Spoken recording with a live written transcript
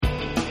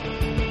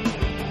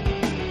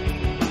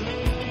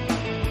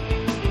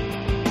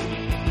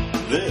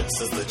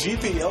This is the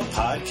GPL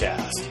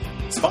Podcast,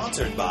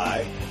 sponsored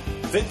by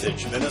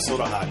Vintage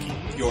Minnesota Hockey,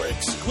 your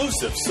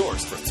exclusive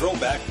source for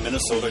throwback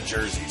Minnesota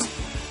jerseys.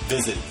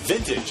 Visit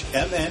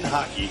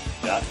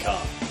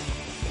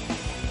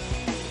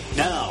VintageMNHockey.com.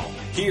 Now,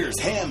 here's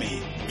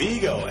Hammy,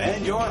 Vigo,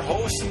 and your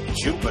host,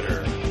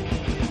 Jupiter.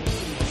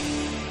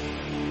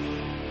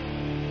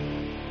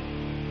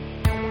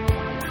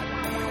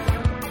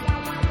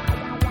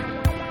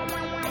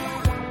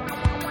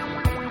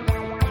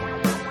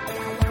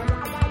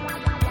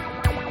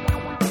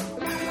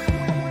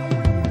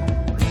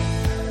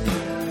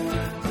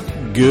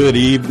 Good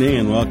evening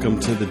and welcome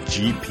to the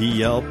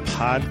GPL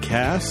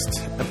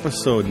Podcast,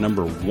 episode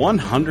number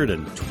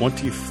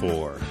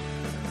 124.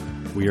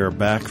 We are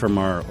back from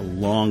our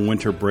long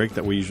winter break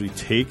that we usually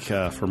take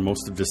for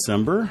most of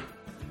December,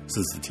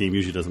 since the team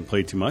usually doesn't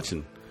play too much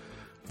and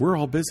we're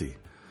all busy.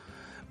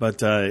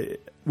 But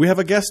we have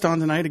a guest on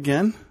tonight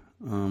again.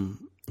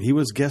 He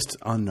was guest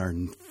on our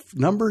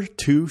number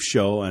 2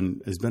 show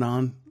and has been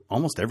on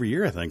almost every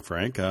year, I think,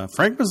 Frank.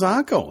 Frank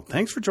Mazzocco,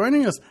 thanks for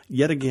joining us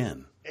yet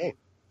again. Hey.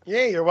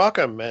 Yeah, you're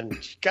welcome. And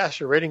gosh,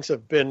 your ratings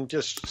have been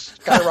just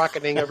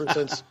skyrocketing ever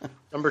since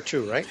number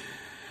 2, right?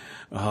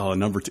 Oh,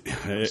 number 2.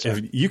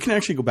 If you can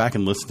actually go back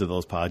and listen to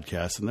those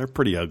podcasts, and they're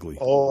pretty ugly.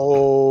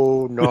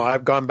 Oh, no,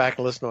 I've gone back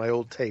and listened to my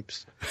old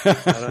tapes.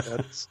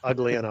 That's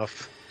ugly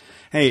enough.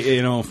 Hey,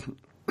 you know,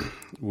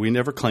 we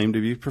never claim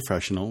to be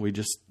professional. We're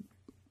just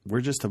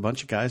a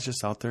bunch of guys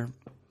just out there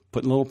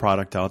putting a little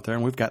product out there,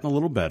 and we've gotten a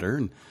little better.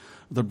 And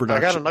the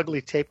production. I got an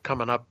ugly tape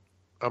coming up.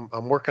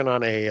 I'm working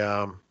on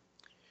a.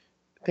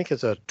 I think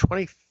it's a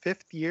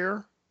 25th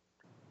year.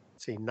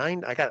 Let's see,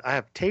 I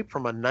have tape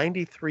from a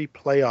 93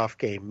 playoff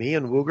game. Me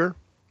and Wooger.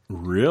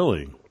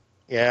 Really?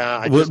 Yeah,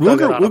 I just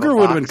Wooger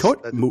would have been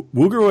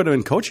Wooger would have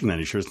been coaching then.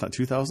 You sure it's not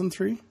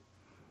 2003?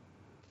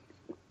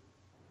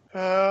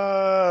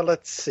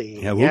 Let's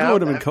see. Yeah, Wooger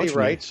would have been coaching.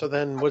 Right. So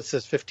then, what's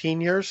this? 15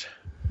 years?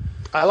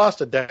 I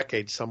lost a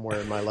decade somewhere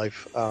in my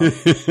life.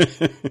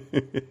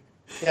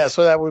 Yeah,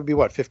 so that would be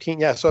what, 15?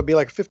 Yeah, so it'd be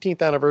like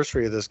 15th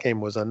anniversary of this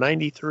game was a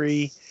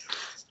 93.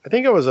 I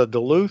think it was a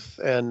Duluth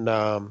and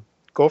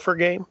Gopher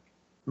game. It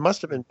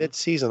must have been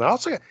mid-season. I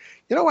also, you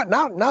know what?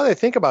 Now that I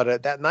think about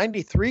it, that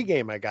 93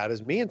 game I got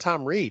is me and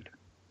Tom Reed.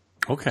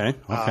 Okay.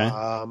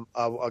 A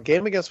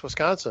game against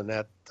Wisconsin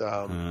at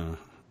the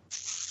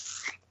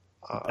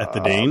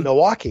Dane?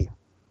 Milwaukee.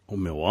 Oh,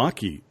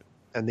 Milwaukee.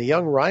 And the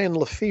young Ryan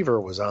Lefevre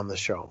was on the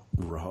show.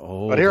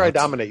 Oh, but here I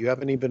dominate. You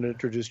haven't even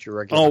introduced your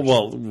regular. Oh,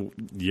 well,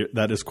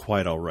 that is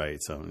quite all right.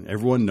 So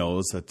everyone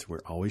knows that we're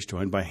always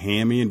joined by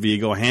Hammy and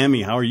Vigo.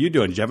 Hammy, how are you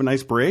doing? Did you have a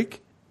nice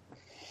break?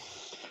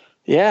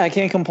 Yeah, I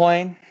can't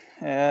complain.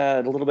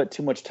 A little bit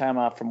too much time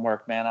off from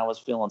work, man. I was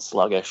feeling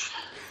sluggish.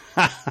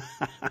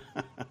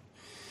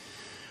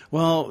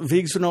 Well,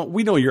 Viggs,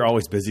 we know you're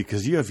always busy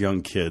because you have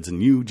young kids,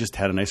 and you just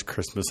had a nice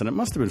Christmas, and it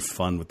must have been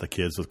fun with the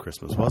kids with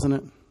Christmas, wasn't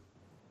it?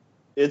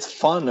 It's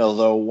fun,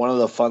 although one of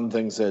the fun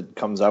things that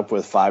comes up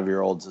with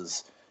 5-year-olds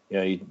is,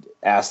 you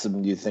ask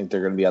them, do you think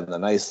they're going to be on the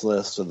nice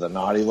list or the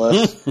naughty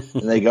list?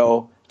 And they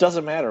go,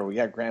 doesn't matter. We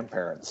got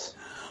grandparents.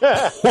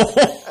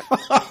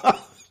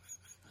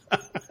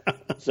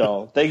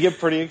 So they get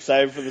pretty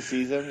excited for the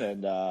season.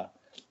 And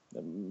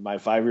my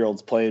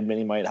 5-year-old's playing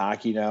mini-mite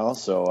hockey now.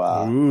 So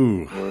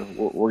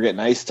we're getting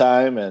ice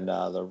time, and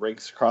the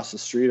rinks across the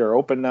street are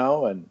open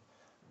now. And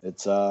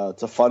it's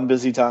a fun,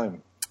 busy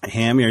time.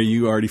 Hammy, are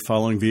you already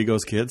following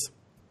Vigo's kids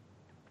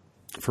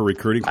for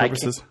recruiting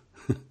purposes?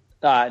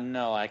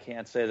 No, I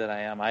can't say that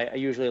I am. I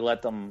usually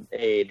let them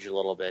age a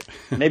little bit.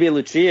 Maybe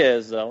Lucia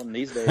is, though, and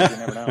these days you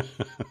never know.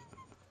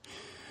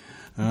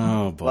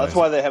 Oh, boy. Well, that's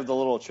why they have the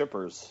little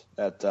chippers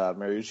at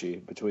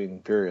Mariucci between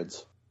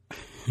periods.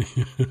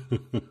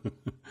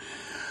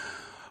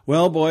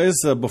 Well, boys,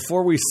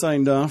 before we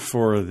signed off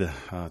for the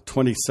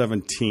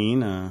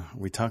 2017,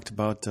 we talked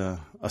about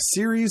a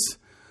series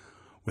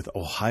with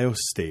Ohio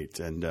State,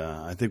 and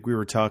I think we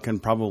were talking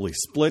probably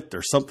split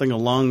or something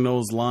along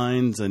those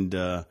lines. And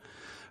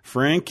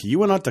Frank, you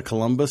went out to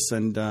Columbus,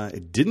 and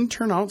it didn't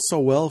turn out so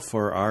well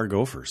for our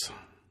Gophers.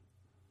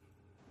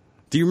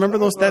 Do you remember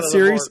that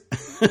series?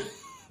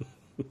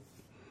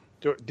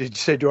 Did you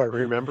say, do I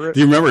remember it?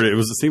 Do you remember it?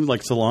 It seemed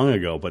like so long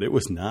ago, but it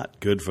was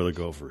not good for the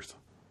Gophers.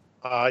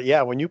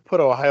 Yeah, when you put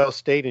Ohio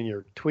State in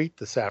your tweet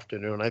this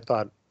afternoon, I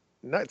thought,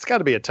 no, it's got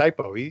to be a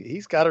typo.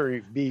 He's got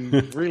to be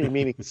really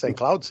meaning to say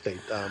Cloud State.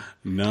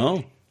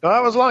 No,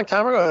 that was a long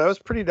time ago. That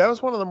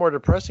was one of the more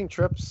depressing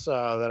trips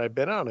that I've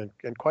been on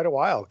in quite a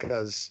while.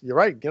 Because you're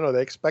right,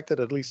 they expected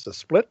at least a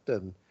split,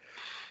 and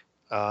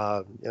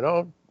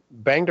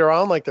banged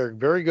around like they're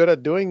very good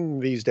at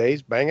doing these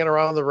days, banging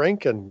around the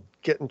rink and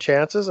getting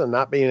chances and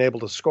not being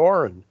able to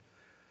score. And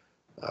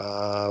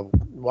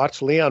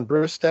watched Leon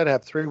Brewstead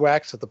have 3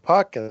 whacks at the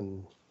puck,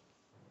 and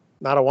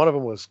not a one of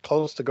them was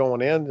close to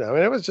going in. I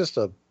mean, it was just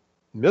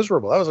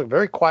miserable. That was a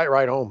very quiet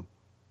ride home.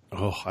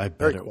 Oh, I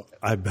bet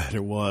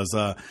it was.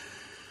 I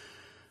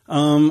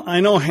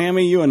know,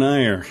 Hammy, you and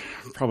I are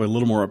probably a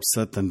little more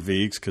upset than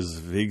Viggs, because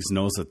Viggs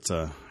knows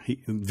that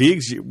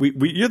Viggs,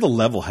 you're the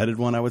level-headed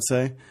one, I would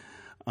say.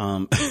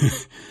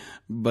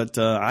 But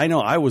I know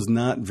I was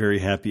not very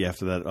happy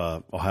after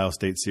that Ohio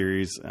State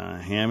series.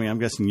 Hammy, I'm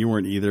guessing you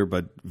weren't either,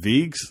 but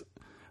Viggs,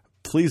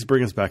 please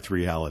bring us back to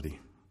reality.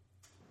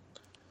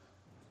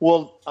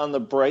 Well, on the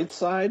bright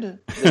side,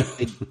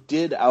 they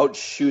did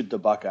outshoot the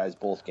Buckeyes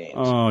both games.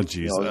 Oh,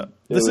 jeez.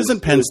 This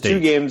isn't Penn State. 2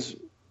 games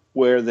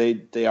where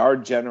they are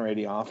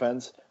generating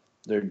offense.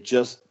 They're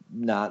just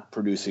not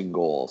producing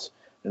goals.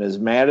 And as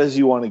mad as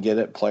you want to get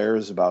at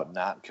players about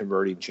not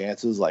converting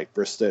chances, like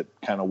Bristett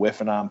kind of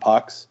whiffing on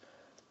pucks,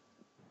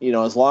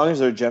 as long as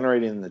they're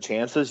generating the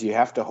chances, you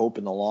have to hope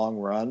in the long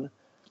run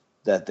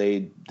that they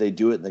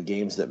do it in the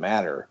games that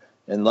matter.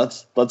 And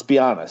let's be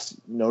honest,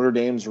 Notre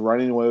Dame's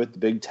running away with the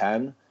Big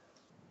Ten.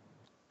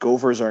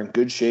 Gophers are in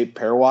good shape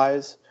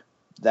pairwise.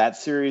 That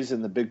series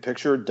in the big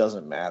picture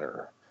doesn't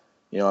matter.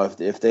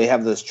 If they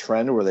have this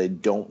trend where they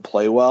don't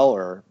play well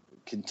or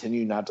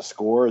continue not to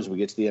score as we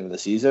get to the end of the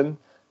season,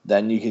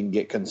 then you can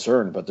get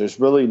concerned. But there's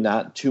really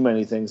not too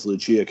many things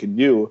Lucia can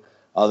do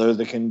other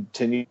than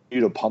continue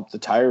to pump the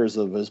tires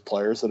of his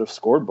players that have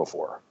scored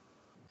before.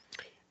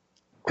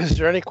 Is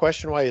there any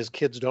question why his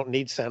kids don't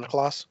need Santa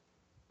Claus?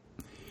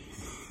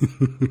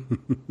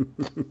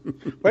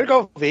 Way to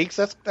go, Viggs.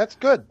 That's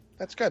good.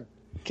 That's good.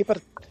 Keep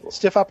it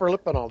stiff upper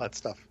lip and all that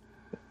stuff.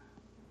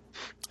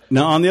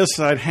 Now, on the other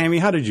side, Hammy,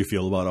 how did you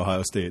feel about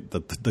Ohio State,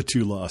 the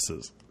 2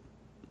 losses?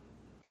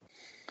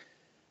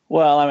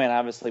 Well,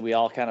 obviously we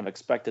all kind of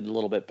expected a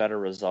little bit better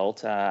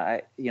result.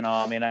 When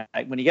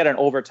you get an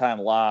overtime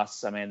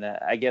loss,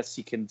 I guess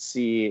you can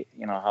see,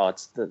 how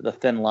it's the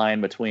thin line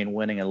between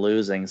winning and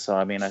losing. So,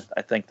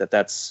 I think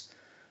that's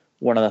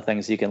one of the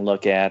things you can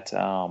look at.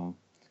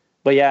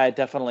 But yeah, it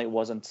definitely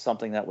wasn't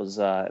something that was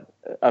a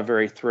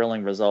very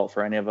thrilling result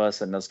for any of us.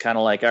 And it was kind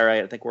of like, all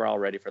right, I think we're all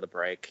ready for the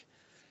break.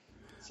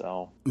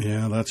 So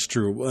yeah, that's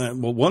true.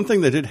 Well, one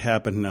thing that did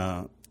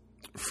happen,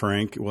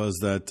 Frank, was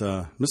that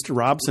Mr.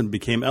 Robson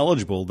became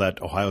eligible that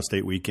Ohio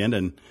State weekend.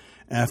 And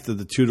after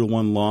the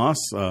 2-1 loss,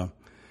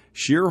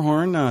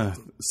 Shearhorn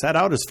sat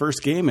out his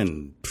first game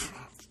in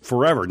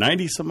forever,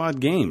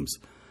 90-some-odd games.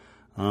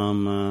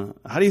 How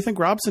do you think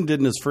Robson did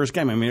in his first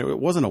game? It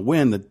wasn't a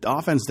win. The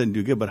offense didn't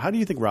do good, but how do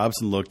you think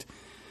Robson looked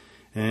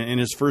in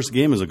his first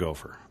game as a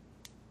Gopher?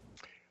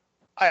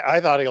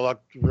 I thought he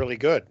looked really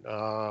good.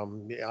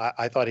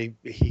 I thought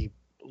he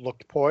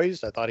looked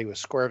poised. I thought he was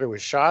square to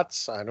his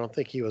shots. I don't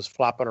think he was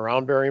flopping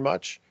around very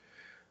much.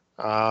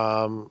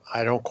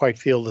 I don't quite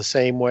feel the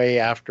same way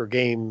after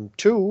game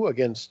 2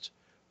 against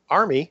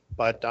Army,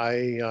 but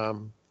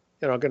I'm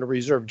going to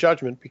reserve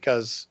judgment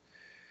because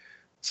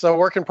it's a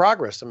work in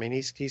progress.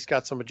 He's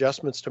got some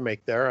adjustments to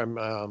make there.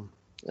 I'm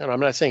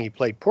not saying he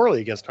played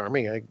poorly against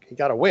Army. He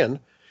got a win,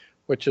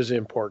 which is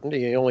important.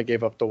 He only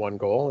gave up the 1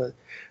 goal.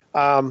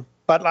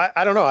 But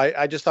I don't know.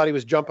 I just thought he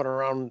was jumping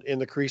around in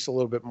the crease a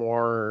little bit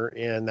more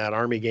in that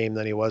Army game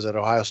than he was at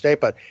Ohio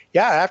State. But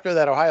yeah, after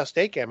that Ohio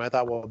State game, I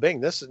thought, well, Bing,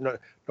 this is no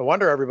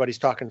wonder everybody's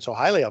talking so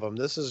highly of him.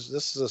 This is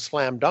a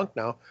slam dunk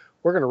now.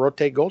 We're going to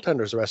rotate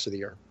goaltenders the rest of the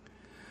year.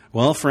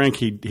 Well, Frank,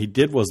 he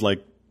was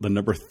like the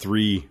number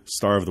 3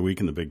 star of the week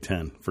in the Big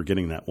Ten for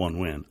getting that 1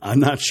 win. I'm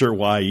not sure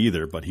why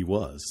either, but he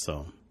was.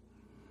 So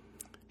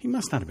he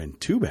must not have been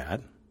too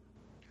bad.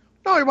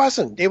 No, he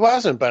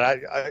wasn't. But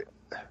I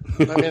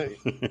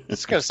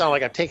it's going to sound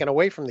like I'm taking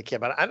away from the kid,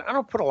 but I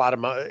don't put a lot of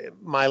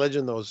mileage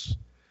in those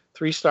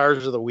 3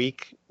 stars of the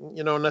week,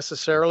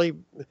 necessarily.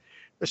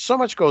 There's so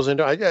much goes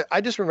into it.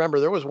 I just remember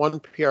there was one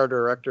league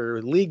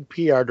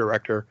PR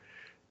director,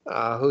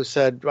 who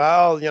said,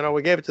 well,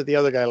 we gave it to the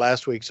other guy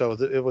last week, so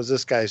it was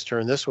this guy's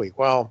turn this week.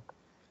 Well,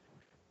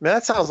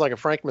 that sounds like a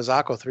Frank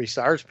Mazzocco 3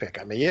 stars pick.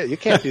 You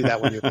can't do that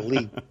when you're the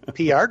league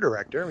PR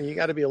director. you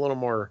got to be a little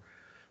more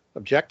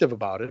objective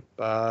about it.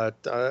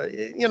 But,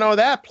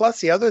 that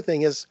plus the other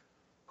thing is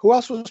who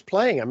else was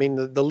playing?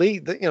 The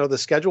league, the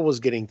schedule was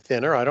getting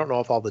thinner. I don't know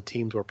if all the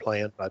teams were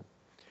playing, but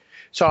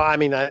so,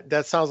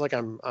 that sounds like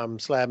I'm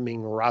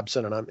slamming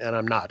Robson and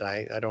I'm not.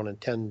 I don't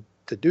intend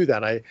to do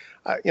that. I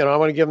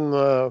want to give him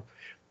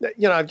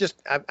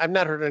I've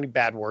not heard any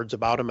bad words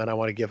about him, and I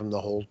want to give him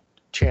the whole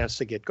chance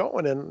to get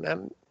going,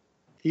 and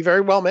he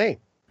very well may.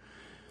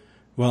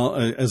 Well,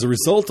 as a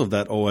result of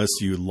that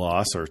OSU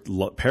loss or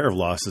pair of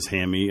losses,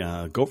 Hammy,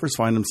 Gophers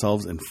find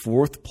themselves in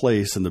 4th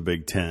place in the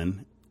Big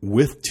Ten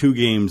with 2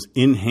 games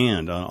in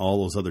hand on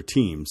all those other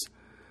teams,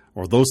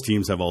 or those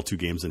teams have all 2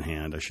 games in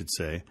hand, I should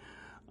say.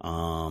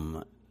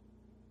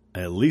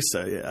 At least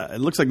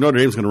it looks like Notre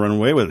Dame's going to run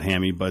away with it,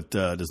 Hammy, but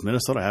does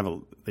Minnesota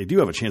they do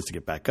have a chance to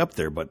get back up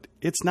there, but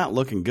it's not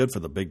looking good for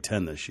the Big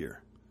Ten this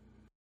year.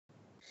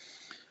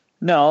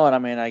 No,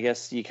 and I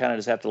guess you kind of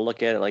just have to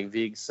look at it like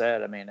Viggs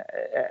said.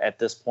 At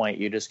this point,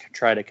 you just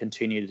try to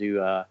continue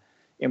to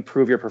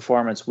improve your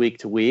performance week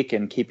to week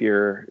and keep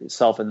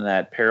yourself in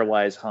that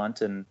pairwise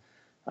hunt, and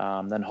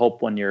then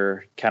hope when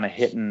you're kind of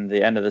hitting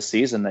the end of the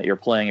season that you're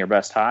playing your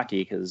best hockey,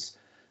 because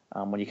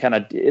when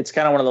it's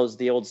kind of one of those,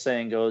 the old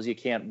saying goes, you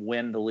can't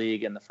win the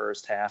league in the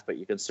first half, but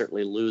you can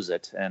certainly lose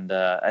it. And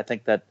I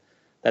think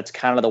that's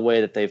kind of the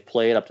way that they've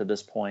played up to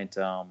this point.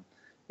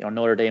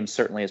 Notre Dame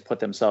certainly has put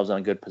themselves in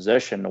a good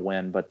position to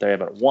win, but they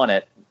haven't won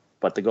it.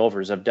 But the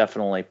Gophers have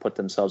definitely put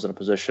themselves in a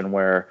position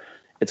where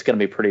it's going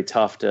to be pretty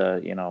tough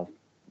to,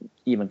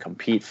 even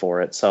compete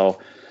for it. So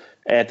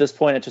at this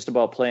point, it's just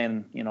about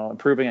playing,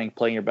 improving and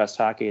playing your best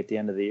hockey at the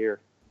end of the year.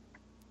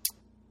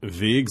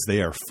 Vigs,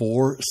 they are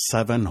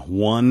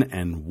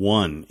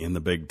 4-7-1-1 in the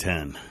Big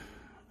Ten.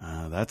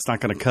 That's not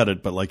going to cut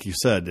it, but like you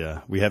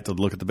said, we have to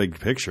look at the big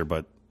picture.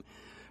 But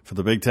for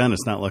the Big Ten,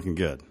 it's not looking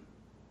good.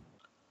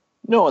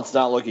 No, it's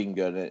not looking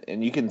good,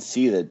 and you can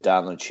see that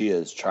Don Lucia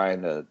is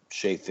trying to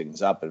shake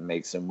things up and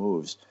make some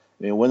moves.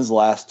 I mean, when's the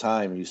last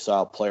time you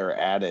saw a player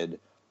added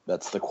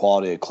that's the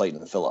quality of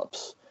Clayton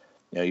Phillips?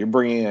 You're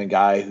bringing in a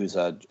guy who's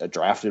a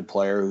drafted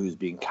player who's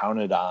being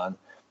counted on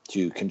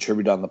to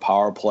contribute on the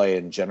power play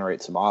and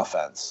generate some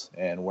offense.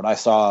 And what I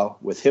saw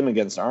with him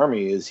against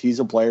Army is he's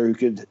a player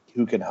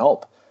who can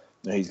help.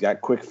 He's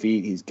got quick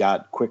feet, he's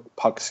got quick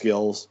puck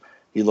skills.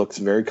 He looks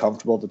very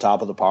comfortable at the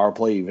top of the power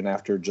play, even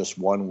after just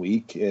 1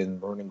 week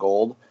in Maroon and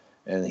Gold.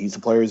 And he's a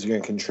player who's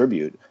going to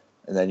contribute.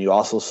 And then you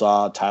also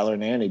saw Tyler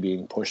Nanne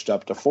being pushed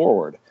up to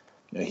forward.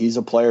 He's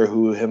a player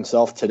who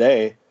himself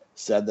today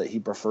said that he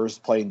prefers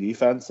playing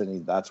defense,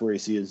 and that's where he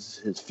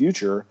sees his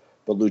future.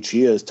 But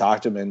Lucia has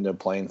talked him into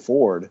playing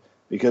forward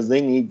because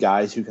they need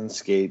guys who can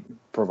skate,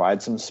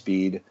 provide some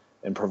speed,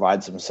 and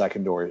provide some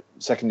secondary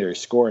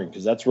scoring,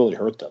 because that's really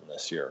hurt them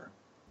this year.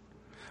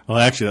 Well,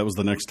 actually, that was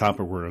the next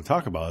topic we're going to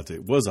talk about.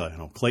 It was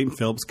Clayton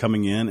Phillips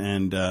coming in,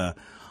 and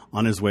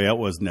on his way out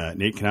was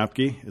Nate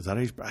Konopke. Is that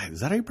how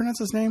you pronounce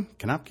his name?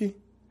 Konopke?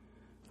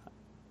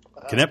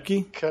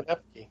 Konopke?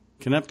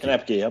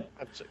 Konopke, yep.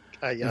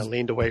 I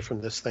leaned away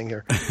from this thing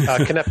here.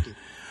 Konopke.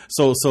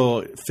 So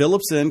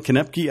Phillips in,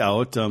 Konopke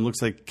out.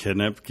 Looks like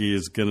Konopke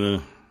is going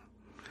to,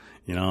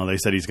 they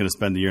said he's going to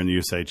spend the year in the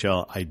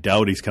USHL. I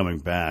doubt he's coming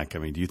back. I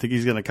mean, do you think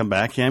he's going to come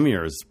back, Hammy,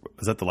 or is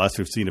that the last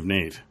we've seen of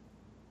Nate?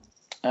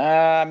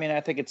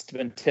 I think it's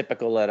been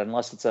typical that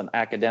unless it's an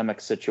academic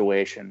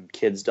situation,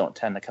 kids don't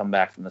tend to come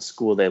back from the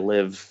school they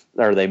live,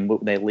 or they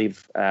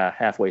leave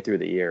halfway through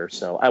the year.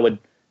 So I would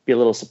be a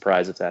little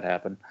surprised if that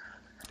happened.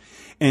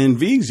 And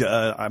Vigs,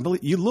 I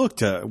believe you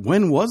looked.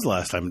 When was the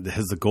last time?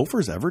 Has the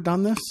Gophers ever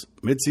done this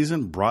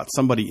midseason? Brought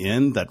somebody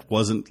in that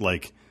wasn't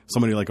like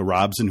somebody like a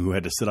Robson who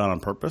had to sit on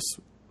purpose?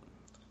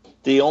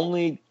 The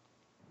only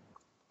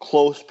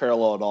close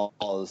parallel at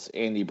all is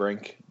Andy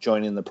Brink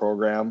joining the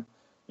program.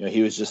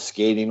 He was just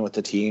skating with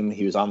the team.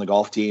 He was on the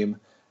golf team,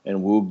 and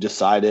Woog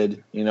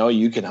decided,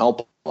 you can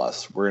help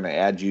us. We're going to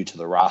add you to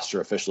the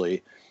roster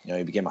officially.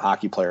 He became a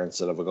hockey player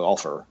instead of a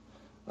golfer.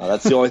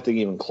 That's the only thing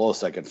even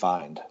close I could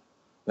find.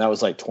 That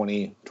was like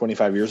 20,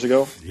 25 years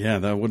ago. Yeah,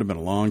 that would have been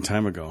a long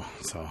time ago.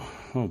 So,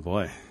 oh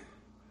boy.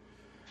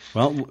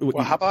 Well,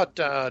 how about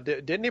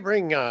didn't he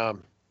bring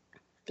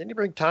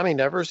Tommy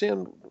Nevers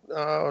in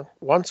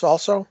once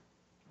also?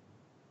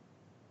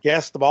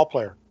 Yes, the ball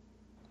player.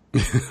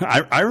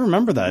 I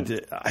remember that.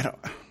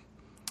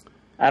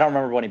 I don't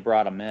remember when he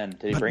brought him in.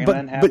 Did he bring him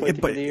in halfway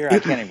through the year? I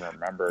can't even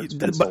remember. It's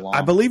been so long.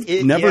 I believe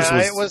Nevers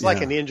was. It was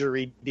like an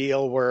injury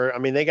deal where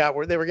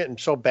they were getting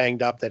so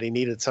banged up that he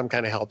needed some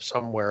kind of help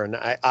somewhere. And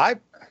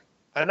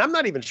I'm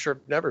not even sure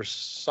if Nevers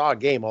saw a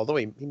game, although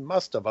he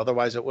must have.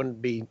 Otherwise, it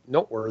wouldn't be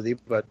noteworthy.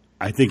 But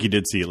I think he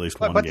did see at least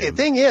one game. But the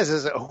thing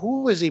is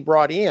who was he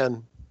brought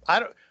in?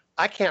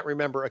 I can't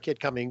remember a kid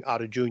coming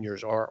out of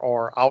juniors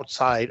or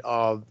outside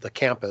of the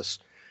campus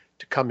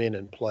to come in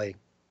and play.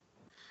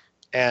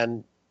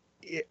 And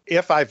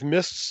if I've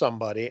missed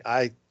somebody,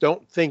 I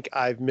don't think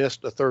I've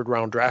missed a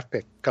third-round draft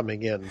pick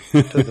coming in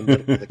to the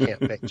middle of the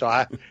camp pick. So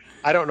I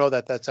don't know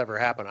that that's ever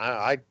happened.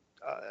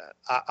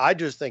 I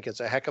just think it's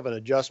a heck of an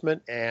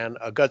adjustment and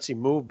a gutsy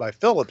move by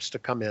Phillips to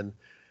come in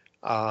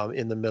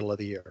the middle of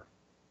the year.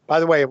 By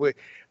the way,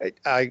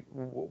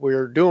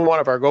 we're doing one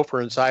of our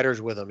Gopher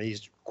Insiders with him.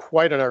 He's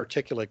quite an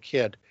articulate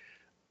kid.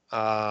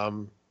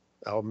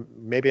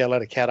 Maybe I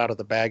let a cat out of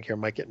the bag here.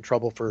 Might get in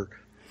trouble for.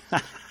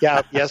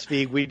 Yeah, yes,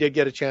 V. We did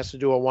get a chance to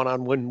do a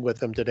one-on-one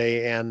with him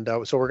today, and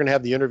so we're going to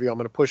have the interview. I'm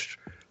going to push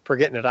for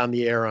getting it on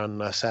the air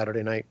on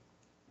Saturday night.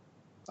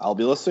 I'll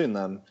be listening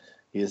then.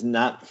 He has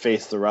not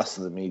faced the rest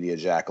of the media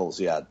jackals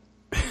yet.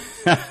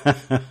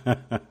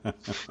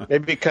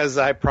 Maybe because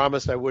I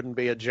promised I wouldn't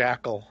be a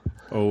jackal.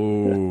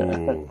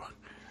 Oh.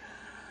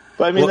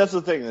 But, that's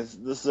the thing. This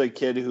is a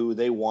kid who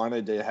they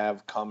wanted to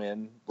have come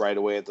in right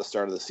away at the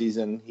start of the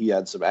season. He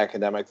had some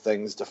academic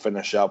things to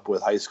finish up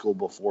with high school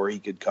before he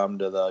could come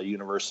to the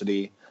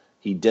university.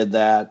 He did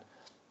that.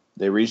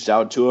 They reached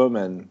out to him,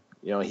 and,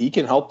 he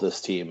can help this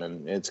team.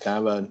 And it's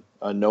kind of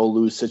a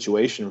no-lose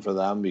situation for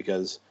them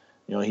because,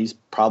 he's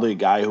probably a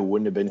guy who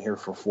wouldn't have been here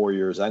for 4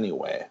 years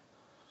anyway.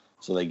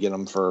 So they get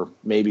him for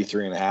maybe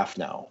 3.5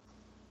 now.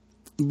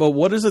 But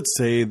what does it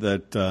say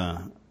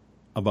that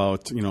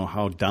about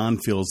how Don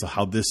feels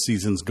how this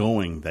season's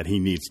going that he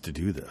needs to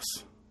do this?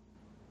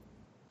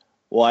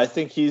 Well, I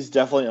think he's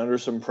definitely under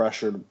some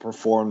pressure to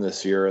perform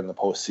this year in the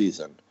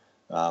postseason.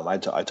 I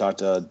talked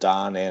to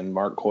Don and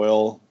Mark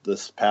Coyle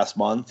this past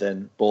month,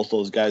 and both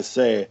those guys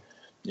say,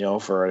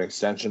 for an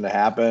extension to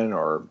happen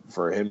or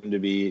for him to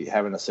be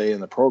having a say in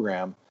the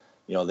program,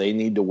 they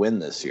need to win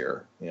this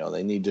year.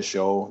 They need to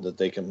show that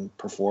they can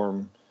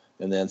perform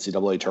in the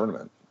NCAA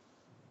tournament.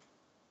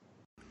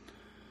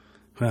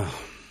 Well,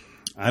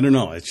 I don't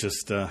know. It's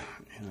just,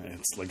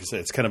 it's like I said,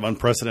 it's kind of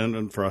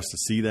unprecedented for us to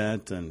see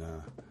that. And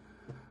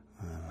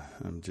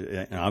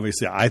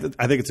obviously, I think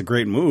it's a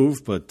great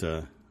move, but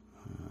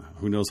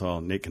who knows how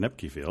Nate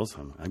Konepke feels.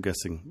 I'm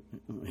guessing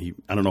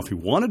I don't know if he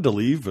wanted to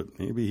leave, but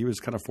maybe he was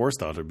kind of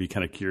forced out. I'd be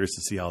kind of curious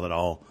to see how that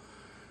all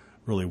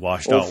really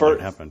washed out what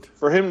happened.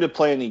 For him to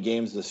play any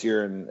games this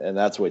year, and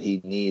that's what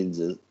he needs,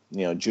 is,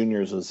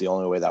 juniors was the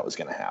only way that was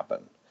going to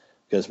happen.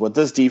 Because what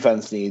this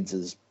defense needs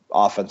is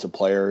offensive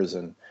players,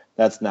 and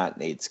that's not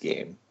Nate's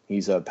game.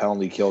 He's a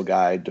penalty kill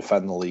guy,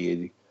 defend the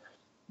lead,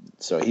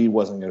 so he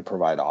wasn't going to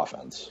provide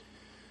offense.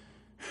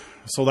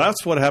 So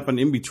that's what happened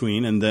in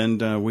between, and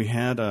then we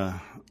had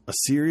a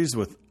series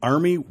with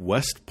Army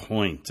West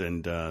Point,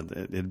 and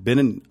it had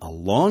been a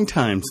long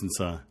time since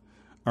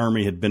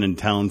Army had been in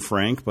town,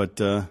 Frank, but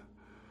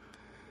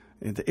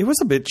it was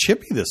a bit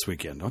chippy this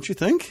weekend, don't you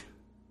think?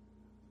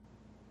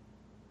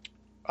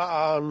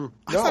 No.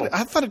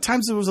 I thought at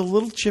times it was a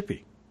little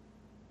chippy.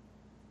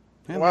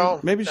 Yeah, well,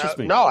 maybe it's just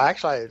me. No,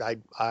 actually,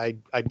 I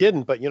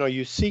didn't. But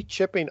you see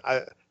chipping.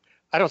 I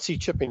don't see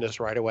chippiness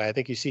right away. I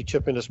think you see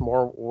chippiness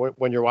more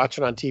when you're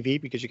watching on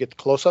TV because you get the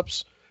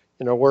close-ups.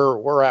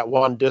 We're at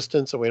one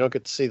distance and we don't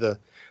get to see the.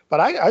 But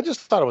I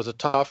just thought it was a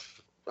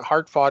tough,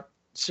 hard-fought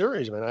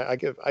series. Man, I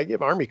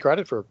give Army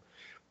credit for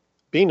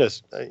being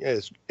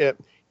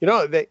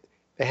they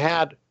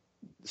had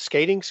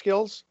skating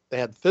skills, they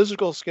had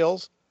physical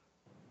skills.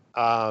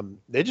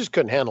 They just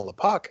couldn't handle the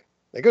puck.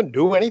 They couldn't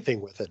do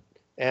anything with it.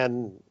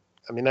 And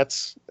I mean,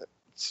 it's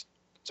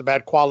a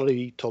bad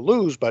quality to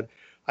lose, but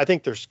I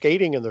think their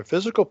skating and their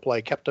physical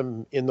play kept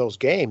them in those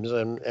games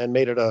and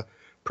made it a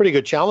pretty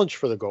good challenge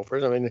for the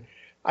Gophers. I mean,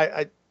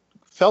 I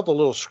felt a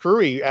little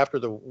screwy after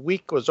the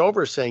week was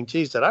over saying,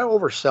 geez, did I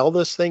oversell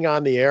this thing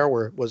on the air?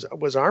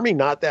 Was Army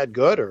not that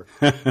good? Or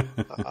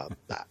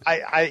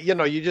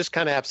you just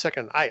kind of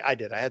have I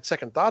had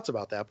second thoughts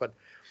about that. But,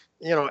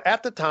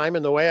 at the time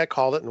and the way I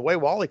called it and the way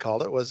Wally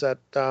called it was that,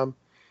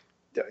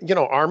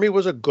 Army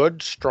was a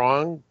good,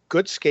 strong,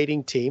 good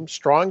skating team,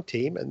 strong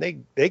team, and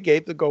they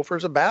gave the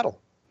Gophers a battle.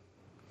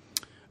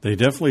 They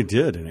definitely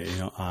did, and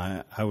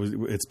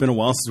it's been a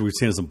while since we've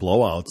seen some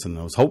blowouts, and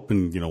I was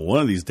hoping, one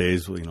of these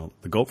days, the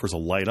Gophers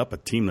will light up a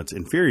team that's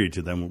inferior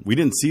to them. We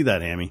didn't see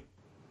that, Hammy.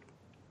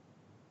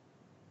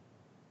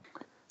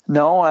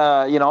 No,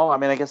 I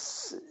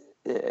guess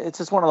it's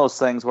just one of those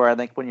things where I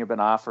think when you've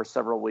been off for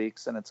several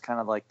weeks, and it's kind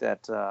of like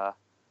that.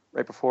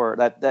 Right before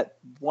that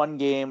one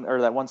game or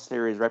that one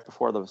series right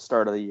before the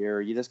start of the year,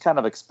 you just kind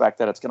of expect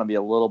that it's going to be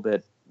a little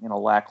bit,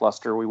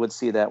 lackluster. We would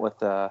see that with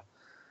the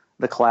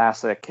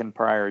Classic in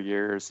prior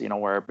years,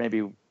 where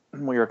maybe we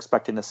were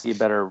expecting to see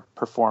better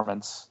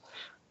performance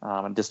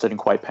and just didn't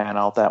quite pan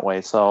out that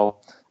way. So,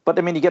 but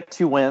I mean, you get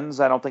 2 wins.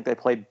 I don't think they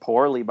played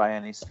poorly by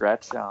any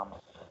stretch,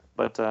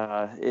 but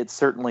it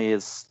certainly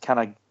is kind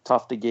of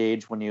tough to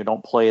gauge when you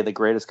don't play the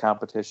greatest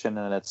competition,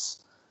 and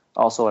it's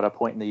also at a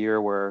point in the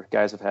year where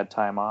guys have had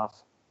time off.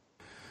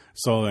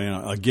 So,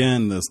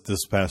 again,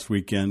 this past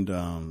weekend,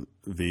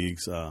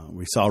 Viggs,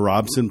 we saw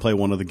Robson play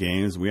one of the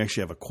games. We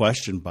actually have a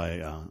question by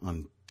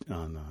on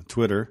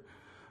Twitter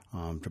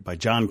by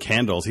John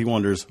Candles. He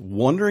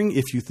wondering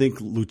if you think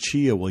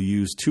Lucia will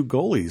use 2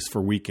 goalies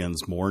for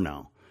weekends more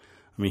now.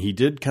 I mean, he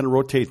did kind of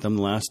rotate them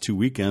the last 2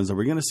 weekends. Are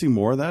we going to see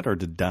more of that, or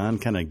did Don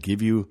kind of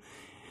give you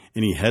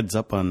any heads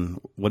up on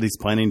what he's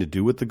planning to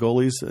do with the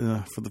goalies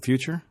for the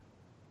future?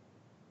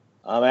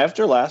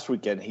 After last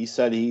weekend, he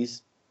said he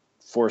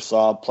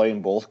foresaw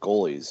playing both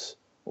goalies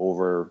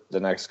over the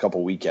next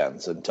couple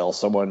weekends until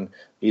someone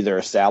either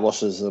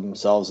establishes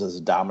themselves as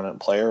a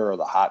dominant player or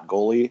the hot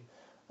goalie.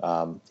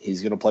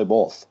 He's going to play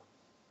both.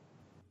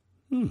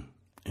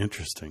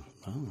 Interesting.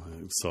 Well,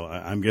 so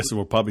I'm guessing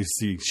we'll probably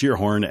see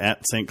Sheerhorn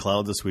at St.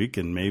 Cloud this week,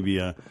 and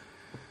maybe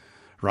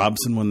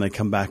Robson when they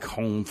come back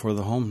home for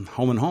the home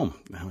and home.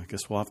 I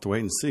guess we'll have to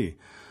wait and see.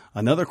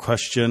 Another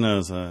question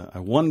is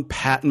one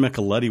Patton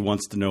Micheletti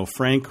wants to know,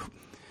 Frank,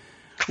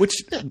 which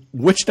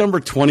number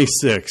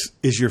 26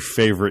 is your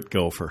favorite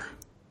Gopher?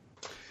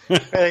 Hey,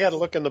 I got to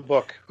look in the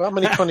book. How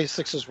many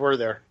 26s were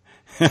there?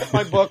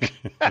 My book.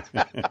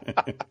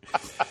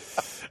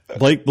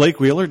 Blake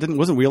Wheeler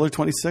wasn't Wheeler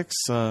 26?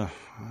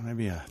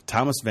 Maybe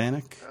Thomas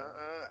Vanek.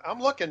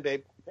 I'm looking,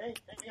 babe. Hey,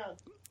 hang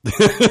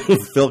on.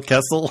 Phil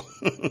Kessel.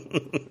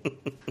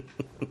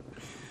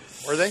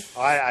 Were they?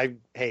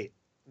 Hey.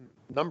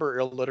 Number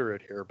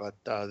illiterate here, but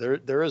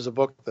there is a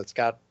book that's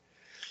got.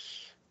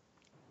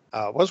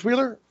 Was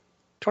Wheeler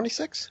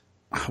 26?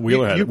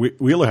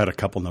 Wheeler had a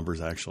couple numbers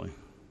actually.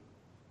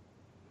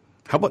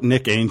 How about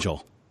Nick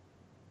Angel?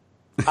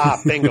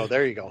 Bingo!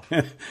 There you go.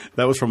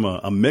 That was from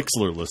a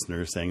Mixler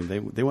listener saying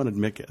they wanted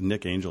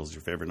Nick Angel as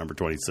your favorite number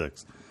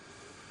 26.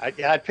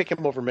 I'd pick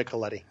him over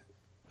Micheletti.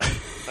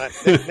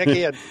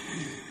 Nicky had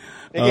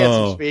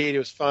some speed. He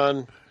was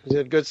fun. He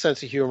had a good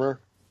sense of humor.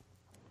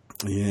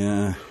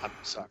 Yeah. I'm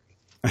sorry.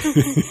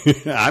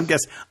 I'm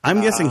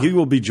guessing he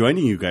will be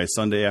joining you guys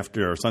Sunday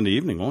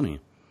evening, won't he?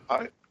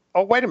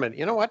 Oh, wait a minute.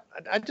 You know what?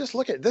 I just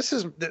look at this.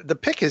 The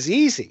pick is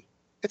easy.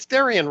 It's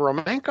Darian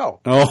Romanko.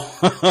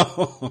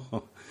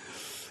 Oh.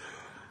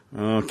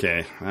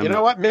 Okay. You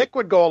know what? Mick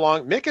would go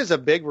along. Mick is a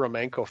big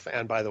Romanko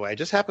fan, by the way. I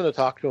just happened to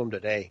talk to him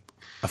today.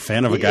 A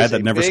fan of a guy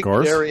that never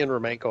scores? Darian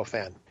Romanko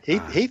fan.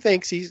 He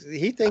thinks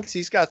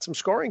he's got some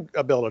scoring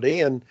ability,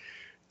 and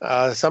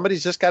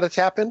somebody's just got to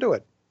tap into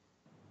it.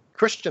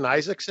 Christian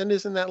Isaacson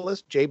is in that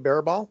list. Jay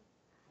Bearball.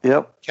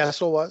 Yep.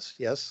 Kessel was.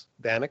 Yes.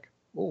 Bannock.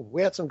 Oh,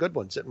 we had some good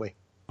ones, didn't we?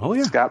 Oh,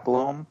 yeah. Scott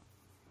Bloom.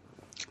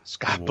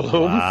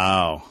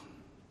 Wow.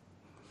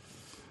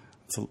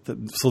 So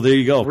there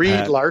you go.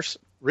 Reed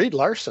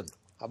Larson.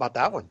 How about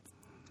that one?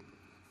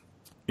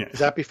 Yeah. Is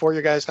that before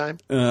your guys' time?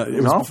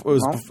 It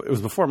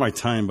was before my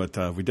time, but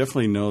we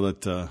definitely know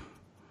that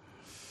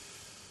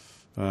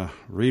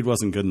Reed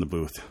wasn't good in the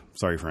booth.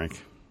 Sorry,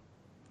 Frank.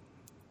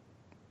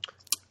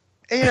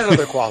 And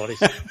other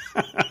qualities.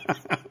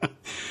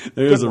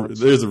 There's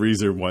a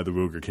reason why the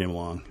Wooger came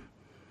along.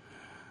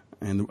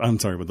 And I'm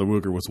sorry, but the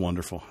Wooger was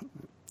wonderful.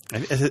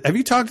 Have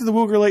you talked to the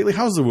Wooger lately?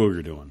 How's the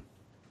Wooger doing?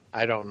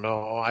 I don't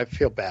know. I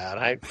feel bad.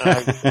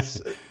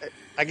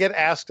 I get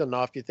asked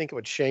enough. You think it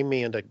would shame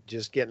me into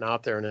just getting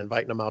out there and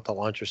inviting them out to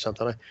lunch or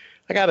something?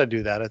 I got to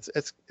do that.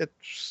 It's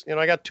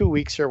I got 2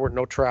 weeks here with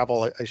no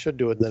travel. I should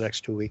do it in the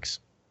next 2 weeks.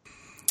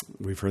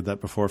 We've heard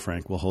that before,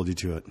 Frank. We'll hold you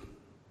to it.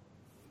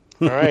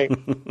 All right.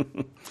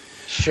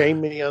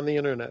 Shame me on the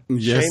internet.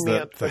 Yes, Shame me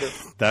on Twitter.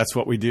 That's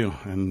what we do,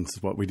 and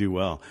it's what we do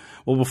well.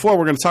 Well, before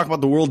we're going to talk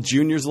about the World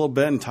Juniors a little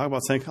bit and talk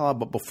about St. Cloud,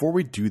 but before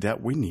we do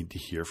that, we need to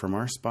hear from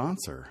our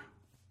sponsor.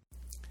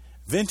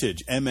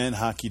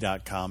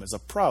 VintageMNHockey.com is a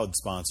proud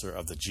sponsor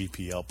of the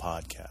GPL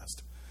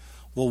podcast.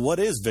 Well, what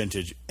is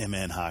Vintage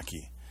MN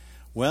Hockey?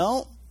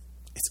 Well,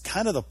 it's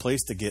kind of the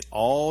place to get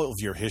all of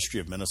your history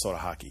of Minnesota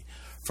hockey,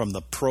 from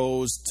the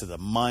pros to the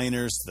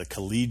minors, to the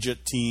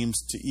collegiate teams,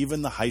 to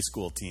even the high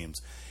school teams.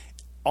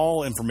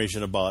 All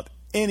information about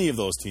any of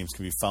those teams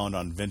can be found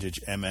on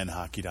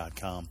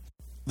VintageMNHockey.com.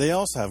 They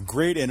also have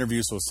great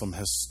interviews with some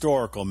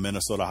historical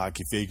Minnesota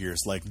hockey figures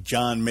like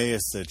John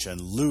Mayasich and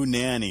Lou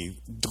Nanne,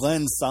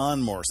 Glenn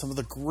Sonmore, some of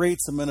the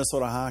greats of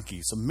Minnesota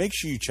hockey. So make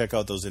sure you check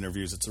out those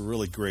interviews. It's a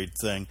really great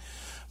thing.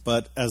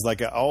 But as I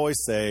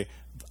always say,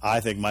 I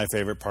think my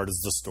favorite part is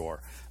the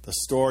store. The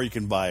store, you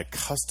can buy a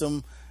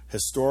custom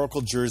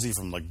historical jersey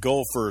from the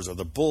Gophers or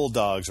the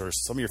Bulldogs or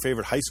some of your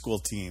favorite high school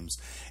teams.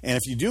 And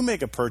if you do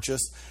make a purchase,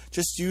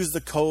 just use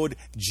the code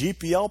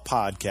GPL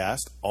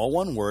Podcast, all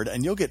one word,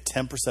 and you'll get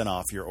 10%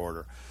 off your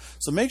order.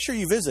 So make sure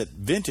you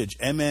visit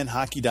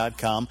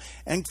VintageMNHockey.com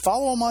and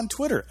follow them on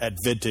Twitter at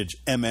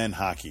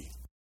VintageMNHockey.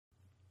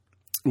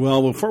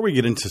 Well, before we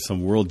get into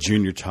some World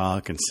Junior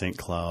talk and St.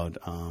 Cloud,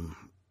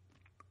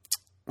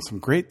 some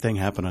great thing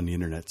happened on the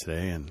internet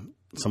today, and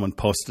someone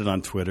posted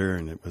on Twitter,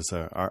 and it was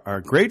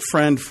our great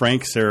friend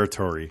Frank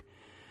Serratori.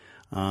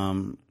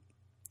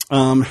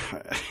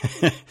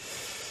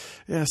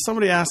 Yeah,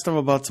 somebody asked him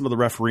about some of the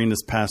refereeing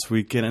this past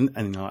weekend,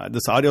 and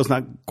this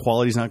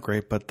quality's not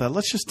great, but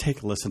let's just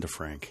take a listen to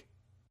Frank.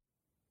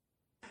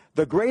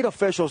 The great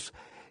officials,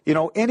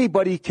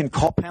 anybody can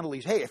call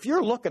penalties. Hey, if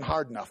you're looking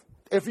hard enough,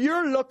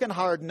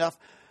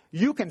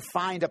 you can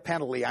find a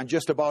penalty on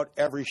just about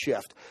every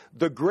shift.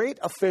 The great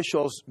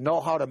officials know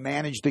how to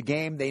manage the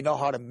game. They know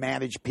how to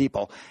manage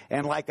people.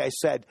 And like I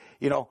said,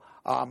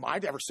 I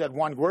never said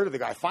one word to the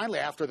guy. Finally,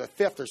 after the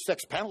fifth or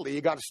sixth penalty,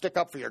 you got to stick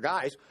up for your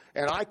guys.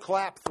 And I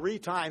clapped 3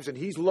 times, and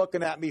he's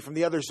looking at me from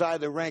the other side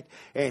of the rink,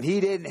 and he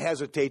didn't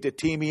hesitate to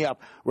tee me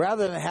up.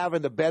 Rather than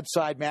having the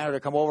bedside manner to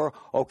come over,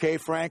 okay,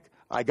 Frank,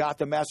 I got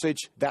the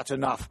message. That's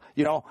enough.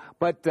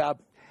 But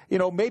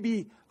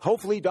maybe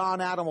hopefully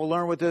Don Adam will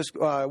learn with this,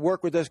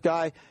 work with this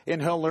guy,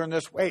 and he'll learn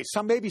this. Hey,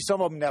 maybe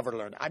some of them never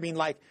learn. I mean,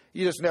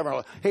 you just never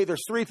know. Hey,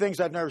 there's 3 things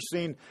I've never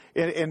seen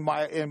in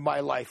my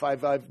life.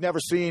 I've never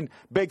seen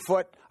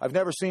Bigfoot, I've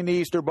never seen the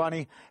Easter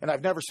Bunny, and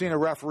I've never seen a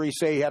referee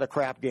say he had a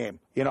crap game.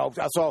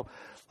 So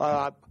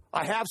I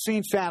have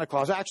seen Santa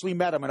Claus. I actually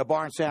met him in a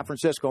bar in San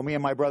Francisco. Me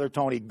and my brother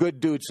Tony. Good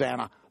dude,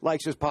 Santa.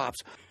 Likes his pops.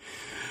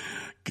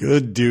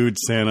 Good dude,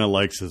 Santa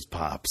likes his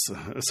pops.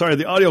 Sorry,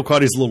 the audio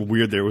quality is a little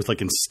weird there. It was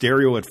in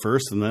stereo at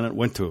first, and then it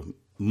went to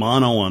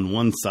mono on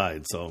one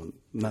side, so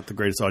not the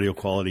greatest audio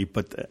quality.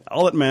 But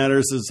all that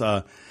matters is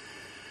Mr.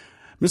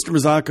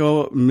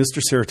 Mazzocco, Mr.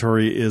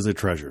 Serratori is a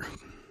treasure.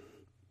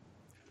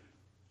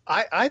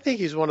 I think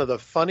he's one of the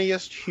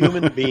funniest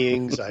human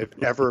beings I've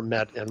ever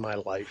met in my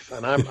life.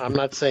 And I'm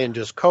not saying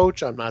just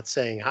coach. I'm not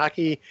saying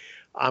hockey.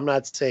 I'm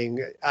not saying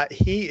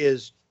he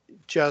is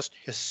just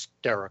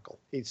hysterical.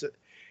 He's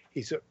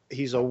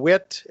a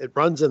wit. It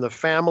runs in the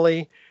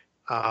family.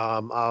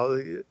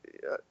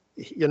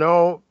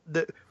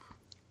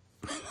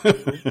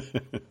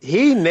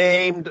 He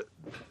named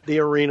the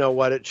arena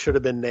what it should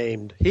have been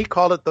named. He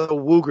called it the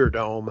Wooger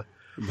Dome.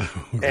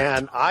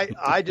 And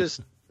I just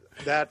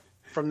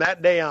from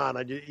that day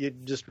on, you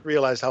just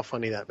realize how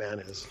funny that man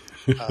is.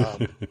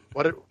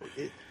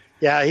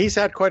 Yeah, he's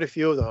had quite a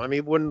few of them. I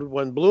mean,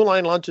 when blue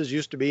line lunches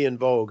used to be in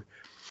vogue,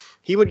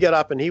 he would get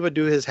up and he would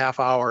do his half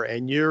hour,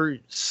 and your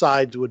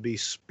sides would be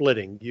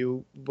splitting.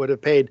 You would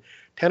have paid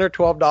 $10 or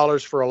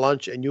 $12 for a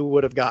lunch, and you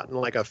would have gotten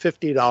like a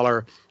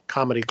 $50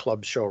 comedy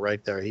club show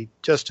right there. He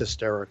just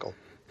hysterical.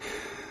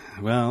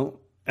 Well,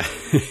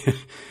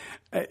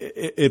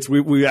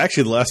 we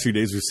actually the last few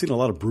days we've seen a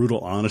lot of brutal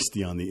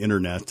honesty on the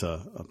internet.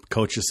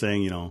 Coaches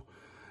saying,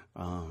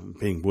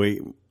 being way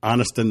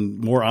honest and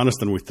more honest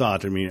than we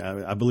thought. I mean,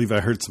 I believe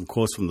I heard some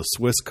quotes from the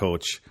Swiss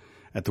coach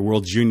at the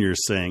World Juniors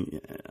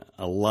saying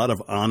a lot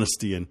of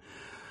honesty. And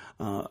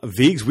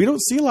Vigs, we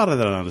don't see a lot of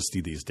that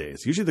honesty these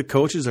days. Usually the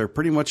coaches are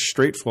pretty much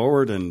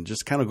straightforward and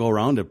just kind of go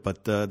around it.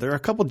 But there are a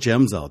couple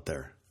gems out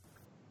there.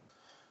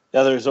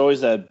 Yeah, there's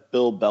always that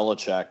Bill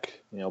Belichick,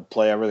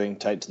 play everything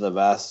tight to the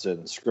vest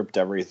and script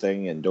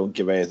everything and don't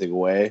give anything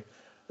away.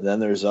 And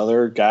then there's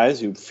other guys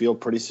who feel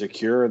pretty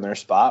secure in their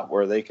spot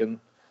where they can,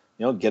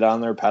 get on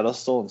their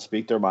pedestal and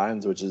speak their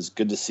minds, which is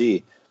good to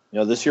see.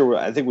 This year,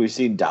 I think we've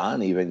seen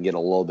Don even get a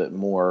little bit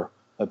more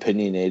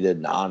opinionated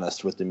and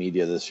honest with the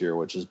media this year,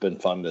 which has been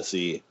fun to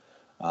see.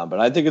 But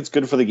I think it's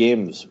good for the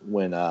games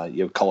when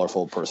you have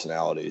colorful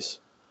personalities.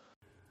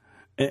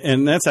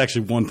 And that's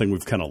actually one thing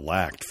we've kind of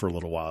lacked for a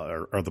little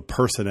while, are the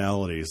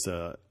personalities.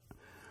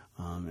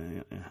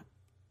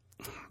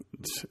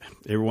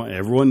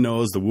 Everyone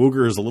knows the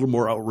Wooger is a little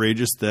more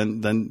outrageous than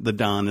the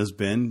Don has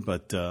been,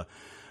 but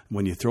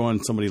when you throw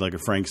in somebody like a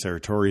Frank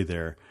Sartori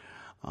there,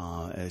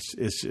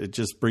 it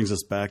just brings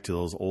us back to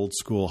those old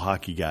school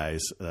hockey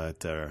guys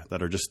that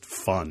are just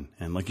fun.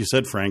 And like you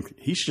said, Frank,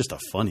 he's just a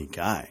funny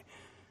guy.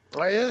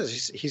 Oh, he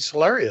is. He's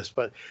hilarious.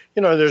 But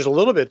there's a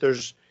little bit.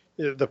 There's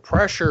the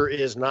pressure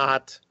is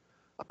not.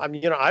 I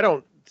mean, I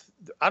don't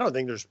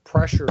think there's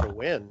pressure to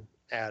win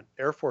at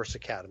Air Force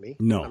Academy.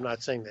 No, I'm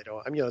not saying they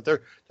don't. I mean,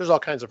 there's all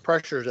kinds of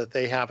pressures that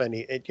they have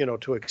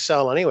to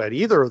excel anyway at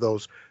either of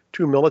those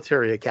two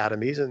military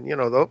academies, and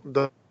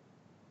the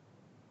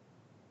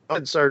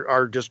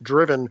are just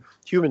driven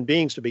human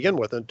beings to begin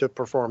with and to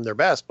perform their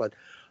best. But,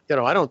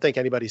 I don't think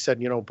anybody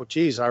said, but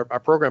geez, our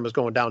program is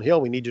going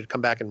downhill. We need you to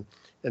come back and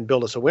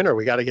build us a winner.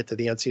 We got to get to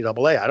the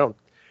NCAA. I don't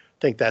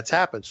think that's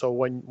happened. So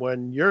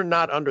when you're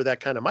not under that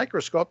kind of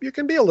microscope, you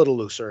can be a little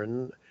looser.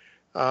 And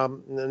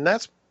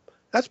that's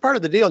part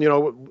of the deal.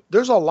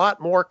 There's a lot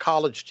more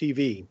college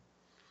TV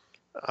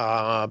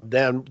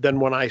than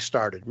when I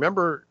started.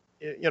 Remember,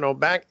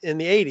 back in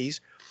the 80s,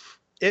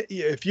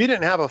 if you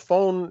didn't have a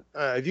phone,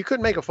 if you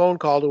couldn't make a phone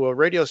call to a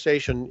radio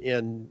station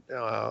in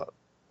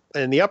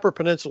the Upper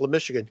Peninsula of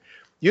Michigan,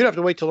 you'd have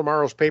to wait till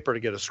tomorrow's paper to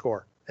get a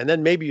score, and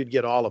then maybe you'd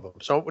get all of them.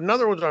 So, in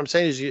other words, what I'm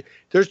saying is,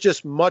 there's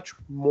just much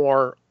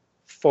more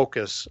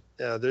focus.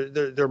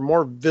 They're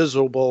more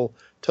visible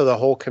to the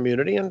whole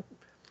community,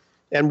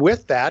 and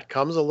with that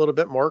comes a little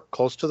bit more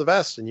close to the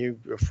vest, and you're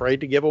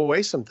afraid to give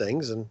away some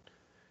things, and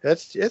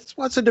it's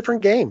a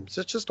different game.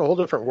 It's just a whole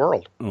different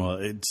world. Well,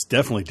 it's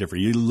definitely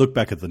different. You look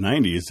back at the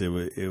 90s,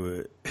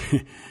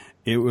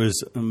 it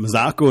was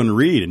Mazzocco and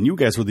Reed, and you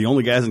guys were the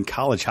only guys in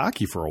college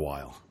hockey for a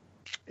while.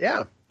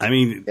 Yeah. I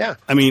mean,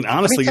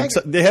 honestly,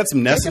 they had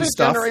some nesting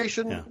stuff.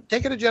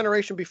 Take it a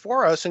generation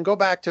before us and go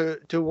back to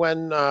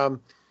when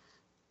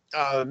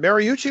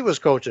Mariucci was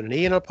coaching, and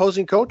he and an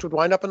opposing coach would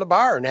wind up in the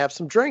bar and have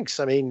some drinks.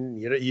 I mean,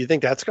 you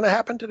think that's going to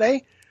happen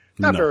today?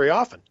 Not very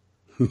often.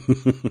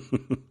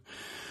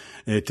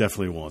 It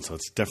definitely won't. So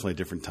it's definitely a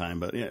different time.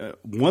 But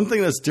one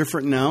thing that's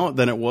different now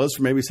than it was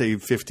for maybe, say,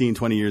 15,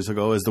 20 years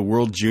ago is the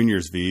World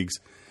Juniors, Vigs.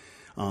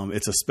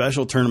 It's a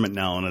special tournament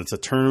now, and it's a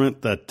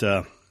tournament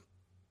that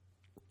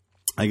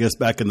I guess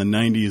back in the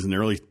 90s and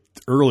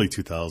early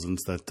 2000s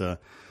that the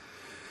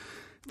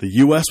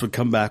U.S. would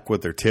come back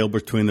with their tail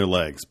between their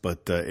legs.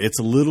 But it's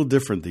a little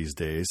different these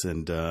days.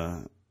 And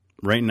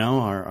right now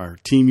our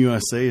Team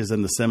USA is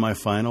in the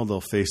semifinal.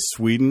 They'll face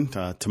Sweden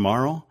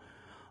tomorrow.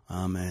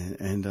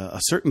 And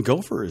a certain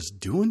Gopher is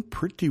doing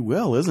pretty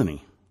well, isn't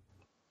he?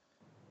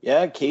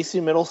 Yeah,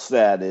 Casey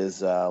Middlestad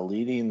is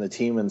leading the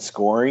team in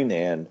scoring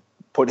and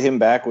put him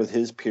back with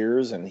his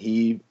peers, and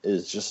he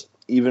is just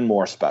even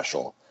more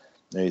special.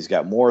 He's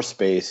got more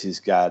space.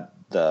 He's got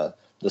the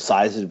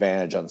size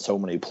advantage on so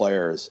many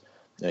players.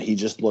 He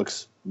just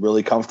looks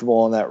really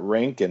comfortable in that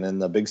rink and in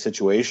the big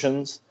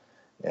situations,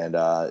 and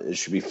it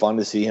should be fun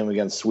to see him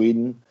against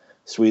Sweden.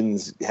 Sweden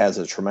has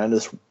a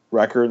tremendous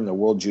record in the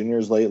World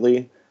Juniors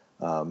lately.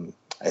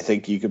 I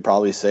think you could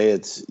probably say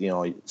it's,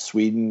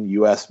 Sweden,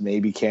 U.S.,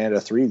 maybe Canada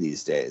 3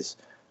 these days.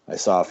 I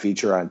saw a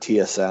feature on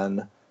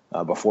TSN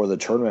before the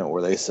tournament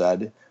where they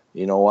said,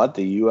 you know what,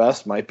 the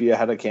U.S. might be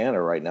ahead of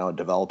Canada right now in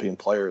developing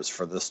players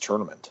for this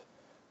tournament.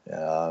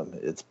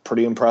 It's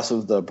pretty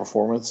impressive, the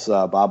performance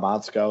Bob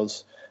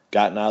Motzko's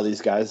gotten out of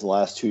these guys the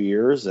last 2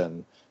 years,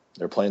 and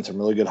they're playing some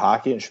really good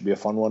hockey, and it should be a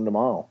fun one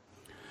tomorrow.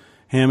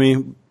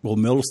 Hammy, will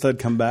Middlestad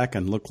come back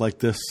and look like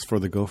this for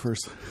the Gophers?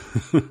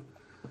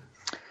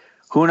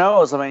 Who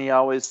knows? I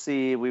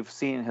mean, we've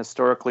seen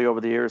historically over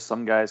the years,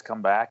 some guys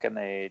come back and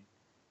they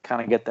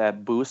kind of get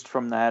that boost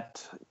from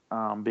that,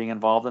 being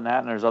involved in that.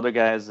 And there's other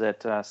guys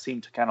that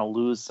seem to kind of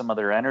lose some of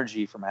their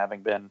energy from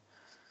having been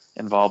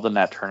involved in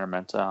that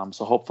tournament.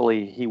 So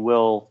hopefully he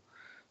will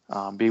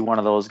be one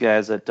of those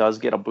guys that does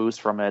get a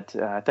boost from it.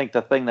 I think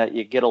the thing that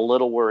you get a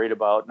little worried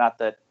about, not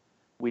that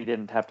we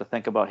didn't have to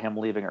think about him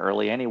leaving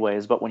early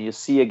anyways, but when you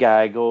see a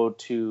guy go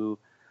to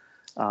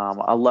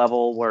a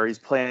level where he's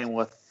playing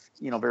with,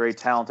 very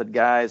talented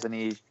guys and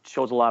he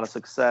shows a lot of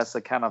success,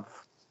 it kind of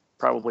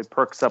probably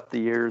perks up the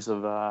ears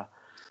of a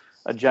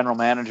general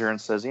manager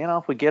and says,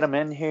 if we get him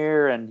in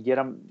here and get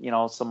him,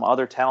 some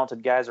other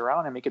talented guys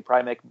around him, he could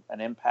probably make an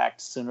impact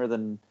sooner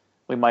than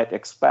we might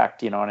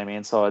expect. You know what I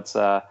mean? So it's,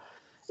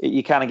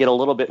 you kind of get a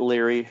little bit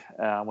leery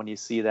when you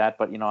see that,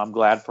 but I'm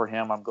glad for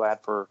him. I'm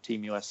glad for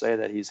Team USA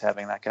that he's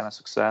having that kind of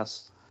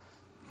success.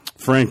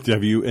 Frank,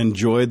 have you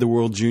enjoyed the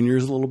World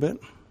Juniors a little bit?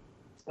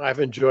 I've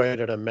enjoyed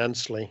it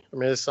immensely. I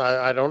mean,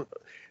 I don't,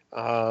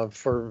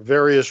 for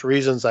various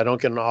reasons, I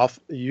don't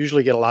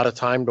usually get a lot of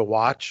time to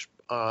watch.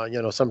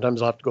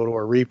 Sometimes I'll have to go to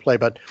a replay,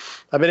 but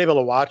I've been able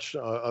to watch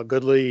a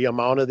goodly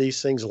amount of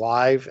these things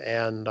live,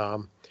 and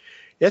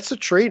it's a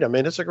treat. I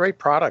mean, it's a great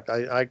product.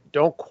 I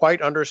don't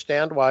quite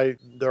understand why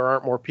there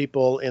aren't more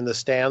people in the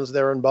stands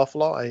there in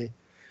Buffalo.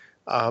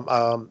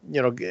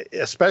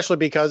 Especially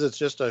because it's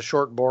just a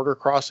short border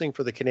crossing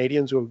for the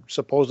Canadians who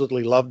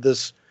supposedly love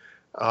this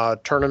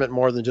tournament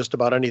more than just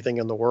about anything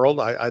in the world.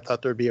 I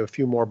thought there'd be a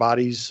few more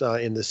bodies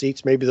in the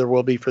seats. Maybe there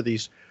will be for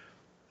these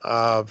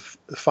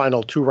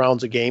final 2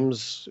 rounds of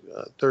games,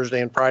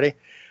 Thursday and Friday.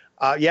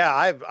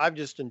 I've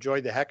just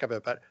enjoyed the heck of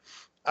it. But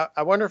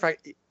I wonder if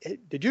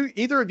did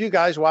either of you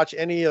guys watch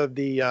any of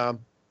the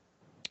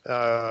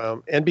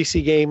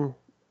NBC game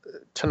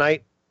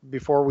tonight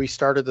before we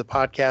started the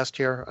podcast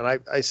here? And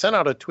I sent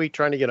out a tweet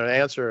trying to get an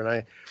answer,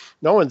 and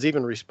no one's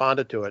even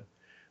responded to it.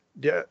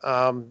 There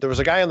was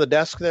a guy on the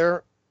desk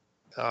there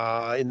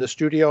in the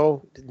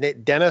studio,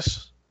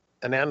 Dennis,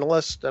 an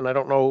analyst, and I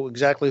don't know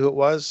exactly who it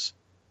was.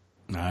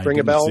 Ring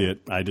a bell?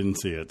 I didn't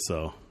see it,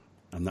 so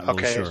I'm not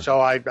really sure. Okay, so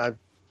I'm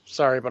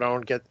sorry, but I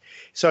don't get.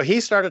 So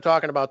he started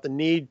talking about the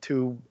need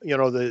to,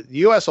 the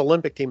U.S.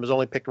 Olympic team has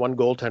only picked one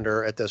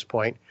goaltender at this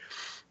point.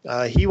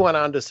 He went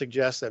on to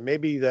suggest that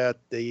maybe that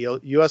the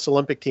U.S.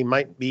 Olympic team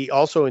might be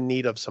also in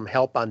need of some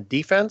help on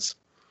defense.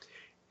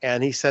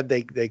 And he said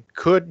they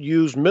could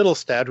use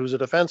Middlestad, who's a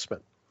defenseman.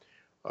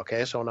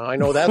 Okay, so now I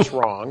know that's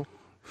wrong.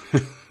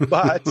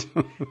 But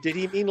did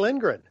he mean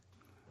Lindgren?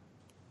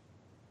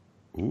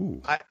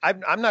 Ooh.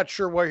 I'm not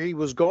sure where he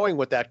was going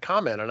with that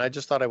comment, and I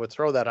just thought I would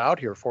throw that out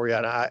here for you.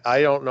 And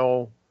I don't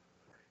know,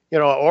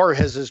 or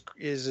is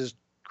his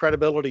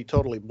credibility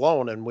totally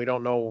blown, and we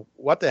don't know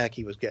what the heck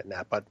he was getting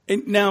at. But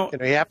now,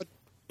 he happened.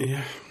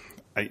 Yeah,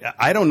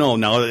 I don't know.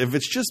 Now, if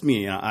it's just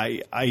me,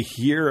 I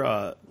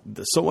hear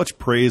so much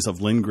praise of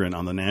Lindgren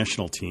on the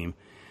national team,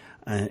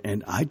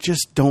 and I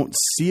just don't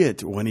see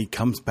it when he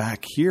comes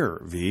back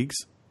here, Viggs.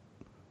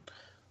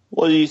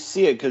 Well, you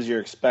see it because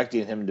you're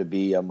expecting him to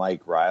be a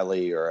Mike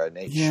Riley or a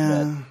Nate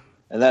Schmidt,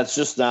 and that's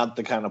just not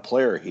the kind of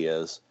player he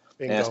is.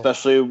 Bingo. And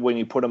especially when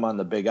you put him on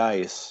the big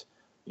ice,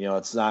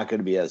 it's not going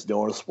to be as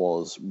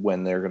noticeable as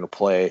when they're going to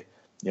play,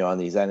 on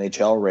these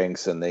NHL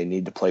rinks and they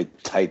need to play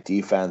tight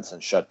defense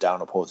and shut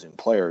down opposing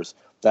players.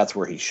 That's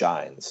where he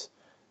shines.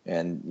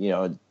 And,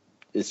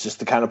 it's just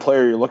the kind of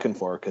player you're looking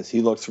for because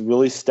he looks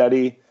really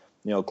steady,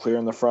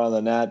 clearing the front of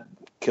the net,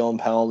 killing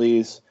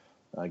penalties,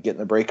 getting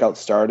the breakout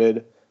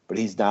started. But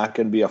he's not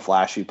going to be a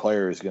flashy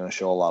player who's going to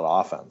show a lot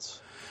of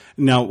offense.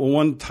 Now,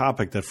 one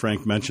topic that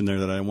Frank mentioned there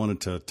that I wanted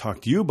to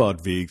talk to you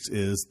about, Viggs,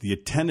 is the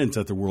attendance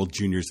at the World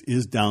Juniors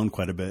is down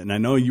quite a bit. And I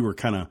know you were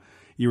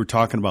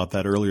talking about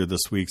that earlier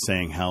this week,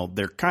 saying how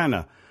they're kind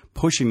of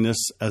pushing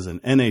this as an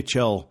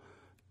NHL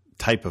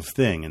type of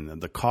thing, and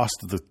the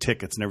cost of the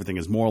tickets and everything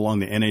is more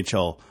along the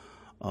NHL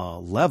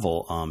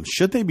level.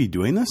 Should they be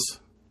doing this?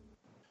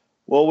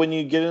 Well, when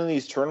you get into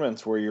these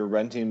tournaments where you're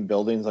renting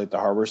buildings like the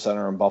Harbor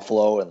Center in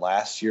Buffalo, and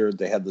last year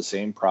they had the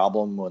same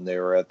problem when they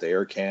were at the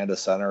Air Canada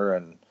Center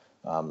and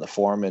the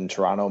Forum in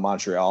Toronto,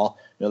 Montreal,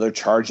 they're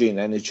charging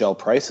NHL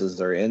prices.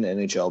 They're in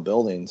NHL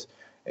buildings,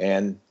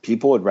 and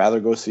people would rather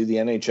go see the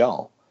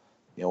NHL.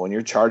 When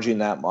you're charging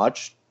that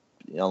much,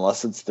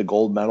 unless it's the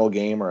gold medal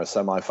game or a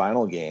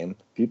semifinal game,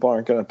 people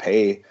aren't going to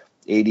pay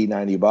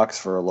 $80-$90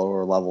 for a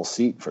lower level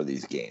seat for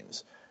these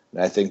games.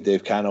 And I think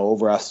they've kind of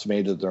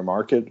overestimated their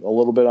market a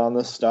little bit on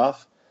this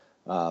stuff.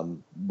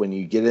 When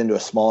you get into a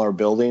smaller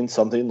building,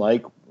 something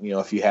like,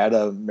 if you had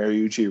a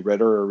Mariucci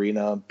Ritter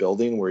Arena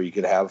building where you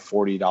could have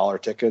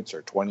 $40 tickets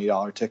or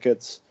 $20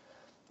 tickets,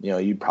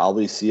 you'd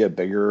probably see a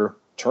bigger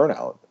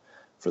turnout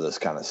for this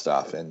kind of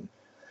stuff. And,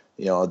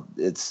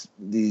 it's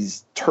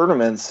these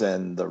tournaments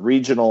and the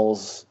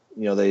regionals,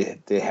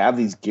 they have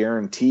these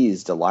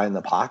guarantees to line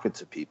the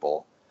pockets of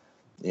people.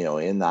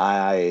 In the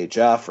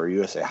IIHF or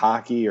USA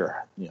Hockey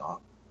or,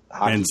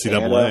 Hockey NCAA.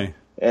 Canada,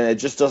 and it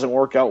just doesn't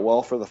work out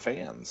well for the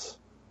fans.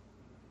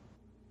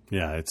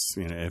 Yeah, it's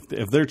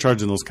if they're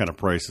charging those kind of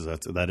prices,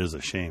 that is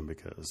a shame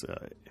because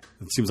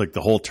it seems like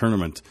the whole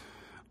tournament,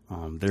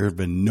 there have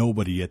been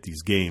nobody at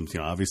these games,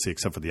 obviously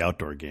except for the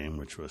outdoor game,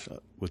 which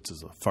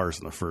is a farce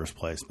in the first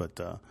place. But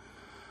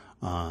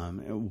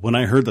When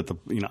I heard that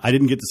I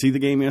didn't get to see the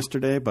game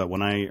yesterday, but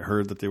when I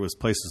heard that there was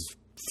places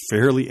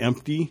fairly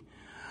empty,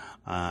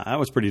 I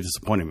was pretty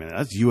disappointed. Man,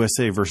 that's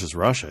USA versus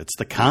Russia. It's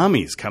the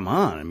commies. Come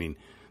on. I mean,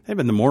 they've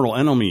been the mortal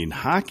enemy in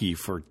hockey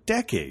for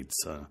decades.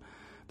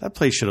 That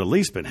place should have at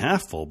least been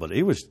half full, but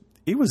it was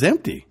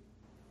empty.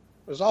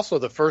 It was also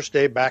the first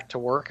day back to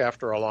work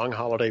after a long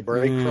holiday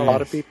break for a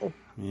lot of people.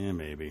 Yeah,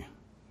 maybe.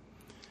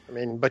 I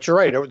mean, but you're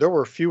right. There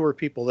were fewer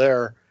people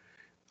there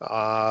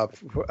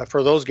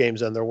for those games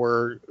than there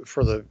were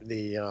for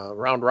the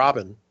round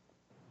robin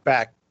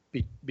back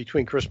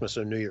between Christmas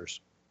and New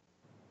Year's.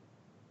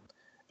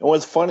 And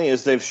what's funny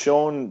is they've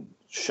shown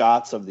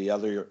shots of the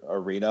other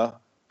arena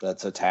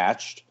that's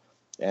attached,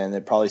 and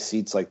it probably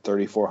seats like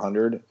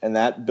 3,400, and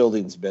that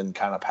building's been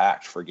kind of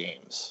packed for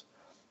games.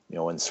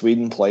 When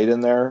Sweden played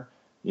in there,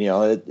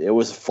 it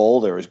was full.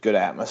 There was good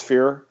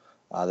atmosphere.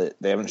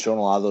 They haven't shown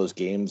a lot of those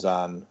games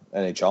on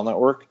NHL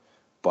Network,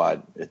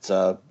 but it's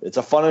a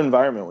fun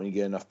environment when you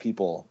get enough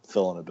people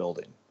filling a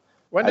building.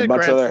 When did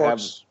Grand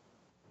Forks?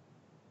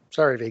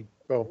 Sorry, Vig.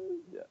 Go.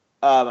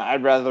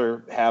 I'd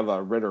rather have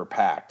a Ritter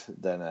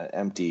packed than an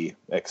empty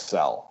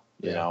Excel,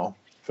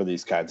 for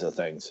these kinds of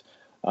things.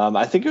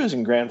 I think it was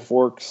in Grand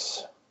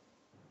Forks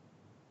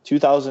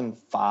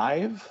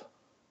 2005.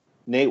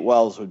 Nate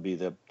Wells would be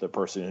the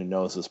person who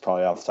knows this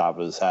probably off the top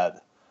of his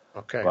head.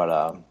 Okay.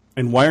 But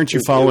and why aren't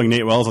you following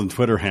Nate Wells on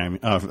Twitter,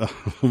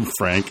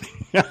 Frank?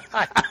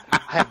 I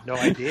have no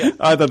idea.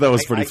 I thought that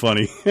was pretty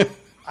funny.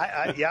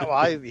 I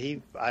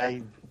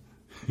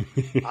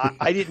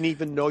didn't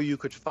even know you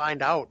could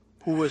find out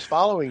who was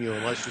following you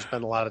unless you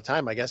spend a lot of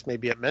time. I guess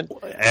maybe it meant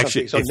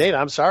actually. So Nate,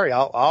 I'm sorry.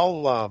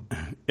 I'll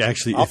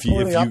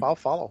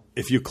follow.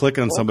 If you click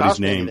on somebody's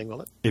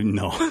name,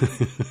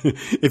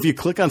 if you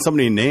click on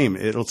somebody's name,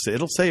 it'll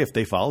say if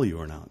they follow you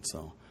or not.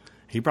 So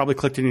he probably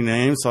clicked on your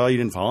name, saw you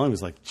didn't follow him.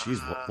 He's like, "Geez,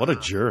 what a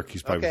jerk!"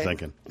 He's probably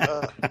thinking.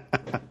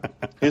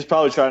 He's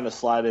probably trying to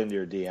slide into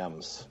your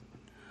DMs.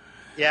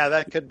 Yeah,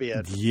 that could be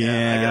it.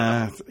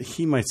 Yeah,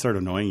 he might start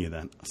annoying you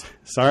then.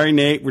 Sorry,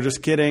 Nate. We're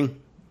just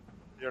kidding.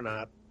 You're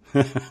not.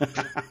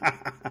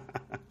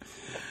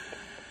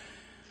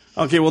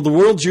 Okay, well, the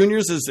World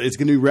Juniors is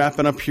going to be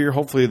wrapping up here.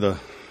 Hopefully, the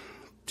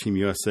Team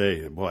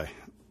USA, boy,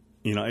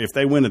 if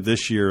they win it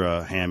this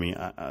year, Hammy,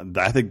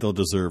 I think they'll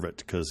deserve it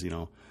because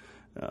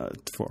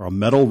for a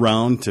medal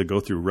round to go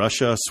through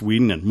Russia,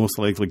 Sweden, and most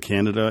likely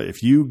Canada,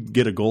 if you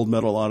get a gold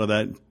medal out of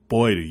that,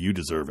 boy, do you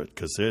deserve it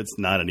because it's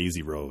not an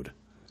easy road.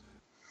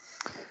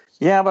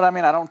 Yeah, but I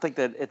mean, I don't think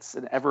that it's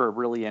ever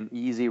really an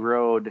easy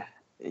road.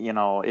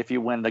 If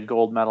you win the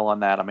gold medal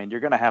on that, I mean,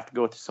 you're going to have to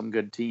go through some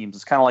good teams.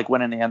 It's kind of like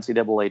winning the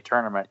NCAA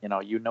tournament.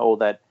 You know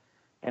that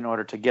in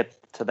order to get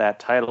to that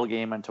title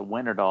game and to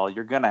win it all,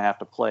 you're going to have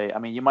to play. I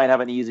mean, you might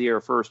have an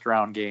easier first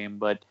round game,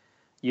 but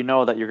you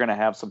know that you're going to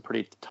have some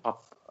pretty tough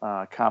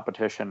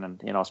competition,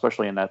 and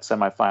especially in that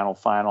semifinal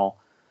final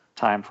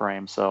time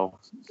frame. So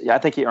yeah, I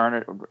think you earn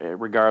it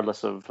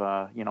regardless of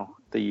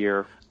the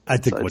year. I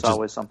think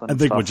always something. I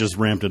think what just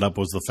ramped it up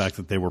was the fact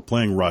that they were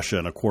playing Russia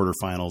in a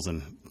quarterfinals,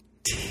 and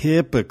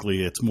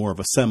typically it's more of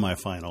a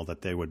semifinal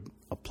that they would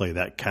play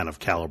that kind of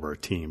caliber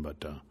team.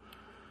 But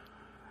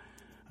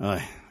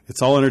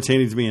it's all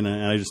entertaining to me, and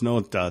I just know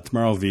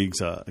tomorrow,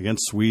 Vigs,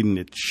 against Sweden,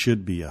 it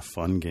should be a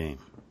fun game.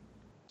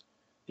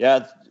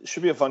 Yeah, it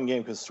should be a fun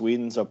game because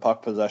Sweden's a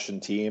puck possession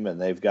team, and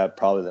they've got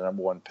probably the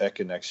number one pick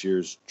in next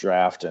year's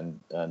draft,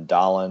 and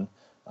Dahlin,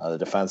 the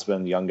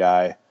defenseman, young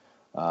guy.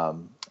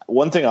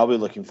 One thing I'll be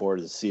looking forward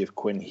to see if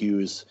Quinn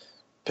Hughes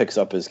picks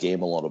up his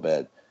game a little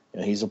bit.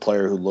 He's a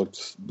player who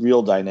looked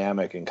real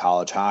dynamic in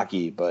college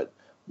hockey, but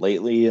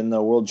lately in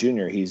the World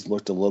Junior, he's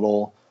looked a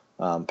little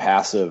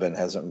passive and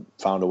hasn't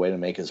found a way to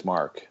make his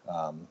mark.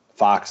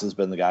 Fox has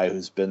been the guy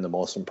who's been the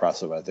most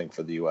impressive, I think,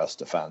 for the U.S.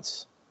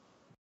 defense.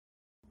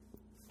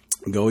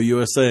 Go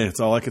USA! That's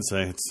all I can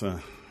say.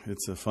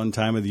 It's a fun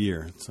time of the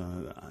year. It's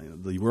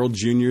the World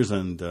Juniors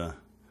and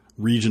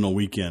regional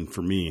weekend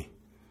for me.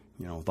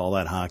 With all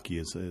that hockey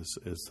is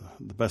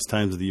the best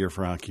times of the year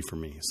for hockey for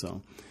me.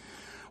 So.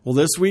 Well,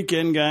 this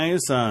weekend, guys,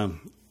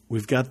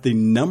 we've got the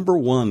number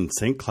one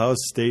St. Cloud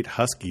State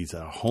Huskies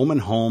home and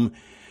home.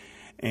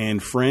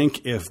 And,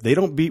 Frank, if they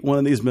don't beat one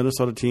of these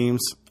Minnesota teams,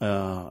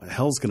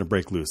 hell's going to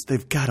break loose.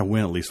 They've got to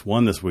win at least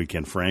one this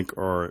weekend, Frank,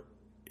 or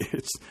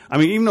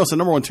even though it's the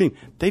number one team,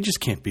 they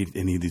just can't beat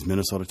any of these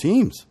Minnesota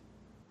teams.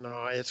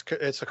 No,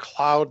 it's a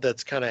cloud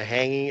that's kind of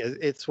hanging.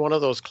 It's one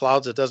of those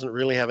clouds that doesn't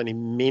really have any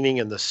meaning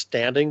in the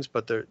standings,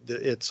 but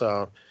it's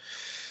an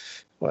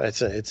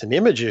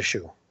image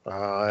issue.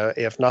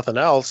 If nothing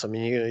else, I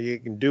mean, you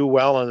can do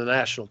well in the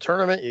national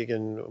tournament,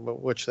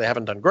 which they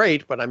haven't done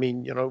great, but I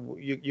mean,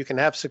 you can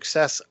have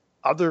success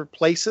other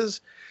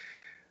places.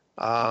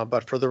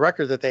 But for the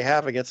record that they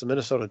have against the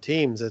Minnesota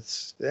teams,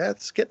 it's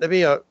getting to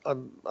be a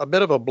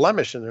bit of a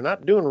blemish, and they're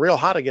not doing real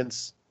hot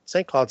against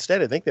St. Cloud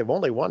State. I think they've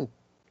only won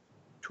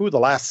 2 of the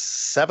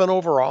last 7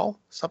 overall,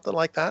 something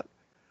like that.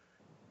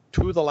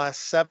 2 of the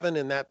last 7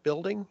 in that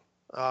building.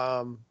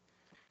 And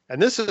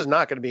this is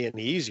not going to be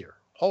any easier.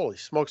 Holy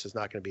smokes, it's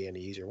not going to be any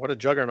easier. What a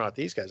juggernaut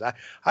these guys.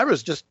 I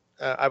was just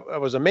I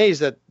was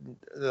amazed that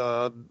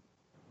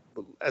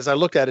as I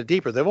looked at it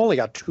deeper, they've only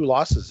got 2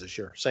 losses this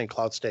year, St.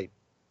 Cloud State.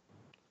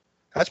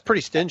 That's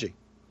pretty stingy.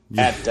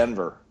 At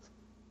Denver.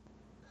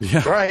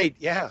 Yeah. Right.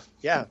 Yeah.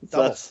 Yeah.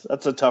 So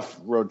that's a tough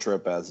road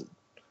trip as it.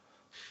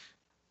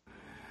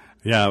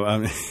 Yeah. I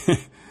mean,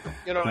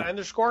 and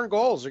they're scoring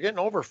goals. They're getting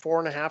over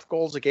 4.5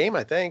 goals a game,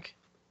 I think.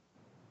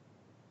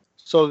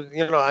 So,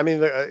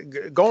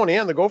 going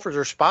in, the Gophers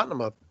are spotting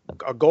them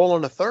a goal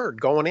and a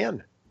third going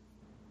in.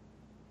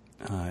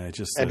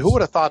 And who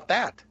would have thought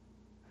that?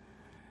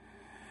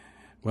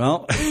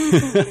 Well,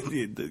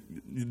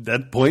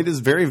 that point is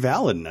very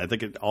valid. And I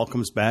think it all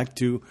comes back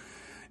to,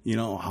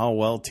 how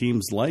well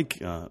teams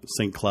like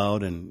St.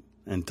 Cloud and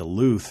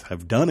Duluth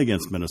have done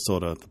against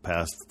Minnesota the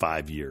past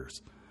 5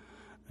 years.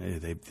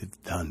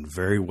 They've done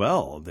very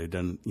well. They've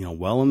done,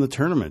 well in the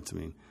tournament. I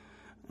mean,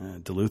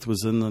 Duluth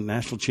was in the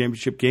national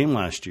championship game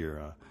last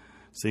year.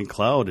 St.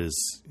 Cloud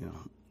is,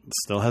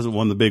 still hasn't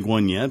won the big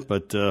one yet,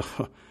 but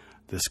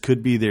this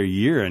could be their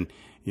year. And,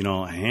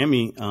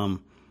 Hammy,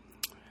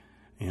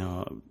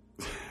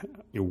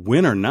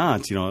 win or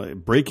not,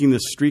 breaking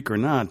this streak or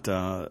not,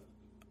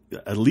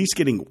 at least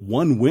getting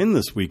one win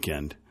this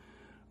weekend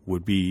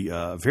would be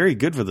very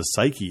good for the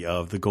psyche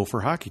of the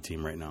Gopher hockey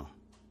team right now.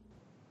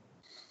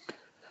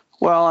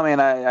 Well, I mean,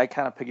 I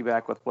kind of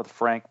piggyback with what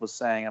Frank was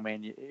saying. I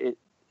mean, it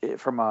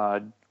from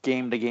a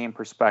game-to-game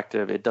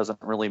perspective, it doesn't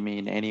really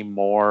mean any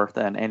more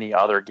than any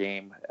other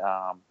game,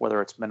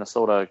 whether it's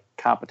Minnesota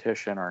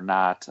competition or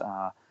not.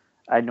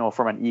 I know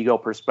from an ego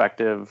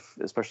perspective,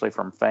 especially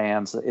from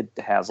fans, it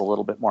has a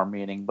little bit more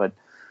meaning. But,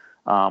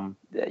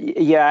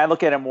 I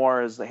look at it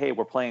more as, hey,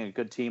 we're playing a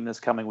good team this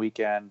coming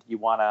weekend. You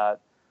want to,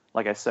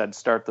 like I said,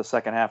 start the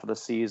second half of the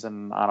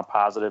season on a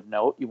positive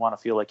note. You want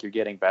to feel like you're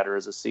getting better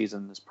as the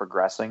season is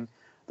progressing.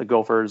 The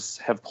Gophers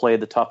have played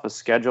the toughest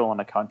schedule in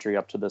the country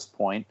up to this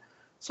point,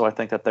 so I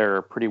think that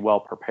they're pretty well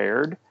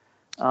prepared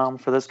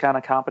for this kind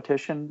of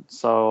competition.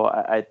 So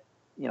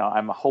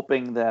I'm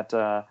hoping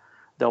that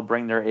they'll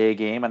bring their A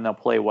game and they'll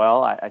play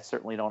well. I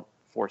certainly don't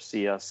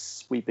foresee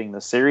us sweeping the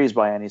series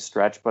by any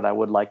stretch, but I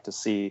would like to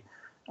see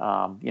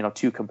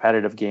 2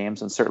 competitive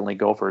games, and certainly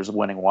Gophers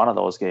winning one of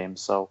those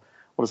games. So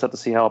we'll just have to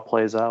see how it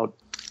plays out.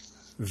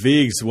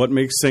 Viggs, what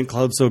makes St.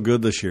 Cloud so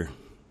good this year?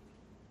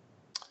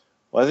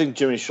 Well, I think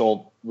Jimmy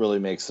Schultz really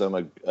makes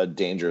them a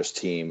dangerous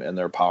team in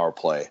their power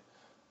play.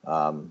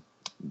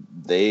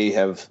 They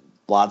have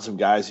lots of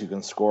guys who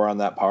can score on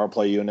that power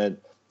play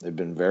unit. They've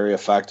been very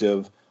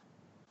effective.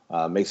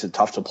 Makes it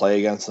tough to play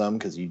against them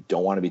because you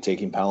don't want to be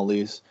taking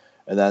penalties.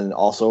 And then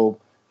also,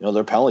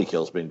 their penalty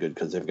kill has been good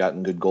because they've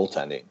gotten good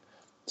goaltending.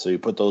 So you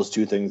put those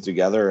 2 things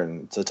together,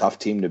 and it's a tough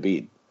team to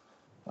beat.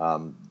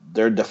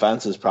 Their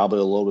defense is probably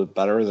a little bit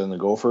better than the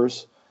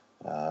Gophers.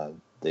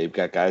 They've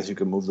got guys who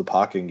can move the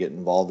puck and get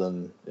involved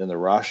in the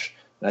rush.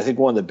 And I think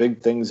one of the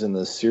big things in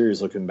this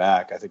series, looking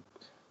back, I think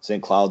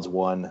St. Cloud's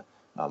won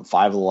 5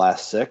 of the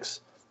last 6.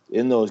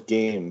 In those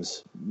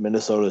games,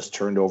 Minnesota's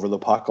turned over the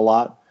puck a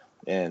lot,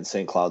 and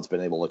St. Cloud's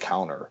been able to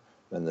counter.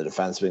 And the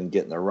defense has been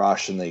getting the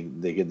rush, and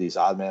they get these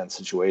odd man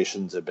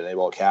situations, have been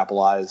able to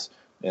capitalize,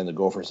 and the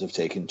Gophers have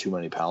taken too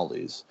many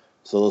penalties.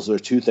 So those are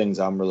 2 things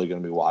I'm really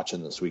going to be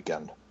watching this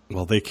weekend.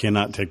 Well, they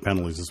cannot take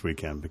penalties this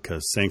weekend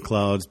because St.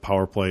 Cloud's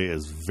power play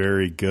is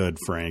very good,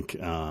 Frank.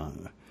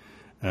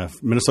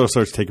 If Minnesota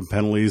starts taking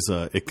penalties,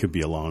 it could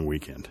be a long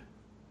weekend.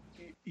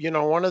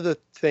 One of the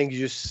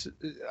things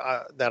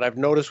that I've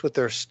noticed with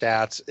their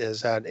stats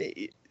is that,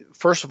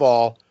 first of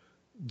all,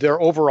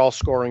 their overall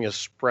scoring is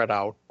spread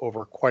out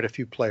over quite a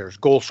few players.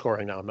 Goal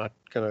scoring now. I'm not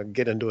going to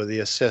get into the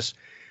assists.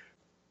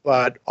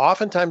 But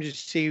oftentimes you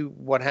see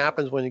what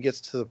happens when it gets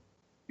to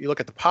you look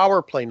at the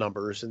power play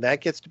numbers, and that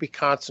gets to be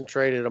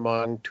concentrated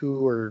among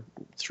 2 or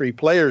 3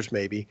 players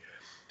maybe.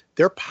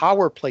 Their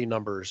power play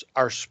numbers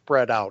are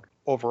spread out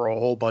over a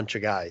whole bunch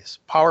of guys.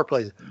 Power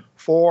plays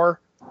 4,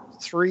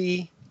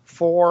 3,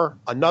 4,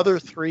 another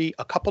 3,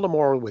 a couple of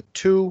more with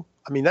 2.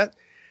 I mean,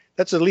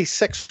 that's at least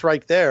 6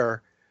 right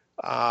there.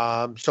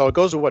 So it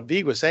goes to what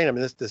Vig was saying. I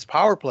mean, this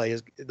power play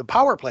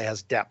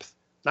has depth,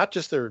 not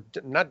just their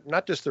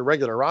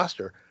regular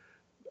roster.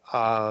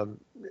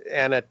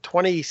 And at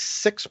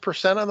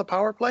 26% on the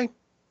power play,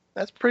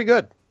 that's pretty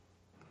good.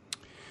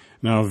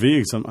 Now,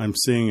 Viggs, I'm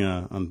seeing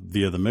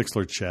via the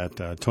Mixler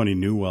chat, Tony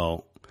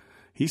Newell,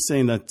 he's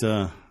saying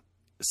that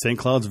St.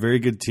 Cloud's a very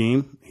good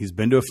team. He's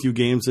been to a few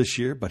games this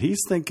year, but he's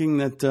thinking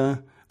that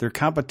their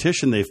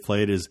competition they've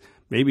played is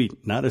maybe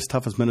not as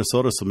tough as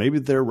Minnesota, so maybe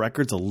their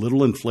record's a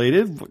little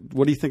inflated.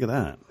 What do you think of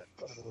that?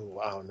 Oh,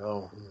 wow,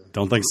 no.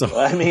 Don't think so.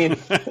 I mean,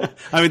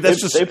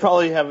 that's they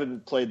probably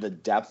haven't played the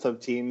depth of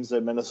teams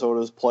that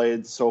Minnesota's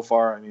played so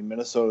far. I mean,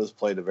 Minnesota's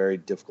played a very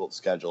difficult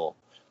schedule.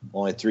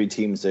 Only 3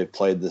 teams they've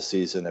played this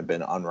season have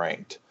been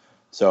unranked.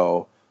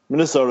 So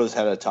Minnesota's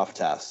had a tough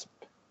test,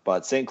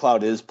 but St.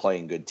 Cloud is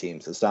playing good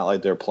teams. It's not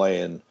like they're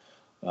playing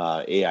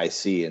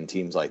AIC and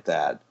teams like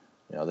that.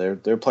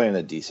 They're playing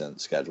a decent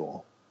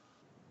schedule.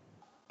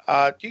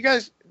 Do you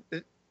guys?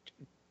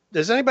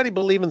 Does anybody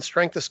believe in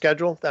strength of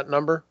schedule? That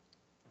number?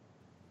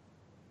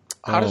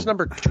 How does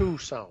number 2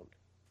 sound?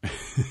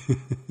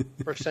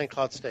 for St.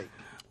 Cloud State.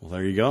 Well,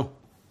 there you go.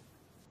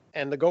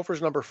 And the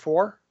Gophers number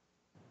 4.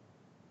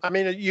 I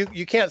mean,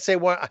 you can't say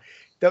one.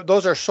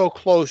 Those are so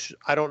close.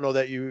 I don't know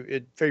that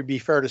it'd be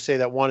fair to say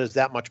that one is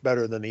that much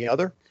better than the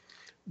other,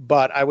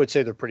 but I would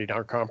say they're pretty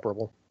darn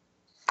comparable.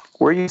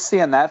 Where are you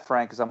seeing that,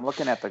 Frank? Because I'm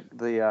looking at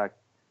the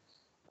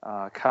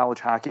college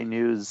hockey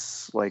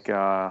news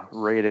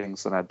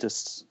ratings, and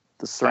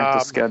the strength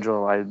of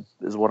schedule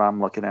is what I'm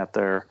looking at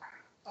there.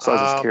 So I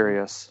was just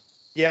curious.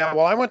 Yeah,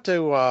 well, I went to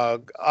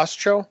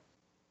USCHO.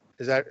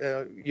 Is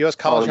that U.S.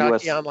 College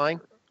Hockey Online?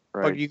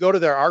 Right. But you go to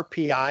their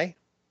RPI,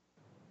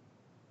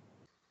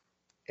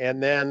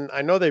 and then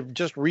I know they've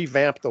just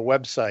revamped the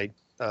website,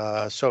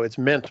 so it's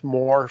meant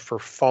more for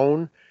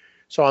phone.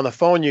 So on the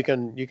phone, you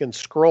can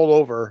scroll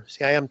over.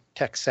 See, I am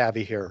tech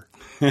savvy here,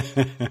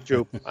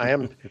 Jupe. I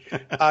am.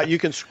 You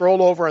can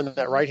scroll over in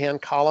that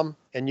right-hand column,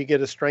 and you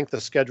get a strength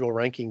of schedule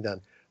ranking.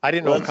 Then I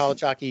didn't know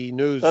college hockey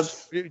news.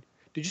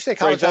 Did you say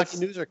college hockey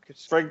news or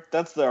Frank?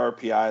 That's the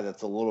RPI.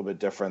 That's a little bit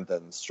different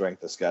than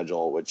strength of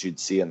schedule, which you'd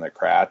see in the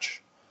Cratch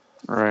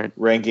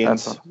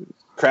rankings.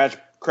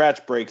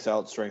 Cratch breaks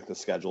out strength of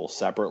schedule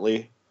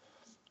separately,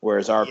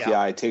 whereas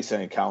RPI takes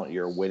into account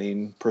your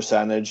winning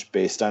percentage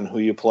based on who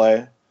you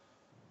play.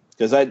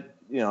 Because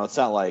it's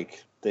not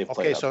like they've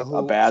played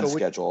a bad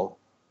schedule.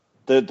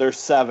 They're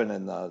 7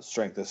 in the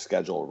strength of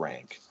schedule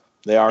rank.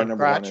 They are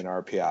number Cratch? 1 in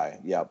RPI.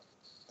 Yep.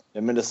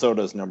 And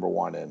Minnesota's number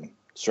 1 in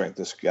strength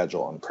of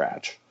schedule and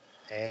Cratch.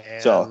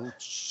 And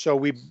so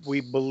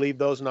we believe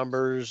those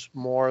numbers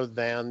more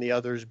than the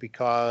others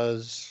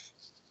because.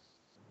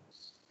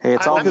 Hey,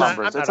 it's all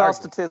numbers. It's all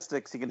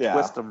statistics. You can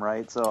twist them,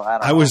 right? So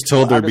I was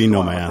told there'd be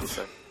no math.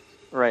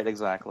 Right,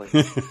 exactly.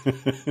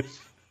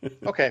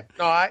 Okay.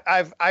 No,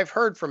 I've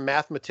heard from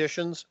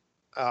mathematicians,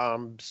 a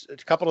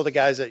couple of the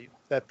guys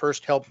that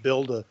first helped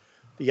build the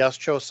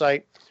USCHO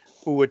site,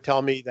 who would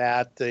tell me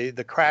that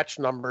the Cratch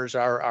numbers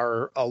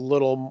are a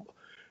little,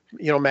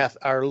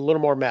 are a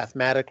little more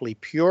mathematically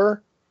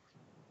pure,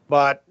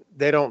 but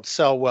they don't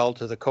sell well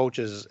to the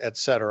coaches, et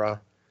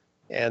cetera,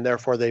 and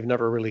therefore they've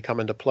never really come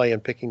into play in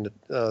picking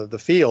the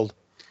field.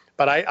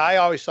 But I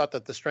always thought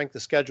that the strength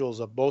of schedules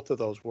of both of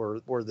those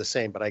were the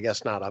same, but I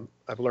guess not.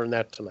 I've learned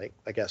that tonight,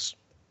 I guess.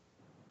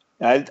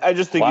 I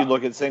just think you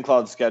look at St.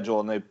 Cloud's schedule,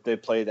 and they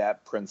played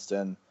at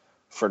Princeton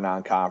for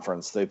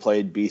non-conference. They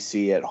played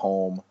BC at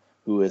home,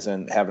 who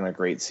isn't having a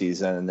great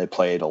season, and they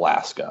played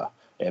Alaska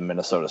and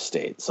Minnesota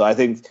State. So I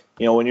think,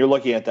 when you're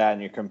looking at that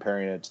and you're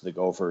comparing it to the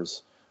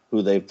Gophers,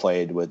 who they've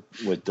played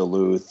with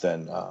Duluth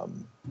and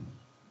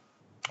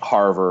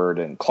Harvard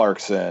and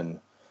Clarkson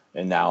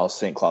and now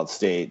St. Cloud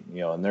State,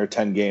 in their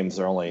 10 games,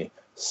 their only,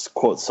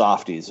 quote,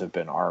 softies have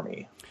been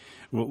Army.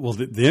 Well,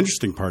 the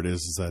interesting part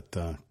is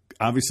that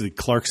obviously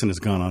Clarkson has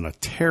gone on a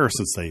tear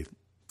since they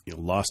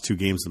lost 2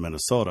 games to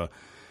Minnesota.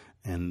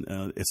 And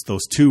it's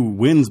those 2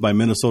 wins by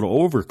Minnesota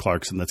over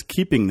Clarkson that's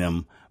keeping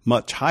them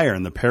much higher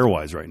in the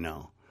pairwise right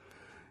now.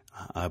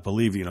 I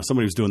believe,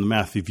 somebody was doing the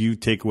math. If you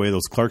take away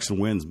those Clarkson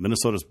wins,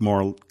 Minnesota's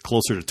more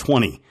closer to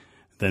 20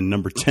 than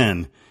number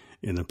 10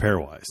 in the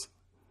pairwise.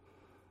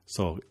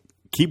 So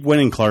keep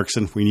winning,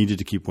 Clarkson. We need you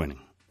to keep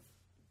winning.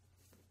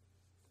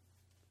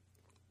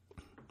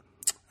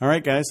 All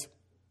right, guys.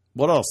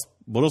 What else?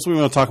 What else do we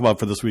want to talk about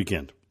for this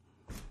weekend?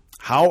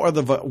 How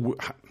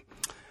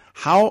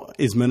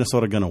is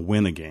Minnesota going to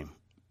win a game?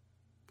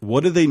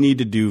 What do they need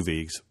to do,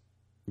 Viggs?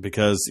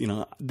 Because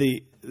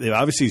they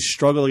obviously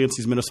struggle against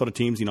these Minnesota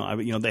teams.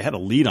 They had a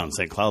lead on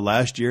St. Cloud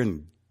last year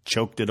and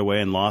choked it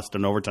away and lost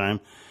in overtime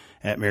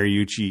at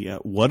Mariucci.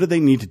 What do they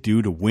need to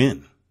do to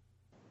win?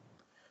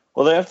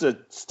 Well, they have to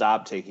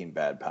stop taking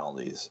bad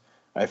penalties.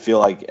 I feel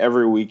like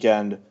every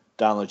weekend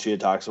Don Lucia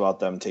talks about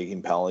them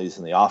taking penalties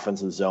in the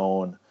offensive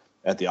zone,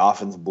 at the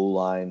offensive blue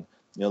line.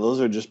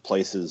 Those are just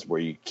places where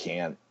you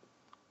can't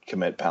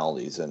commit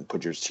penalties and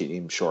put your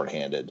team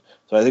shorthanded.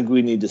 So I think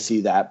we need to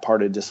see that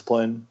part of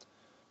discipline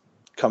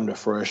come to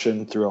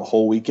fruition through a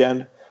whole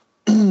weekend.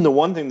 The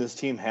one thing this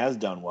team has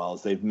done well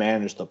is they've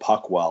managed the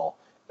puck well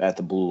at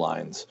the blue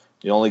lines.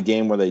 The only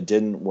game where they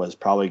didn't was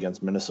probably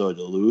against Minnesota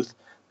Duluth.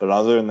 But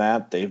other than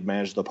that, they've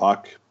managed the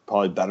puck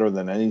probably better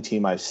than any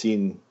team I've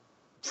seen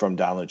from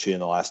Don Lucia in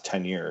the last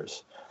 10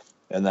 years.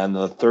 And then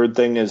the third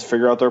thing is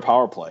figure out their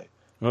power play.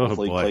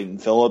 Hopefully Clayton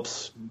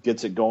Phillips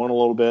gets it going a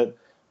little bit.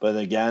 But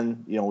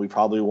again, we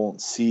probably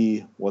won't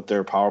see what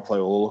their power play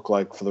will look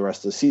like for the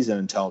rest of the season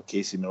until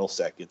Casey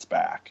Middlestat gets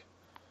back.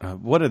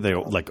 What did they,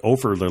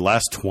 over their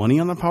last 20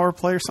 on the power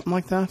play or something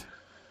like that?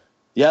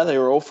 Yeah, they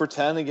were 0 for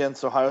 10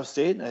 against Ohio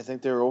State, and I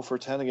think they were 0 for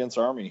 10 against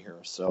Army here.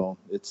 So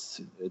it's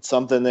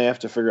something they have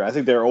to figure out. I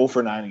think they're 0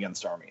 for 9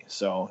 against Army.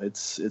 So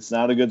it's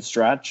not a good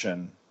stretch,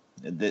 and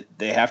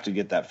they have to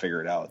get that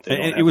figured out.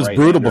 It was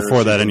brutal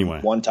before that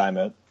anyway. One time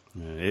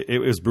it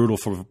was brutal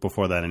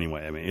before that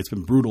anyway. I mean, it's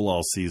been brutal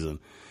all season.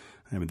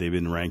 I mean, they've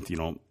been ranked,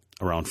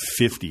 around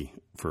 50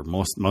 for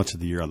much of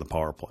the year on the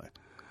power play.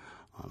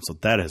 So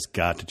that has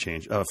got to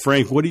change.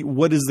 Frank, what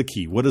is the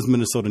key? What does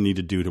Minnesota need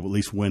to do to at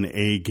least win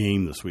a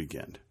game this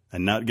weekend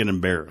and not get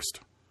embarrassed?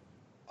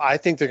 I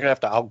think they're going to have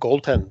to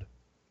out-goaltend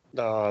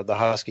the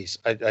Huskies.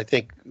 I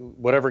think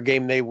whatever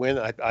game they win,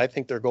 I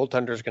think their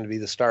goaltender is going to be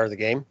the star of the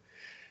game.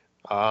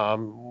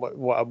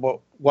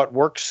 What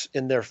works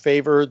in their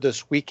favor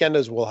this weekend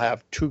is we'll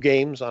have 2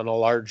 games on a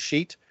large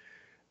sheet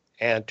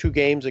and 2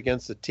 games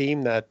against a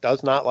team that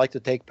does not like to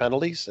take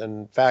penalties.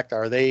 In fact,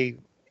 are they,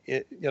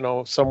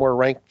 somewhere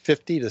ranked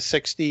 50 to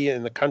 60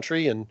 in the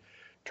country in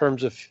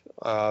terms of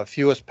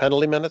fewest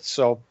penalty minutes.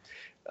 So,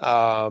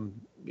 that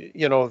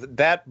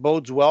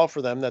bodes well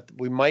for them, that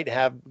we might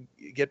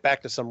get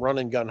back to some run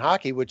and gun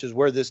hockey, which is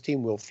where this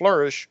team will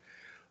flourish.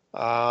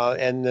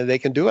 And they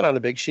can do it on a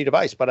big sheet of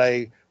ice.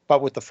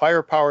 But with the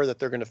firepower that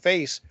they're going to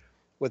face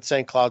with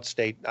St. Cloud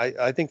State,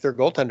 I think their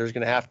goaltender is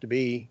going to have to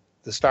be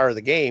the star of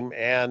the game,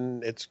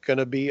 and it's going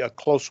to be a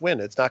close win.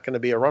 It's not going to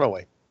be a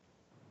runaway.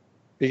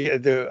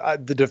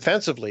 The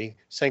defensively,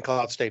 St.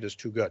 Cloud State is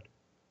too good.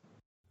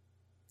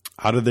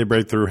 How did they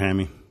break through,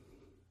 Hammy?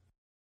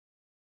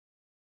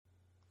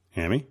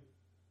 Hammy?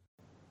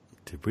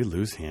 Did we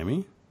lose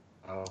Hammy?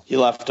 Oh. He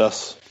left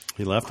us.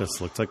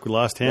 Looks like we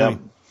lost Hammy.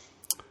 Yep.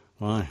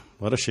 Why?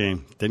 What a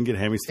shame. Didn't get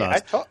Hammy's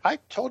thoughts. I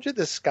told you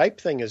this Skype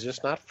thing is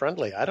just not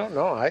friendly. I don't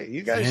know.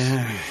 You guys.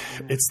 Yeah,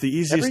 it's the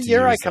easiest. Every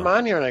year I come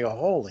on here and I go,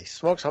 holy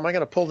smokes, how am I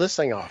going to pull this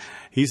thing off?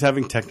 He's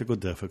having technical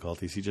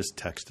difficulties. He just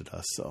texted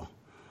us, so.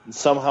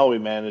 Somehow we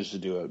managed to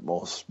do it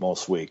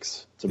most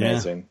weeks. It's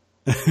amazing.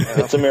 Yeah.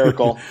 It's a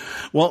miracle.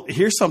 Well,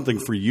 here's something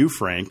for you,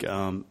 Frank.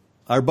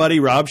 Our buddy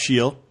Rob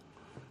Shield,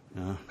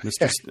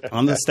 Mr.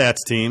 on the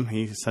stats team,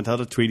 he sent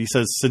out a tweet. He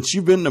says, since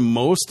you've been to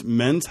most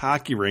men's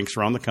hockey rinks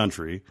around the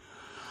country,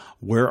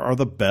 where are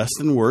the best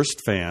and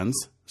worst fans,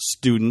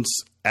 students,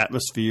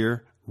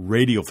 atmosphere,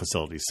 radio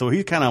facilities? So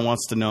he kind of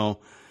wants to know,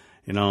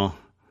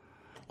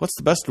 what's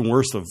the best and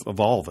worst of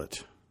all of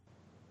it?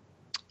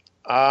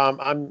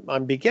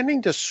 I'm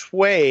beginning to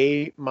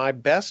sway my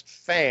best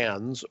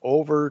fans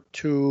over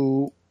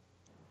to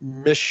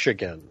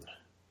Michigan.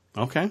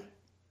 Okay.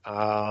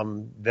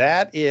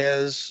 That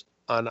is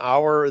an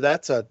hour.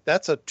 That's a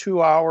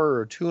 2 hour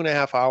or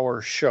 2.5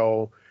 hour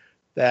show.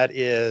 That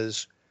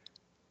is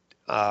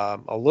a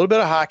little bit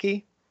of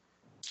hockey,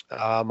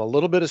 a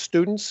little bit of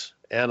students,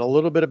 and a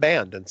little bit of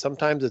band. And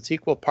sometimes it's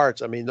equal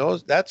parts. I mean,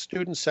 that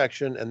student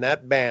section and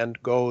that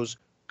band goes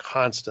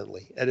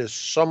constantly. It is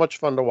so much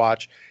fun to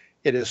watch.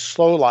 It is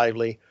slow,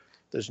 lively.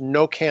 There's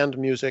no canned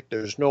music.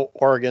 There's no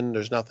organ.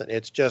 There's nothing.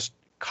 It's just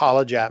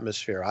college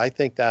atmosphere. I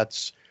think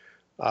that's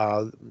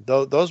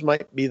those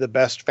might be the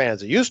best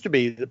fans. It used to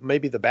be that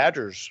maybe the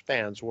Badgers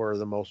fans were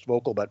the most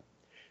vocal, but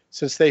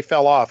since they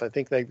fell off, I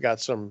think they've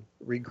got some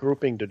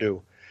regrouping to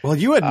do. Well,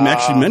 you had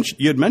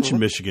mentioned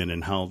Michigan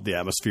and how the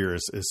atmosphere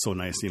is so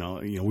nice.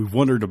 We've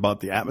wondered about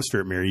the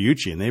atmosphere at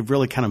Mariucci, and they've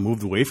really kind of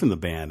moved away from the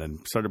band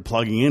and started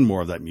plugging in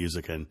more of that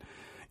music. And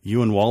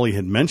you and Wally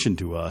had mentioned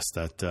to us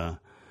that,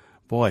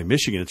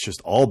 Michigan, it's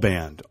just all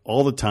band,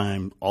 all the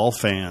time, all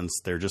fans.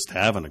 They're just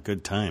having a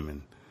good time.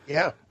 And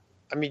yeah.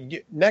 I mean,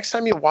 next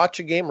time you watch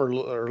a game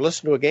or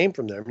listen to a game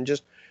from them,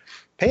 just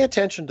pay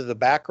attention to the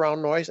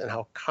background noise and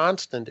how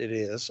constant it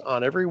is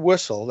on every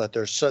whistle. That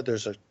there's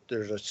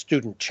a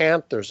student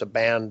chant, there's a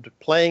band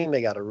playing,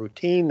 they got a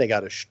routine, they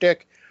got a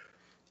shtick,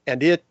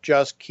 and it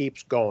just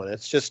keeps going.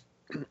 It's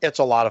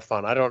a lot of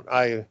fun.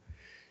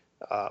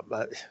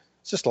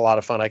 It's just a lot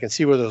of fun. I can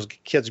see where those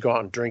kids go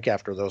out and drink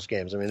after those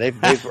games. I mean,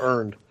 they've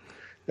earned.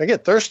 They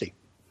get thirsty.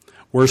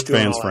 Worst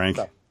fans, Frank.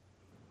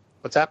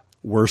 What's that?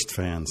 Worst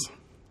fans.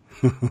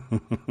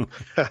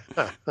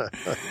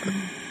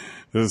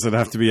 Does it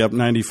have to be up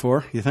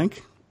 94, you think?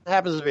 It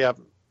happens to be up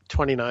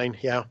 29,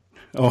 yeah.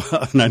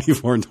 Oh,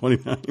 94 and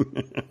 29.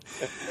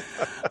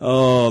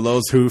 Oh,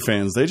 those Who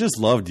fans. They just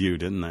loved you,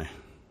 didn't they?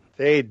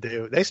 They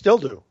do. They still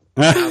do.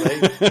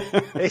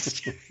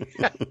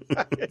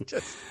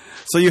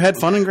 So you had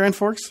fun in Grand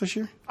Forks this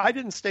year? I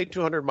didn't stay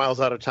 200 miles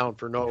out of town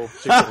for no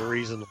particular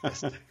reason.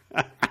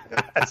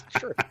 That's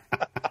true.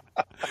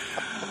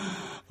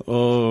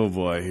 Oh,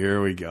 boy. Here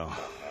we go.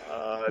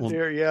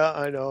 Yeah,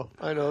 I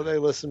know. They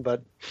listen,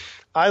 but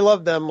I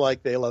love them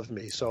like they love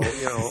me. So,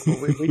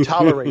 we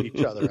tolerate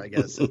each other, I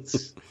guess.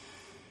 It's.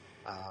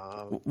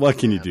 What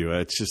can you do?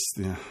 It's just.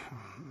 Yeah.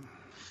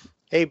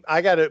 Hey,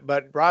 I got it.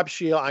 But Rob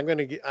Shield,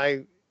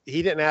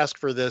 he didn't ask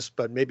for this,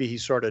 but maybe he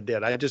sort of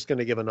did. I'm just going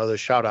to give another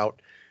shout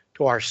out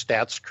to our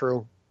stats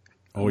crew.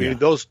 Oh, yeah.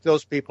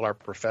 Those people are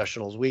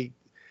professionals.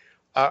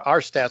 Our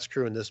stats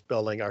crew in this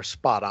building are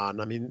spot on.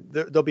 I mean,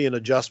 there'll be an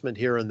adjustment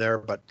here and there,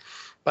 but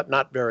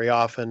not very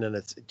often. And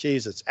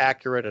it's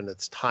accurate and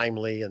it's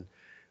timely. And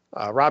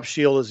Rob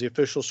Shield is the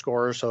official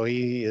scorer, so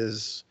he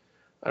is,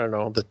 I don't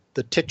know,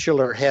 the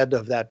titular head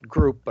of that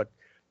group. But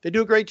they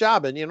do a great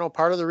job. And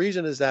part of the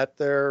reason is that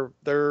they're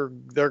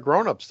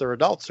grown-ups, they're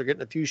adults. They're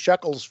getting a few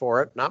shekels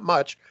for it, not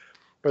much,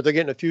 but they're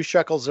getting a few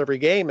shekels every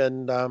game.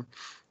 And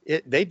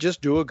they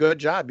just do a good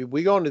job.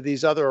 We go into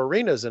these other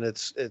arenas, and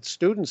it's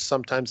students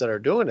sometimes that are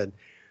doing it.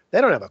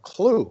 They don't have a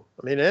clue.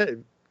 I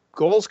mean,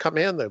 goals come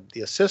in,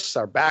 the assists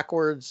are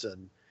backwards,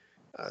 and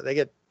they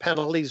get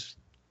penalties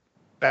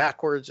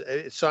backwards.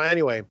 So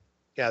anyway,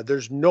 yeah,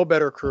 there's no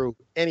better crew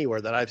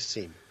anywhere that I've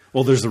seen.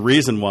 Well, there's a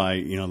reason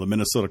why, the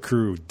Minnesota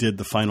Crew did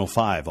the Final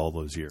Five all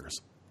those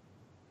years.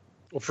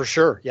 Well, for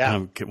sure,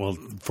 yeah. Well,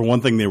 for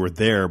one thing, they were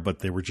there, but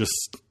they were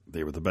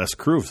the best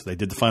crew. So they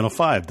did the Final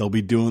Five.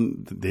 They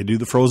do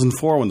the Frozen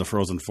Four when the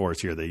Frozen Four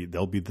is here.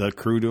 They'll be the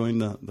crew doing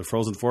the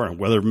Frozen Four,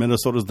 whether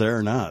Minnesota's there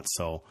or not.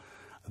 So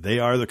they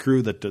are the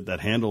crew that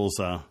handles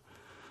the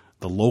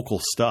local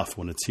stuff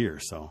when it's here.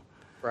 So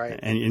right,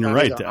 and you're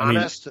right. They're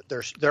honest.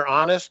 They're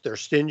honest. They're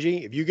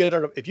stingy. If you get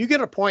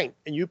a point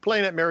and you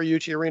play at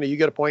Mariucci Arena, you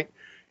get a point.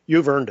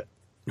 You've earned it.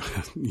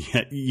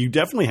 Yeah, you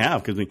definitely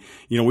have, because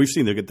we've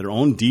seen they get their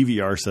own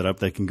DVR set up.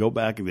 They can go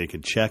back and they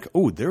can check.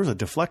 Oh, there's a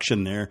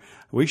deflection there.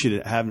 We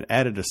should have an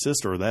added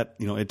assist, or that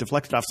it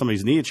deflected off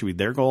somebody's knee. It should be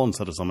their goal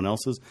instead of someone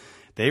else's.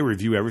 They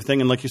review everything,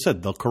 and like you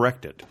said, they'll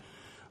correct it.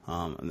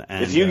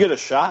 If you get a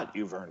shot,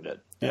 you've earned it.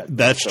 Yeah,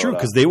 that's true,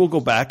 because they will go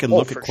back and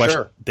look at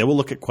sure. They will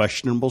look at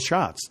questionable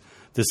shots.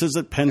 This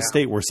isn't Penn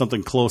State where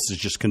something close is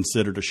just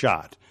considered a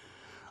shot.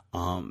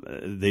 Our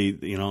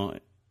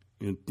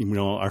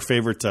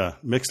favorite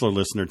Mixler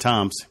listener,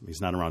 Tom's,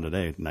 he's not around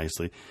today,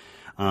 nicely.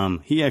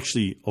 He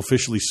actually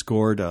officially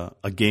scored a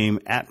game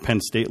at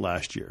Penn State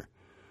last year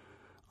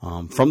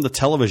from the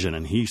television,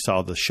 and he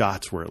saw the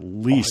shots were at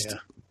least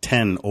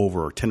 10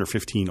 or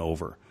 15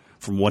 over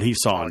from what he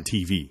saw on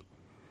TV.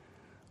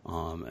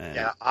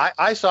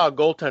 I saw a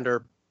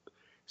goaltender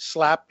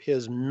slap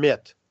his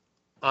mitt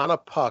on a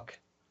puck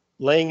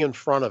laying in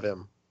front of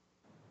him,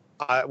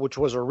 which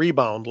was a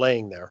rebound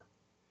laying there.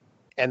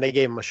 And they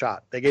gave him a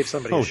shot. They gave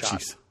somebody a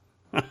shot.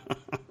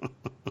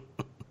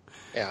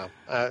 Yeah.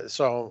 That's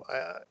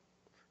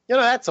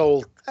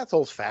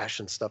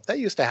old-fashioned stuff. That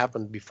used to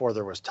happen before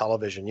there was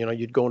television.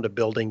 You'd go into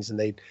buildings and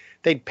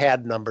they'd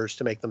pad numbers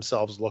to make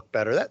themselves look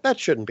better. That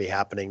shouldn't be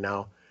happening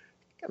now.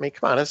 I mean,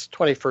 come on, it's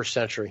 21st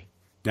century.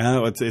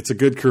 No, it's a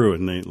good crew,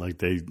 and they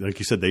like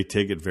you said, they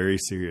take it very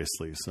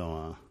seriously.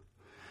 So,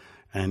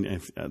 and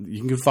if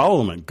you can follow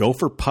them at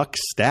Gopher Puck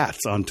Stats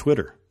on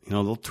Twitter.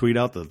 They'll tweet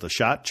out the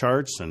shot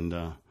charts,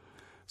 and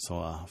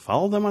so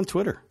follow them on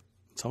Twitter.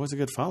 It's always a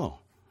good follow.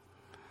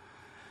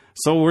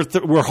 So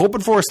we're hoping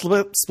for a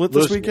split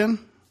this weekend.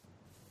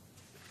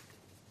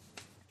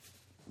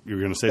 You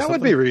were going to say something?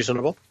 That would be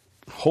reasonable.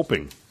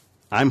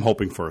 I'm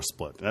hoping for a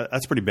split.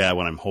 That's pretty bad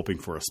when I'm hoping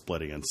for a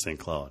split against St.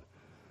 Cloud.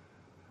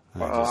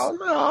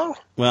 No.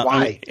 Well,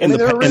 why? In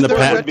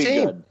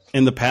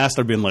the past,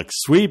 I've been like,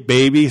 sweep,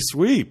 baby,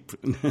 sweep.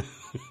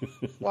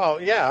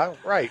 Well, yeah,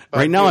 right.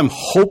 Right now, I'm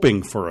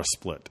hoping for a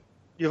split.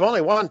 You've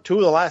only won 2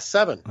 of the last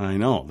 7. I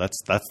know.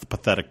 That's the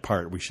pathetic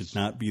part. We should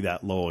not be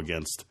that low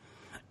against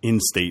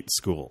in-state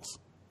schools.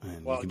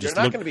 And well, you're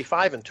not going to be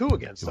 5-2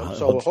 against them,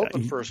 so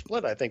hoping for a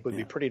split, I think, would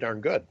be pretty darn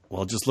good.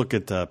 Well, just look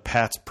at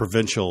Pat's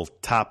provincial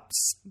top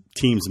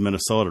teams in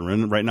Minnesota.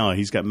 And right now,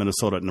 he's got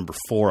Minnesota at number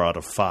 4 out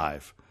of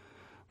 5,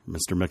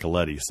 Mr.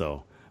 Micheletti.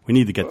 So we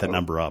need to get that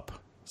number up.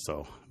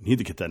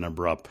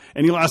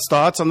 Any last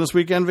thoughts on this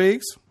weekend,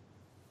 Viggs?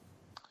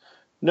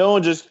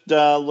 No, just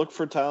look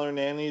for Tyler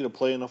Nanne to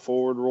play in a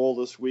forward role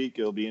this week.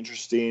 It'll be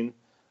interesting,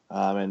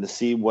 and to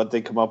see what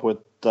they come up with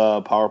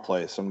power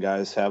play. Some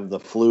guys have the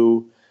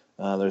flu.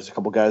 There's a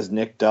couple guys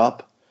nicked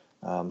up,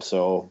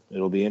 so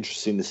it'll be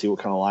interesting to see what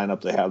kind of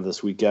lineup they have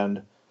this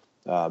weekend.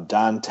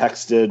 Don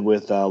texted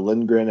with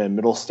Lindgren and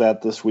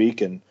Middlestat this week,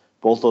 and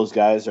both those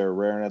guys are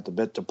raring at the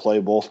bit to play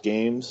both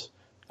games.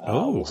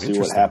 We'll see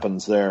what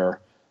happens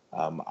there.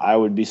 I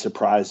would be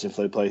surprised if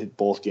they play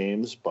both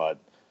games, but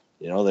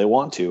they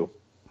want to.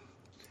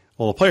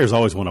 Well, the players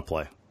always want to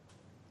play.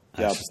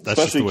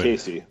 Especially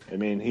Casey. I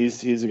mean,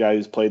 he's a guy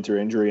who's played through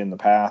injury in the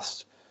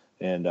past,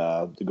 and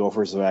the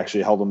Gophers have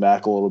actually held him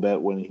back a little bit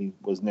when he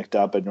was nicked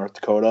up at North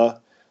Dakota.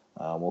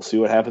 We'll see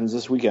what happens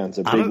this weekend. It's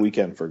a big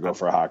weekend for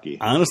Gopher hockey.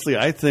 Honestly,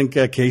 I think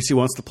Casey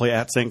wants to play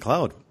at St.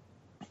 Cloud.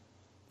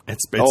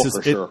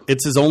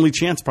 It's his only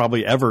chance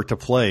probably ever to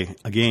play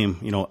a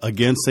game,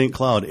 against St.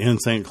 Cloud in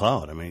St.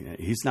 Cloud. I mean,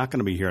 he's not going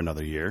to be here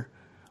another year.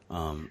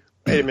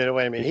 Wait a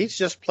minute. He's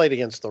just played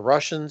against the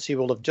Russians. He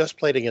will have just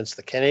played against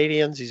the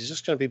Canadians. He's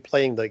just going to be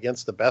playing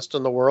against the best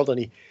in the world.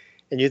 And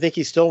you think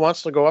he still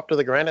wants to go up to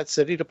the Granite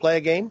City to play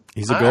a game?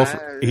 He's a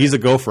Gopher. He's a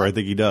Gopher. I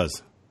think he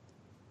does.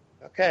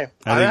 Okay.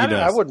 I think he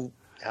does. I wouldn't.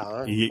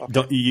 Okay.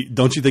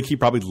 Don't you think he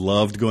probably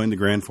loved going to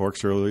Grand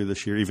Forks earlier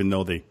this year, even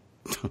though they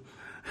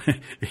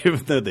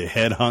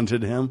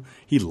headhunted him?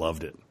 He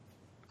loved it.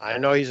 I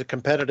know he's a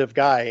competitive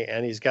guy,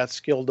 and he's got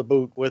skill to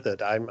boot with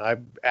it.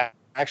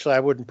 Actually, I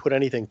wouldn't put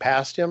anything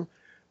past him,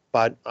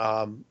 but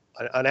an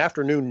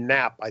afternoon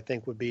nap, I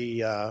think, wouldn't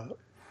be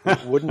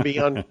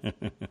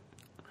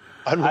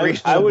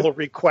unreasonable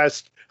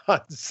request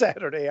on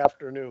Saturday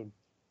afternoon.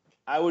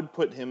 I would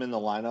put him in the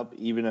lineup,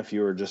 even if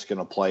you were just going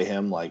to play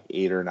him like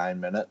 8 or 9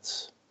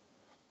 minutes.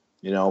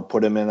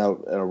 Put him in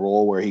a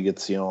role where he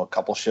gets a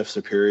couple shifts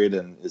a period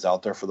and is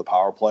out there for the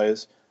power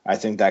plays. I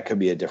think that could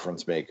be a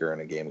difference maker in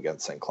a game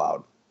against St.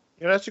 Cloud.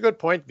 That's a good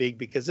point, Vig,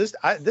 because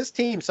this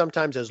team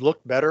sometimes has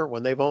looked better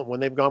when they've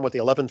gone with the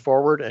 11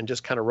 forward and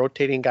just kind of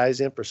rotating guys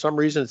in. For some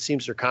reason, it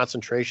seems their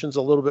concentration's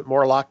a little bit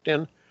more locked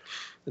in,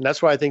 and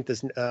that's why I think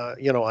this a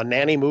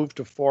Nanne move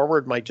to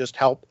forward might just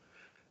help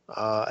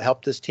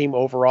helped this team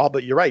overall.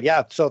 But you're right.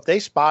 Yeah. So if they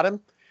spot him,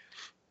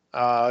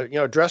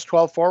 dress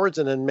 12 forwards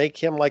and then make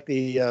him make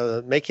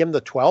him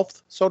the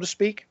 12th, so to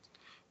speak,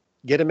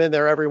 get him in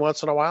there every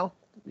once in a while.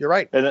 You're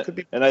right.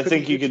 And I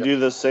think you could do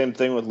the same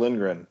thing with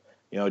Lindgren.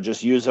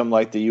 Just use him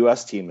like the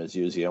U.S. team is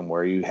using him,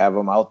 where you have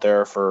him out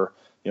there for,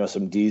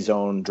 some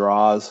D-zone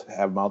draws,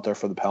 have him out there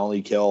for the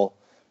penalty kill.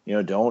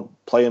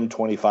 Don't play him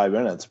 25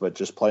 minutes, but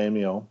just play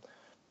him,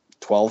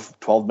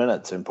 12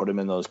 minutes and put him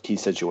in those key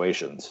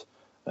situations.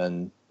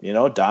 And,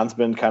 Don's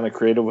been kind of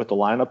creative with the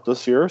lineup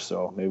this year,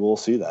 so maybe we'll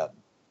see that.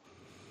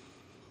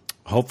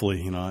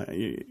 Hopefully,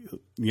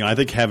 I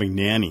think having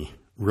Nanne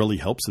really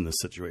helps in this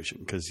situation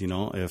because,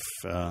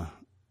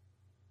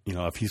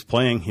 if he's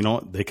playing,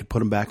 they could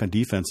put him back on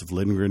defense if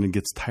Lindgren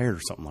gets tired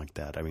or something like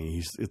that. I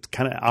mean, it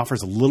kind of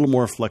offers a little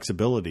more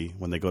flexibility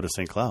when they go to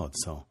St. Cloud.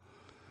 So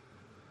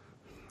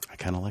I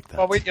kind of like that.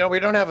 Well, we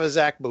don't have a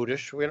Zach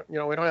Budish. We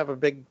don't have a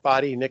big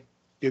body Nick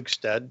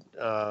Bukestad.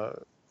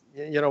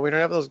 We don't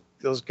have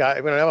those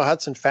guys. We don't have a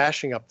Hudson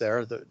Fasching up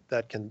there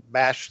that can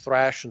bash,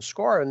 thrash, and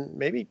score. And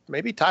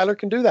maybe Tyler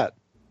can do that.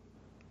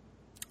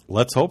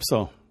 Let's hope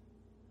so.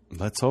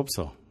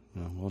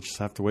 We'll just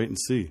have to wait and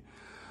see.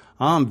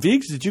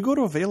 Viggs, did you go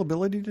to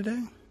availability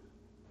today?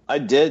 I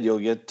did. You'll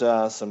get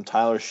some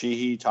Tyler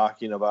Sheehy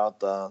talking about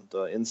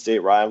the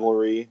in-state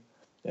rivalry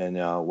and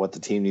what the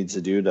team needs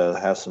to do to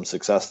have some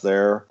success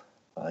there.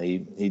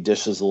 He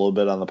dishes a little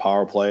bit on the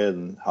power play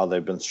and how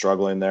they've been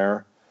struggling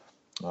there.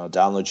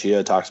 Don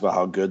Lucia talks about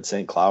how good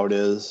St. Cloud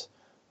is,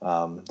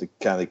 the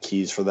kind of the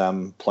keys for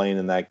them playing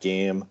in that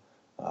game.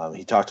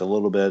 He talked a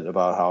little bit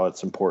about how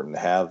it's important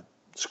to have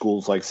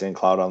schools like St.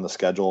 Cloud on the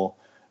schedule.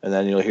 And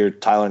then you'll hear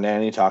Tyler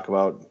Nanne talk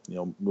about,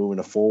 moving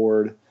to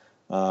forward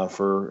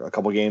for a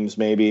couple games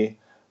maybe,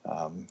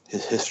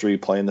 his history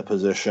playing the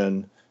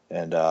position,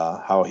 and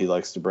how he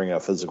likes to bring a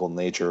physical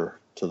nature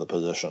to the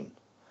position.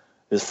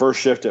 His first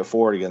shift at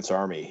forward against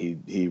Army,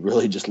 he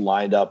really just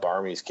lined up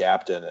Army's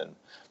captain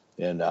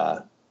and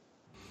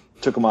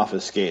took him off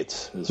his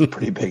skates. It was a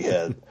pretty big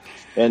hit.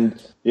 And,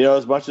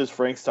 as much as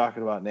Frank's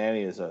talking about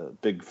Nanne as a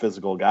big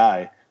physical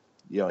guy,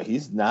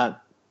 he's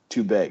not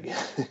too big.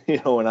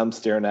 When I'm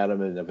staring at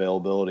him in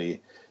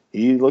availability,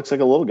 he looks like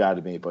a little guy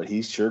to me, but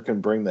he sure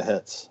can bring the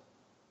hits.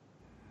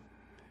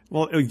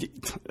 Well,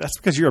 that's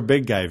because you're a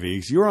big guy,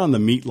 Viggs. You were on the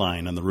meat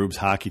line on the Rubes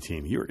hockey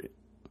team.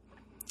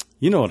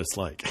 You know what it's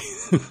like.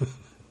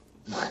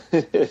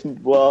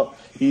 Well,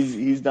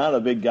 he's not a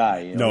big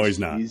guy. No, he's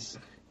not.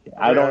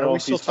 I don't know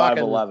if he's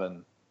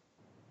 5'11".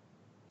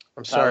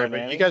 I'm sorry,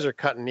 but you guys are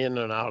cutting in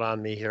and out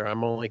on me here.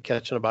 I'm only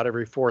catching about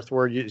every fourth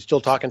word. You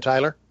still talking,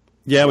 Tyler?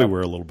 Yeah, we were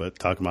a little bit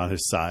talking about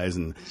his size,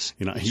 and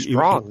he's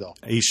strong though.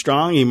 He's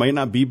strong. He might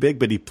not be big,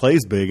 but he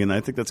plays big, and I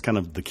think that's kind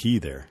of the key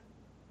there.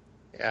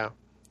 Yeah.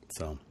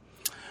 So,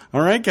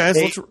 all right, guys.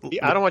 Hey,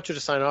 I don't want you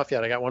to sign off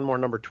yet. I got one more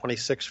number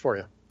 26 for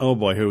you. Oh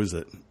boy, who is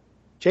it?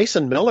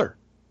 Jason Miller.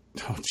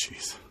 Oh,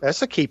 jeez.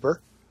 That's a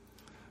keeper.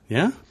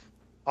 Yeah.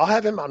 I'll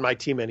have him on my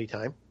team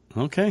anytime.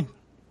 Okay.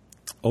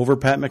 Over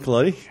Pat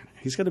Michelotti.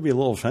 He's going to be a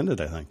little offended,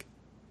 I think.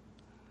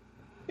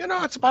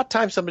 It's about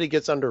time somebody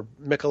gets under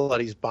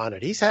Michelotti's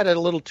bonnet. He's had it a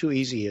little too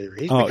easy here.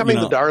 He's becoming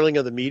the darling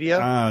of the media.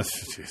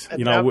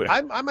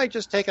 I might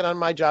just take it on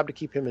my job to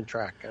keep him in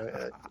track.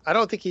 I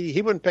don't think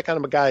he wouldn't pick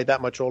on a guy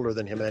that much older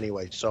than him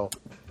anyway. So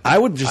I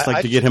would just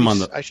like to get him on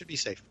the. I should be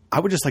safe. I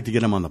would just like to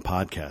get him on the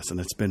podcast, and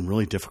it's been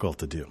really difficult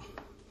to do.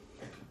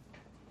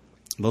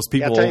 Those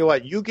people. I'll tell you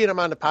what. You get him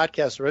on the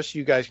podcast. The rest of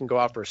you guys can go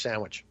out for a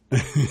sandwich.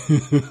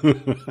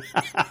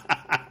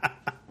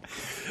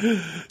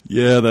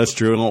 Yeah, that's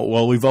true.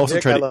 Well, we've also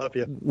Nick, tried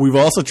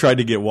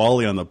to get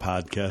Wally on the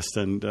podcast,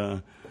 and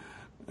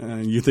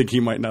you think he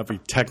might not be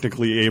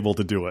technically able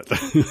to do it.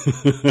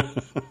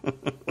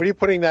 What are you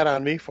putting that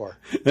on me for?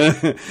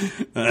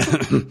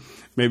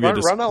 Maybe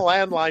run a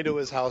landline to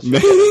his house.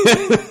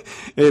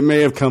 It may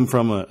have come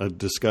from a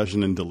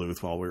discussion in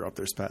Duluth while we were up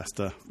there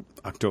past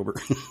October.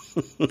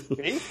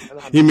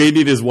 He may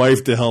need his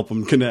wife to help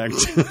him connect.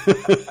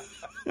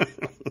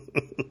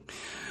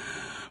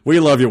 We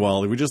love you,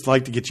 Wally. We just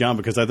like to get you on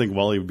because I think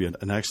Wally would be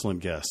an excellent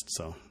guest.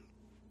 So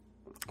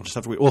we'll just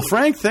have to wait. Well,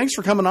 Frank, thanks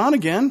for coming on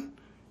again.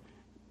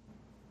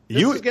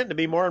 This is getting to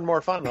be more and more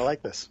fun. I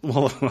like this.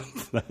 Well,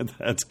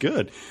 that's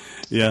good.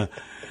 Yeah.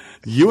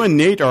 You and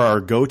Nate are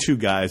our go-to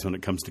guys when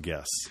it comes to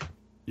guests.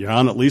 You're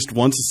on at least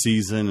once a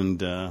season,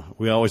 and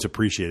we always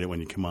appreciate it when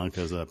you come on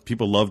because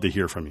people love to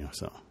hear from you.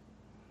 So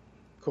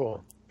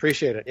cool.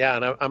 Appreciate it. Yeah,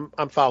 and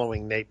I'm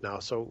following Nate now,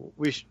 so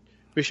we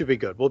should be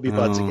good. We'll be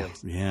buds again.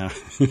 Yeah.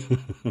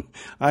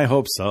 I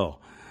hope so.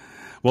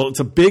 Well, it's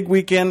a big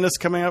weekend that's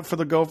coming up for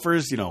the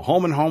Gophers.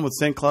 Home and home with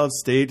St. Cloud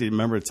State.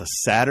 Remember, it's a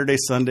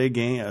Saturday-Sunday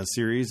game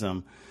series.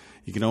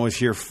 You can always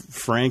hear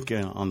Frank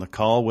on the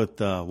call with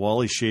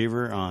Wally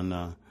Shaver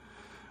on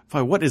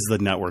what is the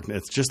network?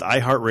 It's just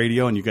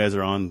iHeartRadio, and you guys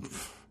are on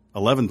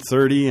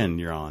 11:30, and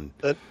you're on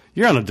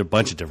a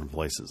bunch of different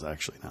places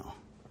actually now.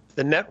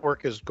 The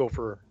network is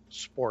Gopher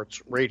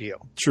Sports Radio.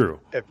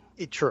 True.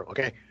 True.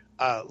 Okay.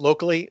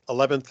 Locally,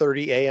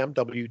 11:30 a.m.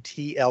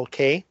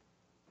 WTLK.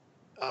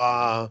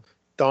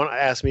 don't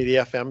ask me the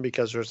FM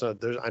because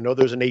I know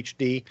there's an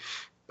HD,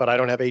 but I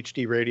don't have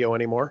HD radio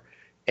anymore.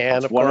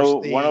 And of course,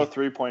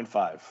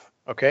 103.5.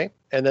 Okay,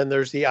 and then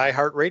there's the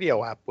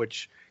iHeartRadio app,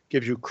 which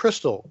gives you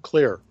crystal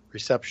clear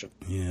reception.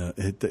 Yeah,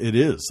 it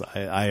is.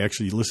 I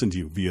actually listen to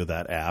you via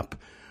that app,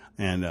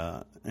 and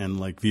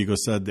like Vigo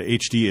said, the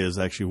HD is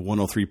actually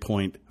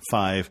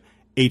 103.5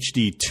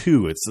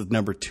 HD2. It's the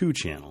number 2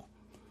 channel.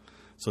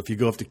 So if you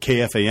go up to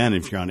KFAN,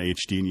 if you're on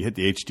HD and you hit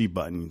the HD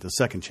button, the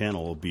second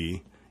channel will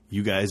be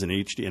you guys in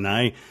HD. And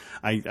I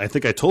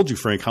think I told you,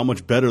 Frank, how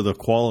much better the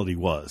quality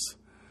was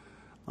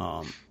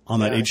on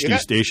that HD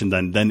station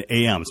than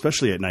AM,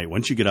 especially at night.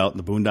 Once you get out in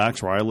the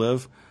boondocks where I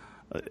live,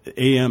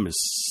 AM is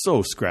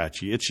so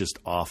scratchy. It's just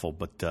awful.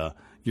 But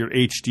your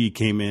HD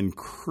came in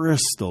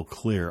crystal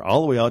clear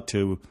all the way out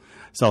to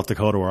South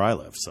Dakota where I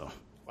live. So.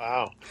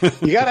 Wow.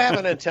 You got to have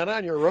an antenna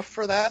on your roof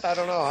for that? I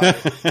don't know.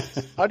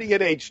 How do you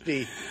get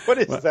HD? What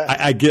is that?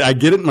 I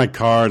get it in my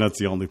car, and that's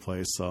the only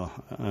place, so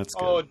that's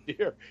good. Oh,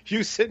 dear.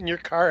 You sit in your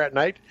car at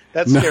night?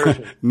 That scares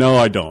me. No,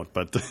 I don't.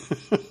 But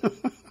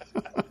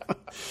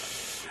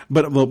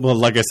but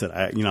like I said,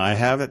 I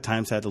have at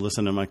times had to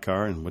listen in my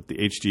car, and with the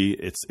HD,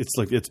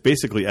 it's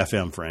basically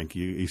FM, Frank.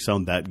 You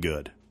sound that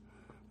good.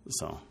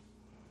 So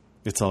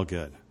it's all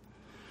good.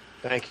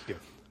 Thank you.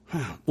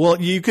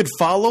 Well, you could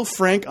follow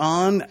Frank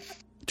on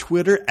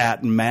Twitter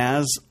at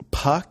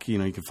MazPuck.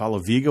 You can follow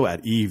Vigo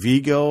at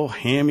eVigo,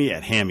 Hammy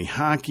at Hammy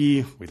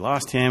Hockey. We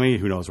lost Hammy.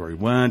 Who knows where he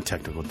went?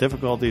 Technical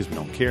difficulties. We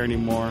don't care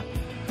anymore.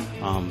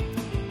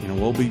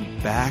 We'll be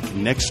back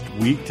next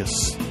week to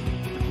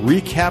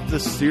recap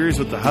this series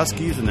with the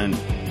Huskies and then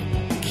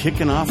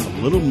kicking off a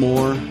little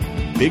more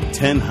Big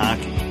Ten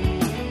hockey.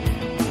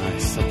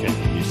 Nice. Okay,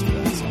 I'm used to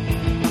that.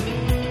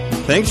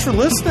 So. Thanks for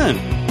listening.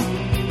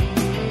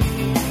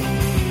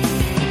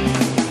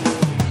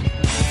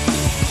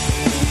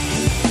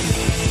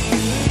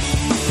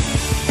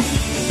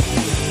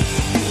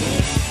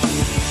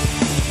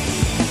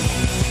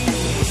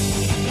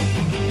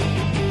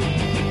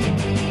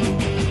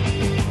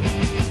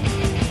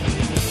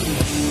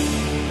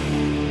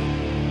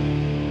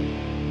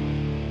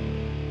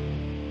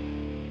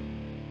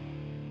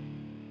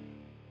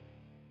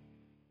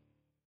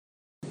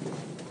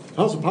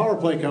 How's the power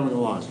play coming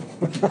along?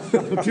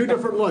 A few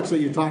different looks that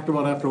you talked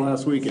about after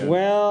last weekend.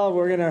 Well,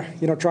 we're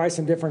gonna try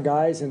some different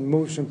guys and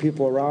move some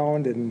people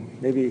around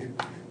and maybe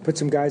put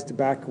some guys to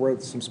back where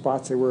some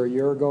spots they were a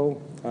year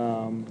ago,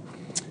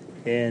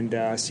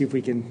 and see if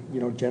we can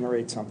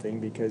generate something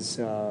because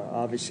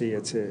obviously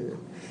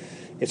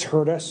it's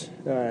hurt us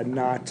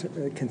not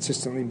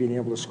consistently being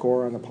able to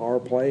score on the power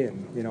play,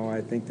 and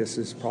I think this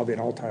is probably an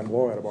all-time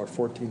low at about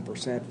 14%,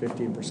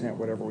 15%,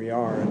 whatever we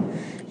are. And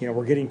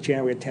we're getting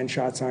we had 10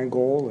 shots on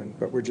goal,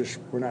 but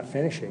we're not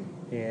finishing.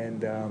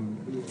 And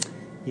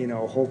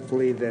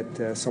hopefully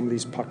that some of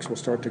these pucks will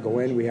start to go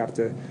in. We have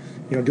to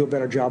do a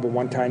better job of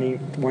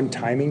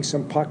one-timing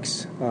some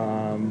pucks.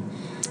 I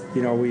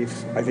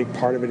think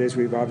part of it is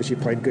we've obviously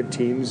played good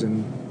teams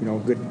and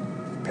good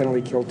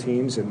penalty kill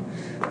teams and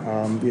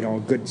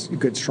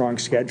good strong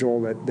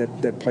schedule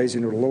that plays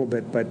into it a little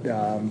bit, but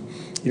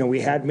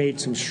we had made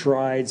some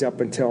strides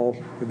up until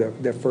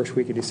the first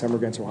week of December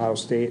against Ohio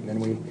State, and then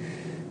we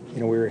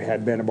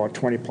had been about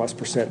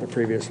 20+% the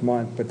previous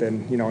month, but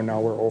then now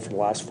we're over the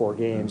last 4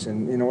 games,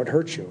 and it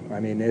hurts you.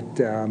 I mean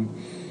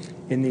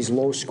in these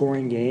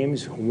low-scoring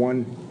games,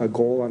 a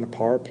goal on the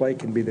power play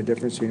can be the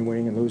difference between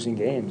winning and losing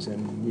games.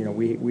 And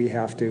we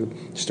have to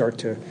start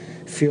to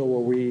feel where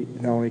we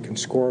not only can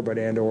score but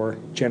or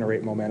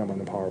generate momentum on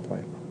the power play.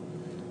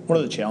 What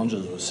are the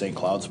challenges with St.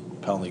 Cloud's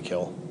penalty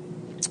kill?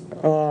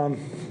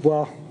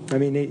 Well, I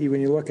mean,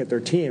 when you look at their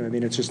team,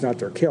 it's just not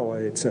their kill.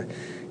 It's their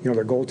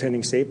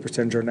goaltending save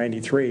percentage are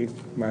 93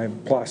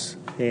 plus,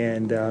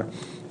 and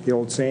the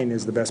old saying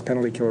is the best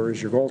penalty killer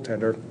is your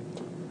goaltender,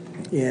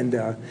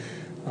 and.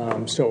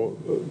 So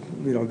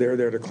they're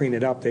there to clean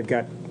it up. They've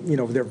got,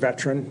 they're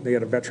veteran. They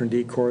got a veteran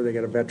decor. They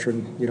got a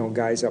veteran,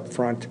 guys up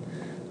front.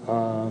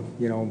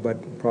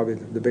 But probably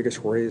the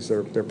biggest worry is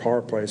their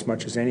power play as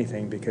much as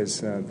anything,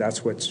 because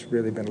that's what's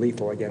really been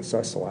lethal against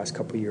us the last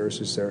couple of years.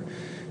 Is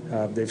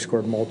they've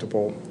scored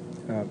multiple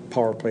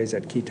power plays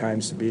at key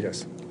times to beat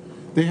us.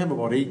 They have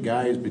about 8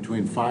 guys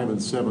between 5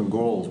 and 7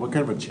 goals. What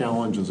kind of a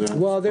challenge is that?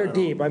 Well, they're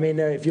deep.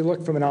 If you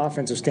look from an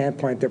offensive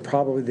standpoint, they're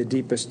probably the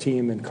deepest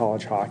team in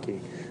college hockey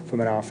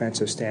from an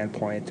offensive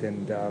standpoint,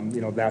 and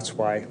that's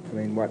why.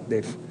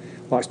 They've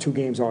lost 2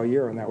 games all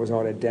year, and that was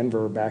out at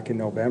Denver back in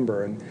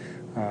November, and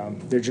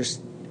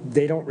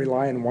they don't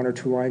rely on 1 or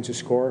 2 lines to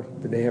score,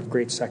 but they have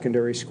great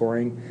secondary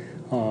scoring.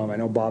 I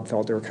know Bob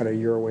felt they were kind of a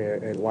year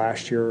away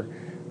last year.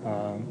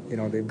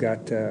 They've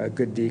got a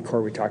good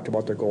decor. We talked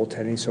about their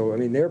goaltending. So,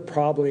 they're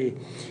probably,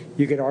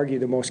 you could argue,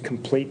 the most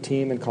complete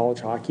team in college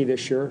hockey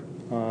this year,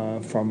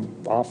 from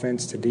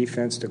offense to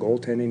defense to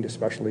goaltending to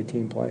specialty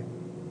team play.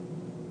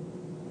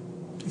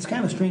 It's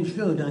kind of a strange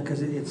feeling, Don,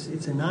 because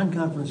it's a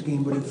non-conference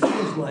game, but it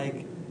feels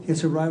like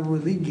it's a rivalry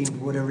league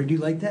game or whatever. Do you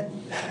like that?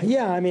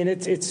 Yeah,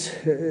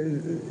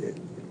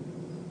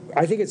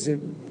 I think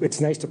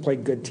it's nice to play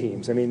good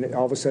teams. I mean,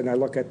 all of a sudden I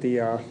look at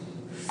the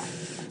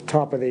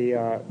top of the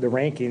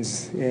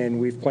rankings, and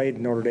we've played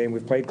Notre Dame,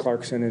 we've played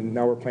Clarkson, and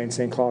now we're playing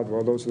St. Cloud.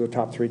 Well, those are the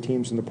top 3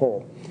 teams in the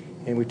poll.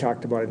 And we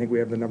talked about, I think we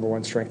have the number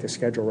 1 strength of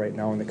schedule right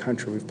now in the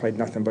country. We've played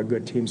nothing but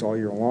good teams all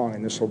year long,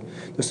 and this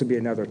will be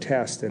another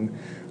test. And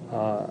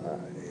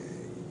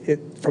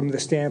from the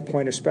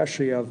standpoint,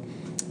 especially of,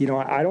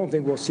 I don't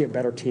think we'll see a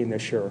better team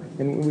this year.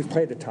 And we've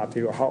played the top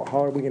 3. How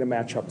are we going to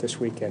match up this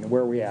weekend?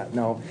 Where are we at?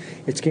 Now,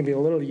 it's going to be a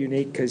little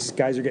unique because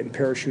guys are getting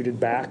parachuted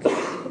back.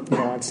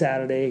 On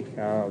Saturday,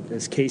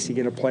 is Casey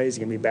going to play? Is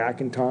he going to be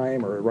back in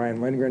time? Or Ryan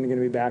Lindgren going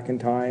to be back in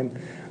time?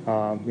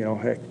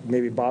 Heck,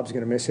 maybe Bob's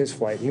going to miss his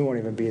flight. He won't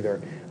even be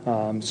there.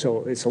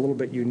 So it's a little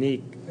bit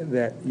unique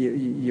that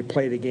you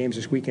play the games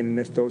this weekend, and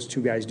if those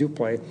 2 guys do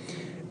play,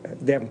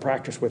 they haven't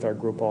practiced with our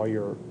group all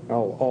year,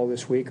 all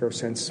this week, or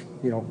since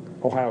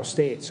Ohio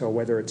State. So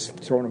whether it's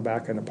throwing them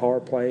back on the power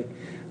play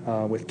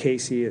with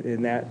Casey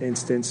in that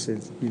instance,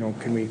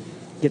 can we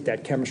get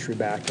that chemistry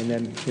back? And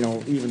then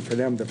even for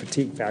them, the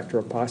fatigue factor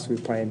of possibly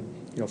playing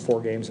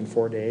 4 games in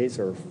 4 days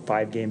or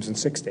 5 games in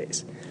 6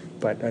 days.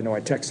 But I know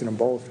I texted them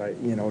both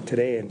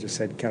today and just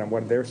said kind of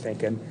what they're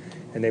thinking,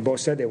 and they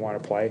both said they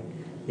want to play.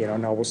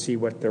 Now we'll see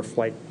what their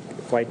flight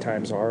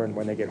times are and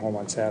when they get home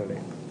on Saturday.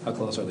 How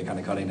close are they kind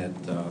of cutting it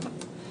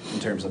in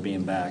terms of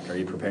being back? Are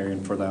you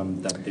preparing for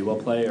them that they will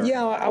play? Or?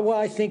 Yeah, well,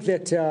 I think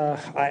that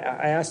I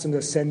asked them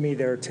to send me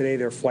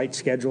their flight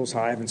schedules.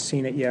 I haven't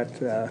seen it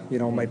yet.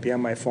 It might be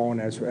on my phone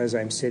as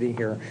I'm sitting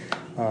here.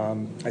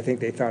 I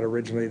think they thought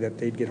originally that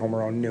they'd get home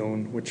around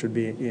noon, which would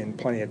be in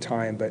plenty of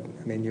time. But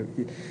I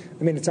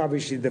mean, it's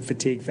obviously the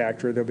fatigue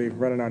factor. They'll be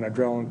running on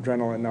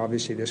adrenaline,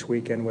 obviously this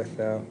weekend with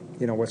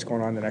what's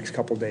going on the next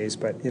couple of days.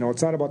 But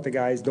it's not about the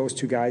guys, those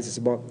 2 guys. It's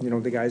about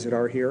the guys that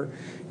are here,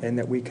 and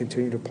that we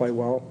continue to play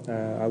well.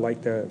 I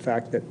like the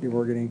fact that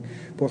we're getting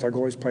both our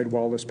goalies played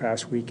well this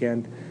past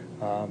weekend.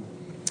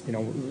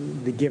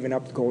 The giving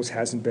up goals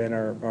hasn't been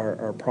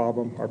our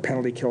problem. Our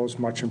penalty kills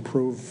much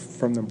improved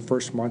from the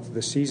first month of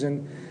the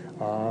season.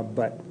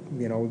 But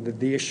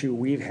the issue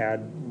we've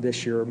had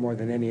this year more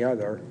than any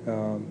other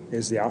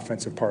is the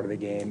offensive part of the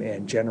game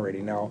and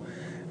generating. Now,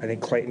 I think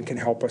Clayton can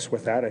help us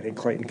with that. I think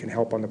Clayton can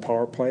help on the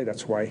power play.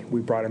 That's why we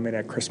brought him in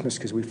at Christmas,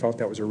 because we felt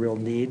that was a real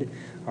need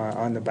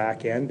on the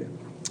back end.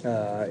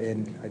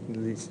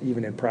 And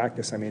even in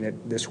practice,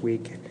 this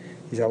week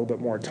he's had a little bit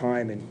more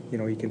time, and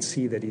you can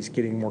see that he's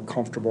getting more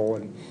comfortable.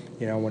 And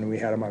when we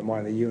had him on one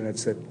of the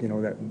units, that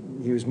that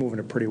he was moving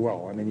it pretty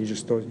well.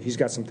 He's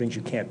got some things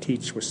you can't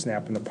teach with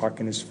snapping the puck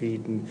in his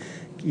feet and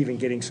even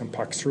getting some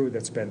pucks through.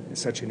 That's been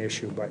such an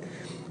issue, but.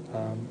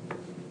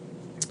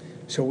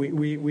 So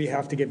we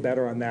have to get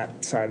better on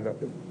that side of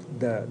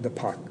the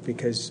puck,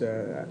 because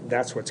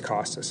that's what's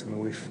cost us.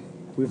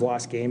 We've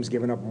lost games,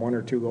 given up 1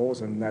 or 2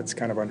 goals, and that's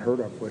kind of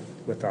unheard of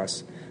with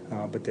us.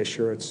 But this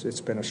year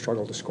it's been a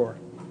struggle to score.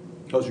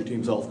 How's your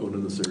team's health going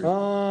in the series?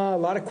 A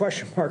lot of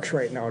question marks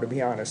right now, to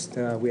be honest.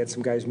 We had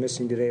some guys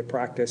missing today at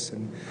practice,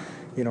 and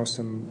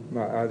some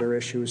other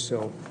issues.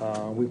 So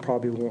we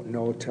probably won't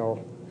know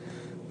till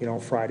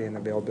Friday in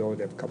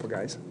availability of a couple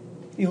guys.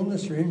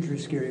 Illness or injury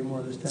scare you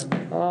more this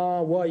time?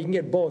 Well, you can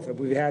get both.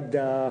 We've had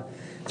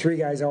 3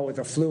 guys out with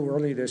the flu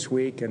early this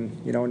week,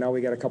 and now we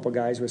got a couple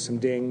guys with some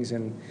dings,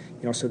 and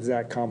so there's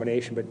that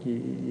combination. But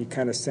you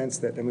kind of sense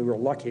that, and we were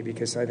lucky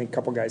because I think a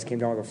couple guys came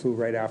down with the flu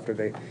right after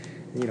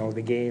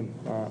the game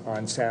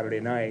on Saturday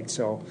night.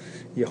 So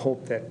you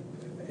hope that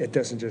it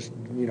doesn't just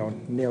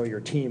nail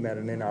your team at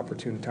an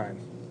inopportune time.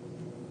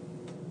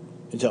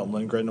 You tell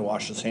Lindgren to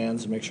wash his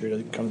hands and make sure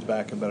he comes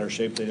back in better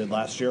shape than he did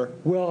last year?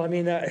 Well,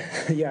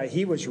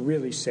 he was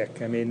really sick.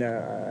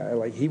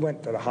 He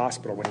went to the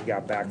hospital when he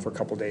got back for a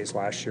couple days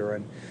last year,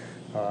 and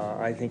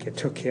I think it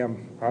took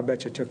him, I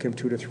bet you it took him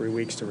 2 to 3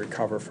 weeks to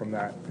recover from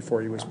that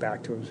before he was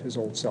back to his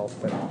old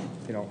self. But,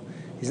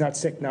 he's not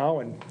sick now,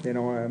 and, I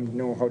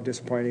know how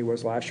disappointed he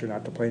was last year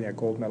not to play in that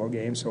gold medal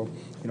game. So,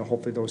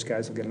 hopefully those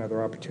guys will get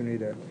another opportunity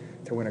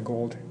to win a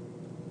gold.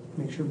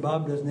 Make sure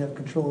Bob doesn't have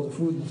control of the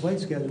food and flight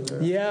schedule there.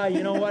 Yeah,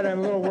 you know what? I'm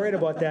a little worried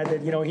about that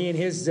he and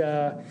his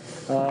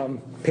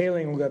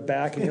Paling will get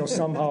back, and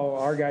somehow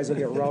our guys will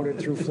get routed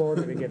through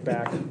Florida to get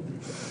back.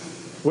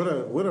 What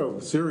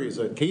a series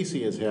that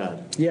Casey has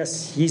had.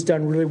 Yes, he's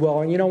done really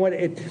well. And you know what?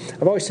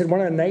 I've always said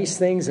one of the nice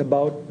things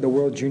about the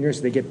World Juniors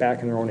is they get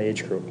back in their own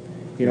age group.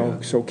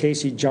 So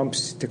Casey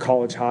jumps to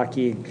college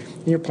hockey.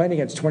 And you're playing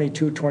against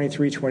 22,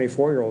 23,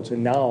 24-year-olds,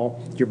 and now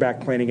you're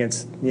back playing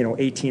against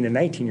 18 and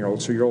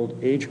 19-year-olds, so your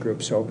old age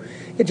group. So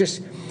it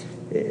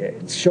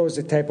shows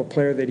the type of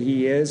player that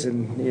he is,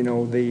 and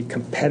the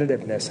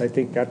competitiveness. I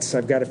think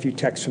I've got a few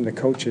texts from the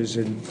coaches,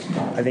 and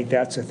I think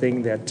that's a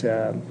thing that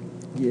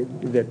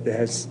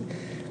has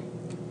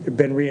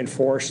been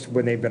reinforced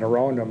when they've been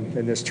around him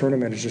in this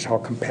tournament, is just how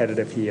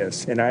competitive he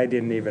is. And I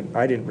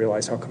didn't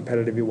realize how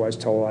competitive he was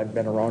till I'd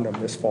been around him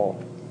this fall.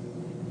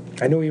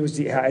 I knew he was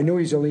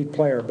a lead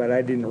player, but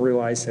I didn't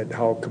realize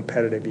how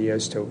competitive he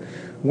is to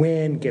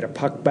win, get a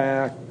puck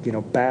back,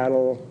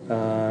 battle.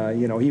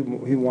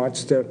 He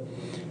wants to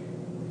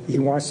he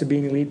wants to be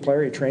an elite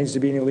player. He trains to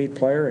be an elite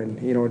player, and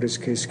his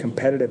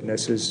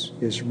competitiveness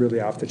is really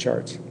off the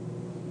charts.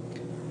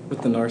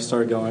 With the North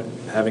Star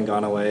having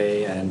gone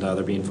away and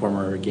there being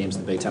former games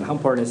in the Big Ten, how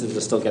important is it to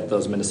still get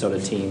those Minnesota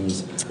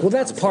teams? Well,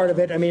 that's part of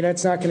it. I mean,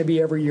 that's not going to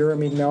be every year. I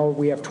mean, now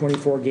we have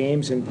 24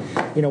 games, and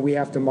we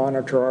have to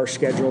monitor our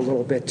schedule a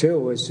little bit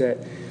too. Is that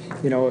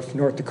if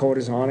North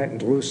Dakota's on it and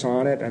Duluth's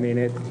on it, I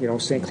mean,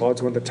 St.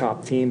 Cloud's one of the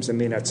top teams. I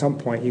mean, at some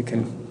point you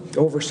can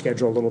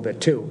overschedule a little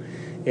bit too.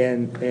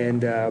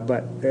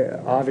 But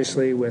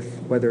obviously, with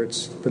whether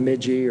it's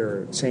Bemidji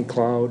or St.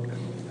 Cloud,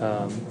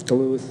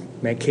 Duluth,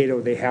 Mankato,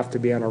 they have to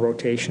be on a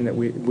rotation that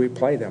we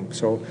play them.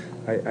 So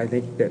I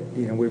think that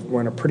we've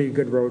run a pretty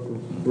good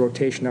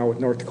rotation now with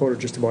North Dakota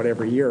just about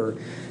every year,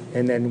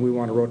 and then we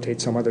want to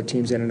rotate some other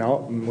teams in and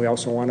out, and we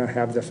also want to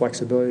have the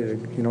flexibility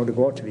to to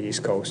go out to the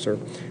East Coast or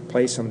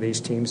play some of these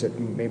teams that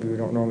maybe we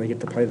don't normally get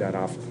to play that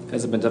often.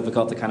 Has it been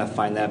difficult to kind of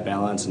find that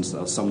balance, and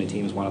so many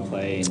teams want to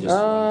play? And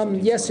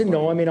just yes and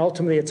no. I mean,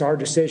 ultimately, it's our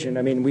decision.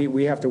 I mean,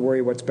 we have to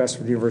worry what's best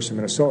for the University of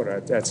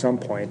Minnesota at some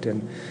point,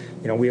 and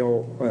we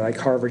owe, like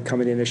Harvard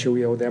coming in this year,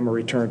 we owe them a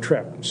return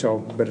trip. So,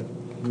 but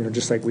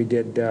just like we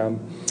did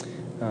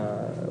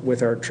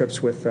with our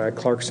trips with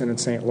Clarkson and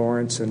St.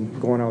 Lawrence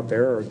and going out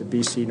there, or the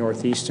BC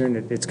Northeastern,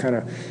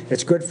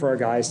 it's good for our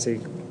guys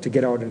to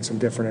get out in some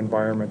different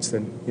environments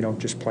than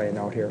just playing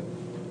out here.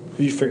 Have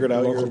you figured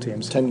out local your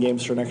teams. 10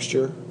 games for next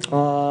year?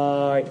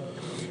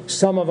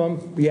 Some of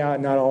them, yeah,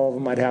 not all of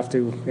them. I'd have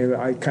to.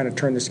 I kind of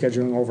turn the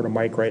scheduling over to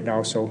Mike right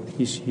now, so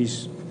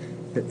he's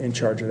in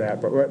charge of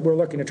that. But we're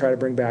looking to try to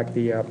bring back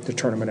the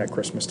tournament at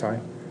Christmas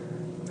time.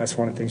 That's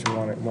one of the things we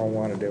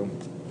want to do.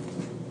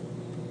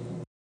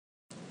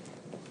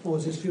 Well,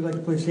 does this feel like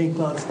to play St.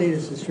 Cloud State?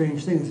 It's a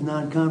strange thing. It's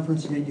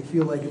non-conference, and yet you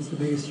feel like it's the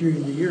biggest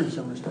series of the year in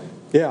some respect.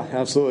 Yeah,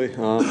 absolutely.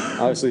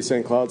 Obviously,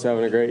 St. Cloud's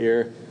having a great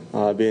year,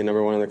 being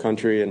number one in the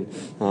country, and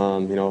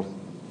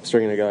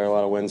stringing together a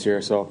lot of wins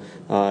here. So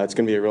it's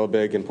going to be a real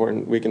big,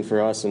 important weekend for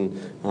us, and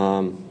it's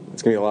going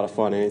to be a lot of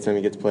fun. Anytime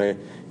you get to play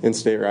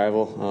in-state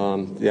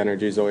rival, the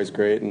energy is always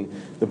great, and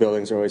the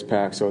buildings are always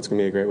packed. So it's going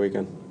to be a great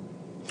weekend.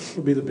 What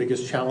would be the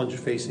biggest challenge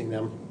facing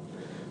them?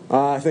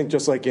 I think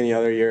just like any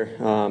other year.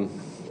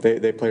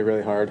 They play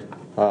really hard.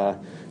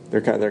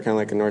 They're kind of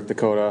like a North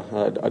Dakota,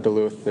 a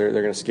Duluth. They're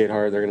going to skate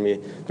hard. They're going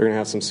to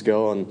have some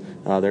skill, and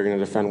they're going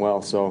to defend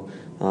well. So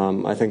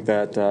I think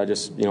that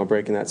just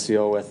breaking that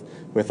seal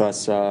with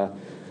us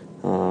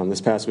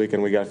this past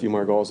weekend, we got a few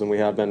more goals than we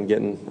have been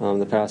getting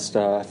the past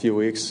few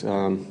weeks.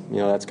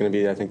 That's going to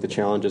be, I think, the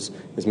challenge is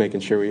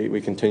making sure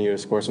we continue to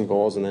score some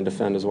goals and then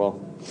defend as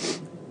well.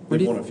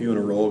 They've won a few in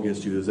a row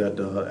against you. Is that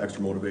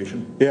extra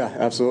motivation? Yeah,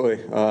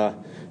 absolutely.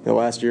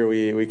 Last year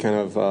we kind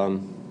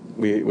of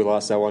we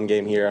lost that one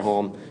game here at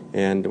home,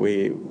 and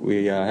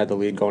we had the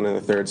lead going in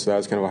the third, so that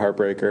was kind of a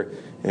heartbreaker.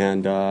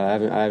 And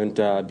I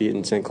haven't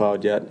beaten St.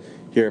 Cloud yet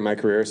here in my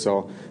career,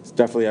 so it's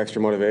definitely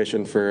extra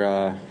motivation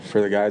for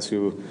the guys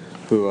who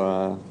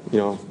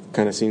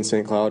kind of seen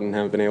St. Cloud and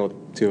haven't been able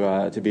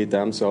to beat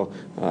them. So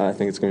I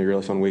think it's going to be a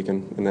really fun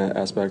weekend in that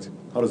aspect.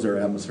 How does their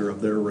atmosphere up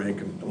there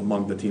rank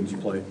among the teams you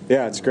play?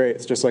 Yeah, it's great.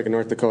 It's just like in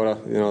North Dakota.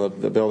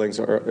 The buildings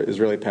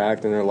is really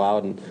packed and they're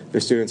loud, and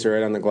their students are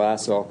right on the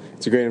glass. So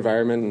it's a great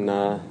environment,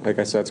 and like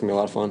I said, it's going to be a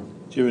lot of fun.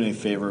 Do you have any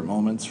favorite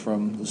moments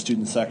from the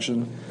student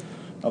section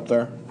up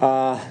there?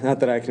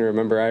 Not that I can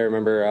remember. I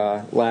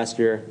remember last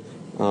year.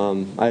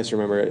 I just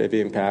remember it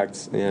being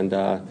packed, and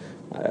I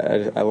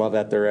love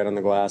that they're right on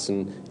the glass,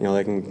 and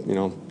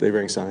they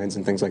bring signs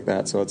and things like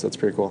that. So it's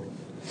pretty cool.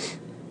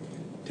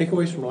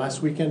 Takeaways from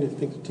last weekend? Do you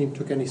think the team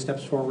took any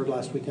steps forward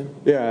last weekend?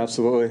 Yeah,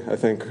 absolutely. I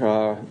think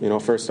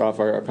first off,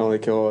 our penalty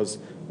kill was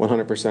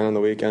 100% on the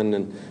weekend,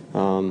 and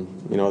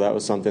that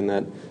was something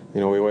that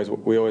we always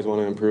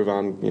want to improve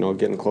on.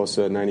 Getting close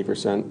to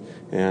 90%,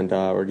 and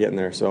we're getting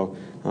there. So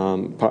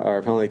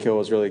our penalty kill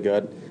was really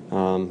good.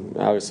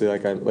 Obviously,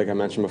 like I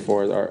mentioned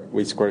before,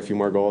 we scored a few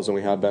more goals than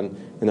we have been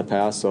in the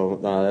past. So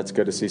that's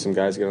good to see some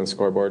guys get on the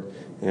scoreboard,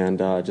 and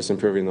just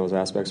improving those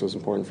aspects was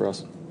important for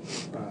us.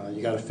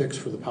 You got a fix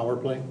for the power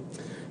play?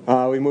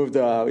 We moved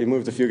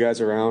a few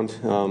guys around.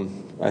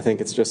 I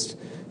think it's just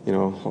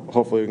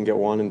hopefully we can get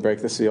one and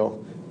break the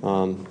seal.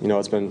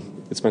 It's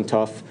been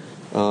tough.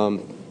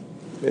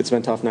 It's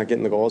been tough not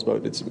getting the goals,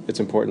 but it's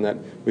important that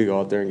we go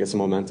out there and get some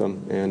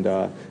momentum and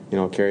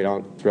carry it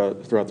on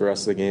throughout the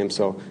rest of the game.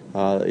 So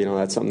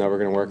that's something that we're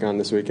going to work on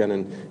this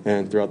weekend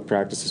and throughout the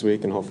practice this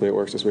week, and hopefully it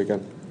works this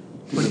weekend.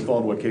 Been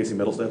following what Casey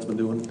Middlestad's been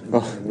doing?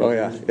 Oh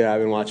yeah. I've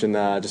been watching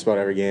just about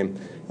every game.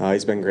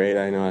 He's been great.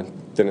 I know I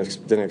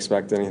didn't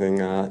expect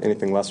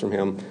anything less from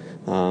him.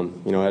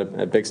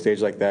 At a big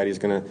stage like that, he's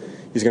gonna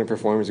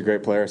perform. He's a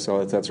great player,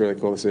 so that's really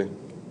cool to see.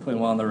 Playing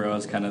well on the road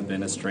has kind of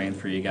been a strain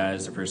for you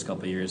guys the first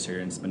couple of years here,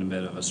 and it's been a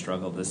bit of a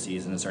struggle this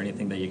season. Is there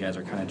anything that you guys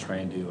are kind of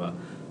trying to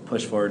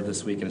push forward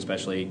this week, and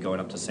especially going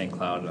up to St.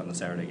 Cloud on the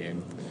Saturday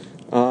game?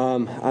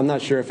 I'm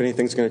not sure if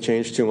anything's going to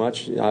change too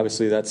much.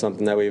 Obviously, that's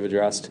something that we've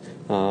addressed.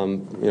 Our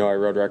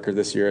road record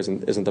this year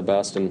isn't the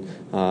best, and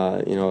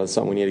it's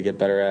something we need to get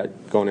better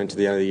at going into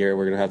the end of the year.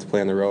 We're going to have to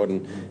play on the road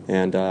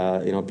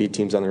and beat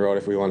teams on the road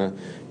if we want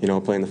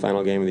to play in the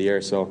final game of the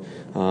year. So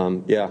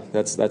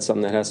that's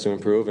something that has to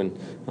improve, and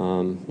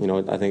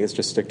I think it's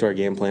just stick to our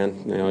game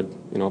plan.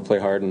 Play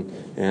hard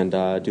and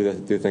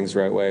do things the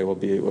right way. Will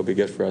be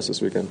good for us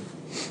this weekend.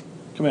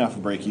 Coming off a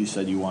break, you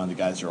said you wanted the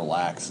guys to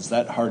relax. Is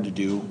that hard to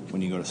do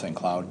when you go to St.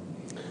 Cloud?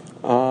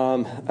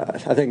 I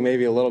think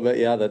maybe a little bit,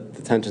 yeah. The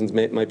tensions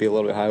might be a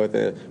little bit high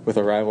with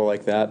a rival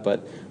like that,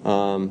 but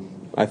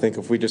I think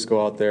if we just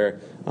go out there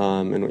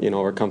and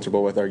we're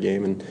comfortable with our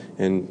game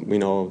and we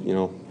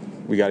know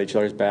we got each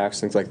other's backs,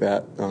 things like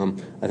that,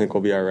 I think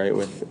we'll be all right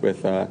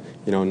with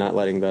not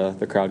letting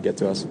the crowd get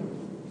to us.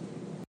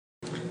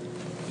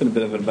 It's been a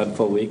bit of an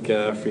eventful week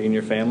for you and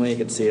your family. You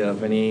could see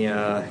Vinny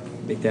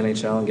make the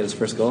NHL and get his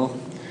first goal.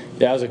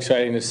 Yeah, it was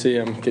exciting to see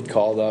him get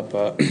called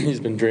up. He's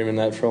been dreaming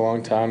that for a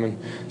long time, and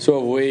so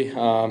have we.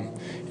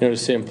 To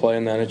see him play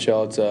in the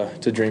NHL,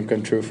 it's a dream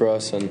come true for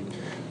us. And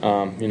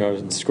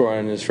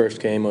scoring his first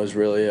game was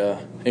really an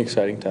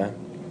exciting time.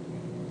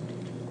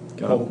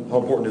 How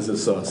important is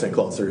this St.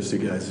 Cloud series to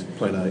you guys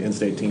playing an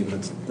in-state team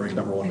that's ranked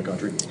number 1 in the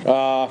country?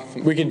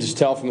 We can just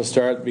tell from the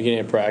start, the beginning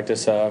of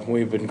practice,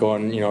 we've been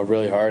going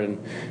really hard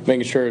and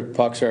making sure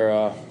pucks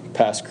are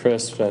past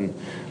crisp, and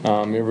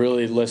you're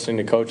really listening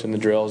to coach in the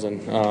drills.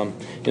 And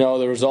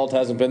the result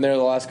hasn't been there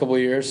the last couple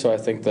of years, so I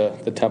think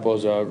the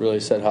tempo's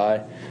really set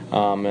high.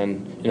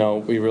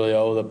 We really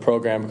owe the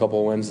program a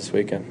couple of wins this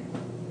weekend.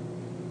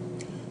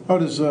 How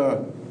does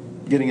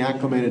getting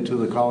acclimated to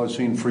the college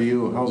scene for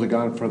you, how's it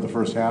gone for the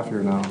first half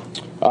here now?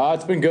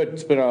 It's been good.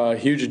 It's been a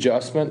huge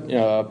adjustment,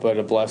 but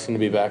a blessing to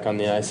be back on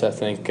the ice. I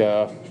think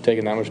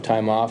taking that much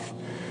time off,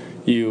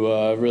 you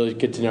really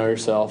get to know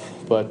yourself.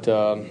 But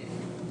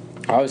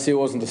obviously it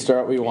wasn't the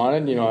start we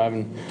wanted,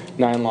 having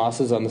 9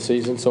 losses on the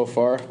season so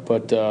far,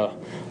 but a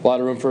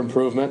lot of room for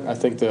improvement. I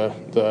think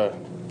the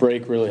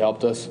break really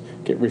helped us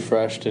get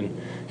refreshed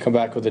and come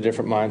back with a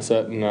different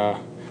mindset, and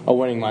a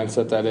winning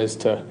mindset, that is,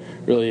 to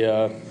really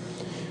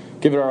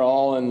give it our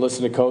all and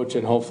listen to coach,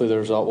 and hopefully the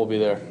result will be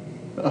there.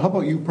 How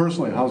about you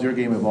personally? How's your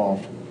game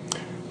evolved?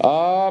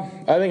 I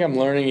think I'm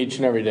learning each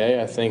and every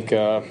day. I think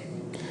I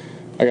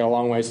got a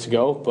long ways to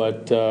go,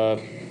 but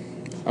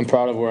I'm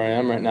proud of where I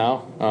am right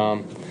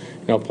now.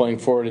 Playing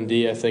forward and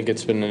D, I think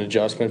it's been an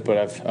adjustment, but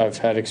I've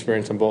had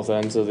experience on both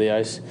ends of the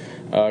ice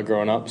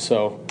growing up.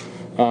 So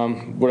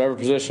whatever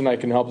position I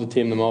can help the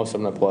team the most,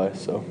 I'm going to play.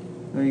 So.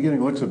 Are you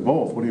getting looks at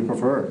both? What do you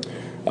prefer?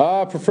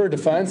 I prefer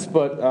defense,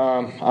 but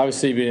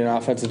obviously being an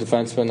offensive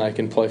defenseman, I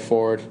can play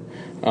forward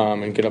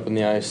and get up in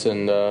the ice.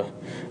 And I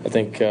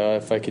think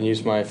if I can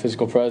use my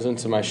physical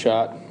presence and my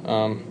shot,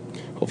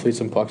 hopefully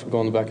some pucks will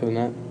go in the back of the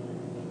net.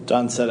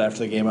 Don said after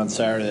the game on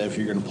Saturday that if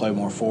you're going to play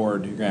more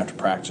forward, you're going to have to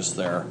practice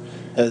there.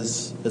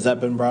 Has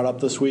that been brought up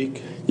this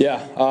week?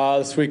 Yeah,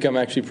 this week I'm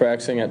actually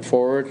practicing at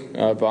forward,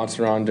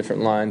 bouncing around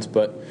different lines,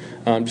 but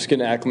I'm just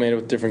getting acclimated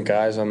with different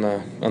guys on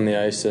the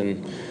ice,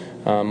 and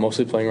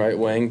mostly playing right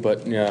wing.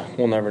 But yeah,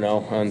 we'll never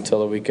know until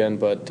the weekend.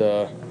 But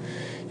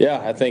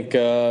I think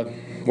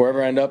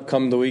wherever I end up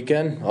come the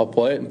weekend, I'll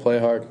play it and play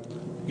hard.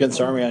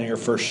 Against Army on your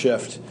first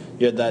shift,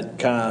 you had that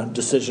kind of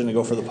decision to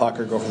go for the puck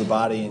or go for the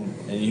body,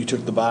 and you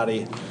took the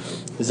body.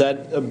 Is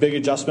that a big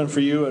adjustment for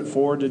you at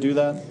forward to do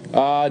that?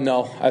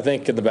 No. I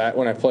think at the back,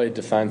 when I played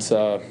defense,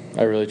 I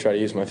really try to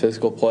use my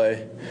physical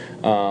play.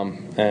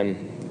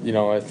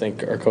 I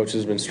think our coach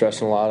has been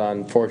stressing a lot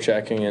on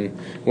forechecking and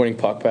winning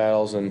puck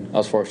battles, and I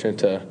was fortunate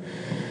to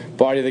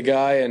body the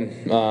guy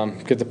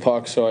and get the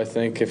puck. So I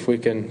think if we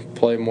can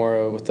play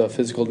more with a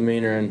physical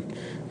demeanor and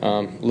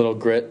a little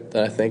grit,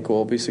 I think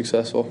we'll be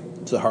successful.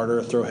 Is it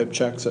harder to throw hip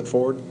checks at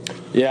forward?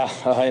 Yeah,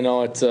 I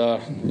know it's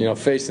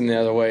facing the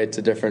other way, it's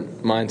a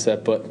different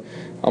mindset, but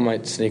I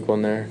might sneak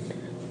one there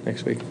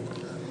next week.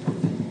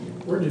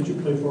 Where did you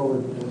play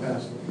forward in the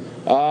past?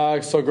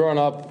 So growing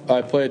up,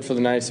 I played for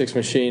the 96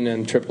 Machine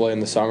and AAA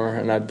in the summer,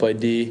 and I'd play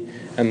D,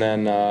 and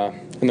then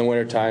in the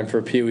wintertime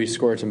for Pee Wee,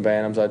 Squirts, and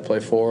Bantams, I'd play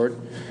forward.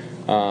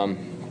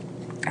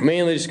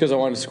 Mainly just because I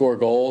wanted to score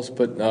goals,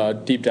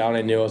 but deep down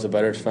I knew I was a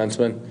better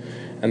defenseman.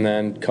 And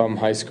then come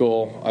high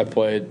school, I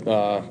played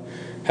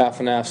half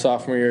and half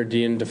sophomore year,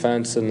 D in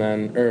defense,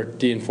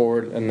 D in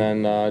forward, and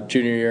then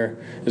junior year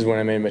is when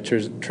I made my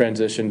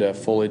transition to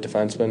fully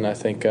defenseman. I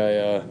think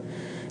I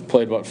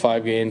played about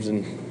 5 games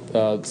and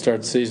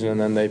start the season, and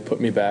then they put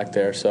me back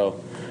there.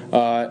 So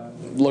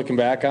looking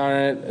back on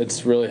it,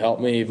 it's really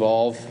helped me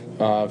evolve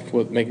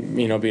with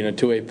being a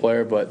two-way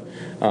player. But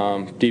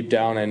deep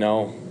down, I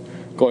know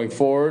going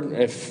forward,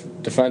 if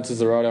defense is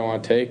the route I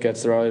want to take,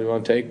 that's the route I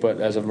want to take.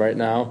 But as of right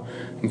now,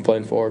 I'm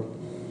playing forward.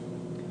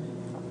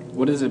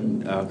 What is it,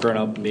 growing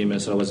up in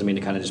Minnesota, what does it mean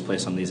to kind of just play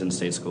some of these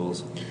in-state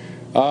schools?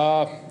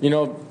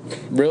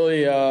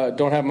 Really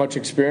don't have much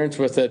experience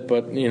with it,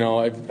 but,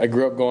 I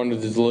grew up going to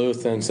the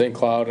Duluth and St.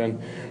 Cloud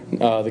and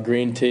the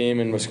Green team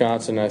in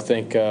Wisconsin. I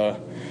think all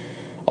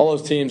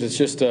those teams, it's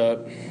just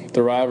a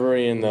the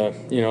rivalry and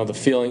the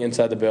feeling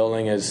inside the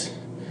building is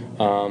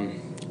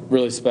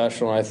really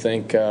special. And I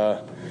think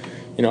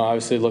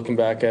obviously looking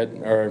back at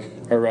our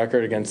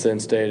record against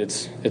in-state,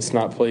 it's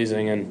not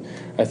pleasing, and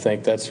I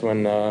think that's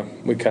when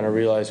we kind of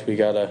realized we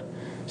got to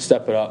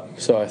step it up.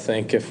 So I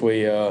think if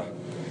we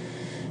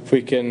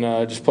can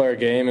just play our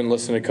game and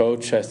listen to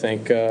coach, I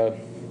think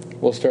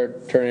we'll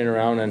start turning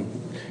around and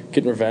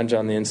getting revenge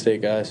on the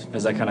in-state guys.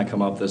 Has that kind of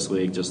come up this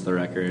week, just the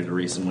record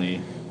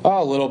recently?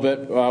 A little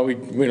bit.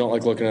 We don't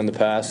like looking in the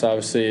past.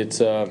 Obviously,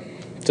 it's a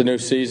new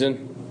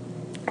season,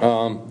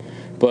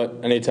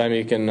 but anytime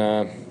you can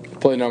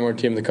play the number one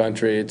team in the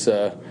country, it's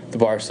the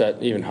bar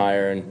set even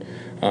higher, and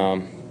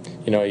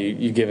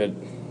you give it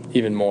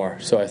even more.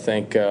 So I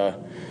think we're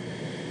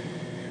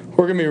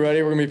going to be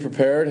ready. We're going to be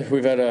prepared.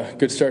 We've had a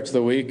good start to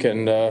the week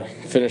and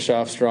finish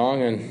off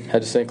strong, and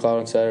head to St. Cloud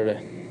on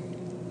Saturday.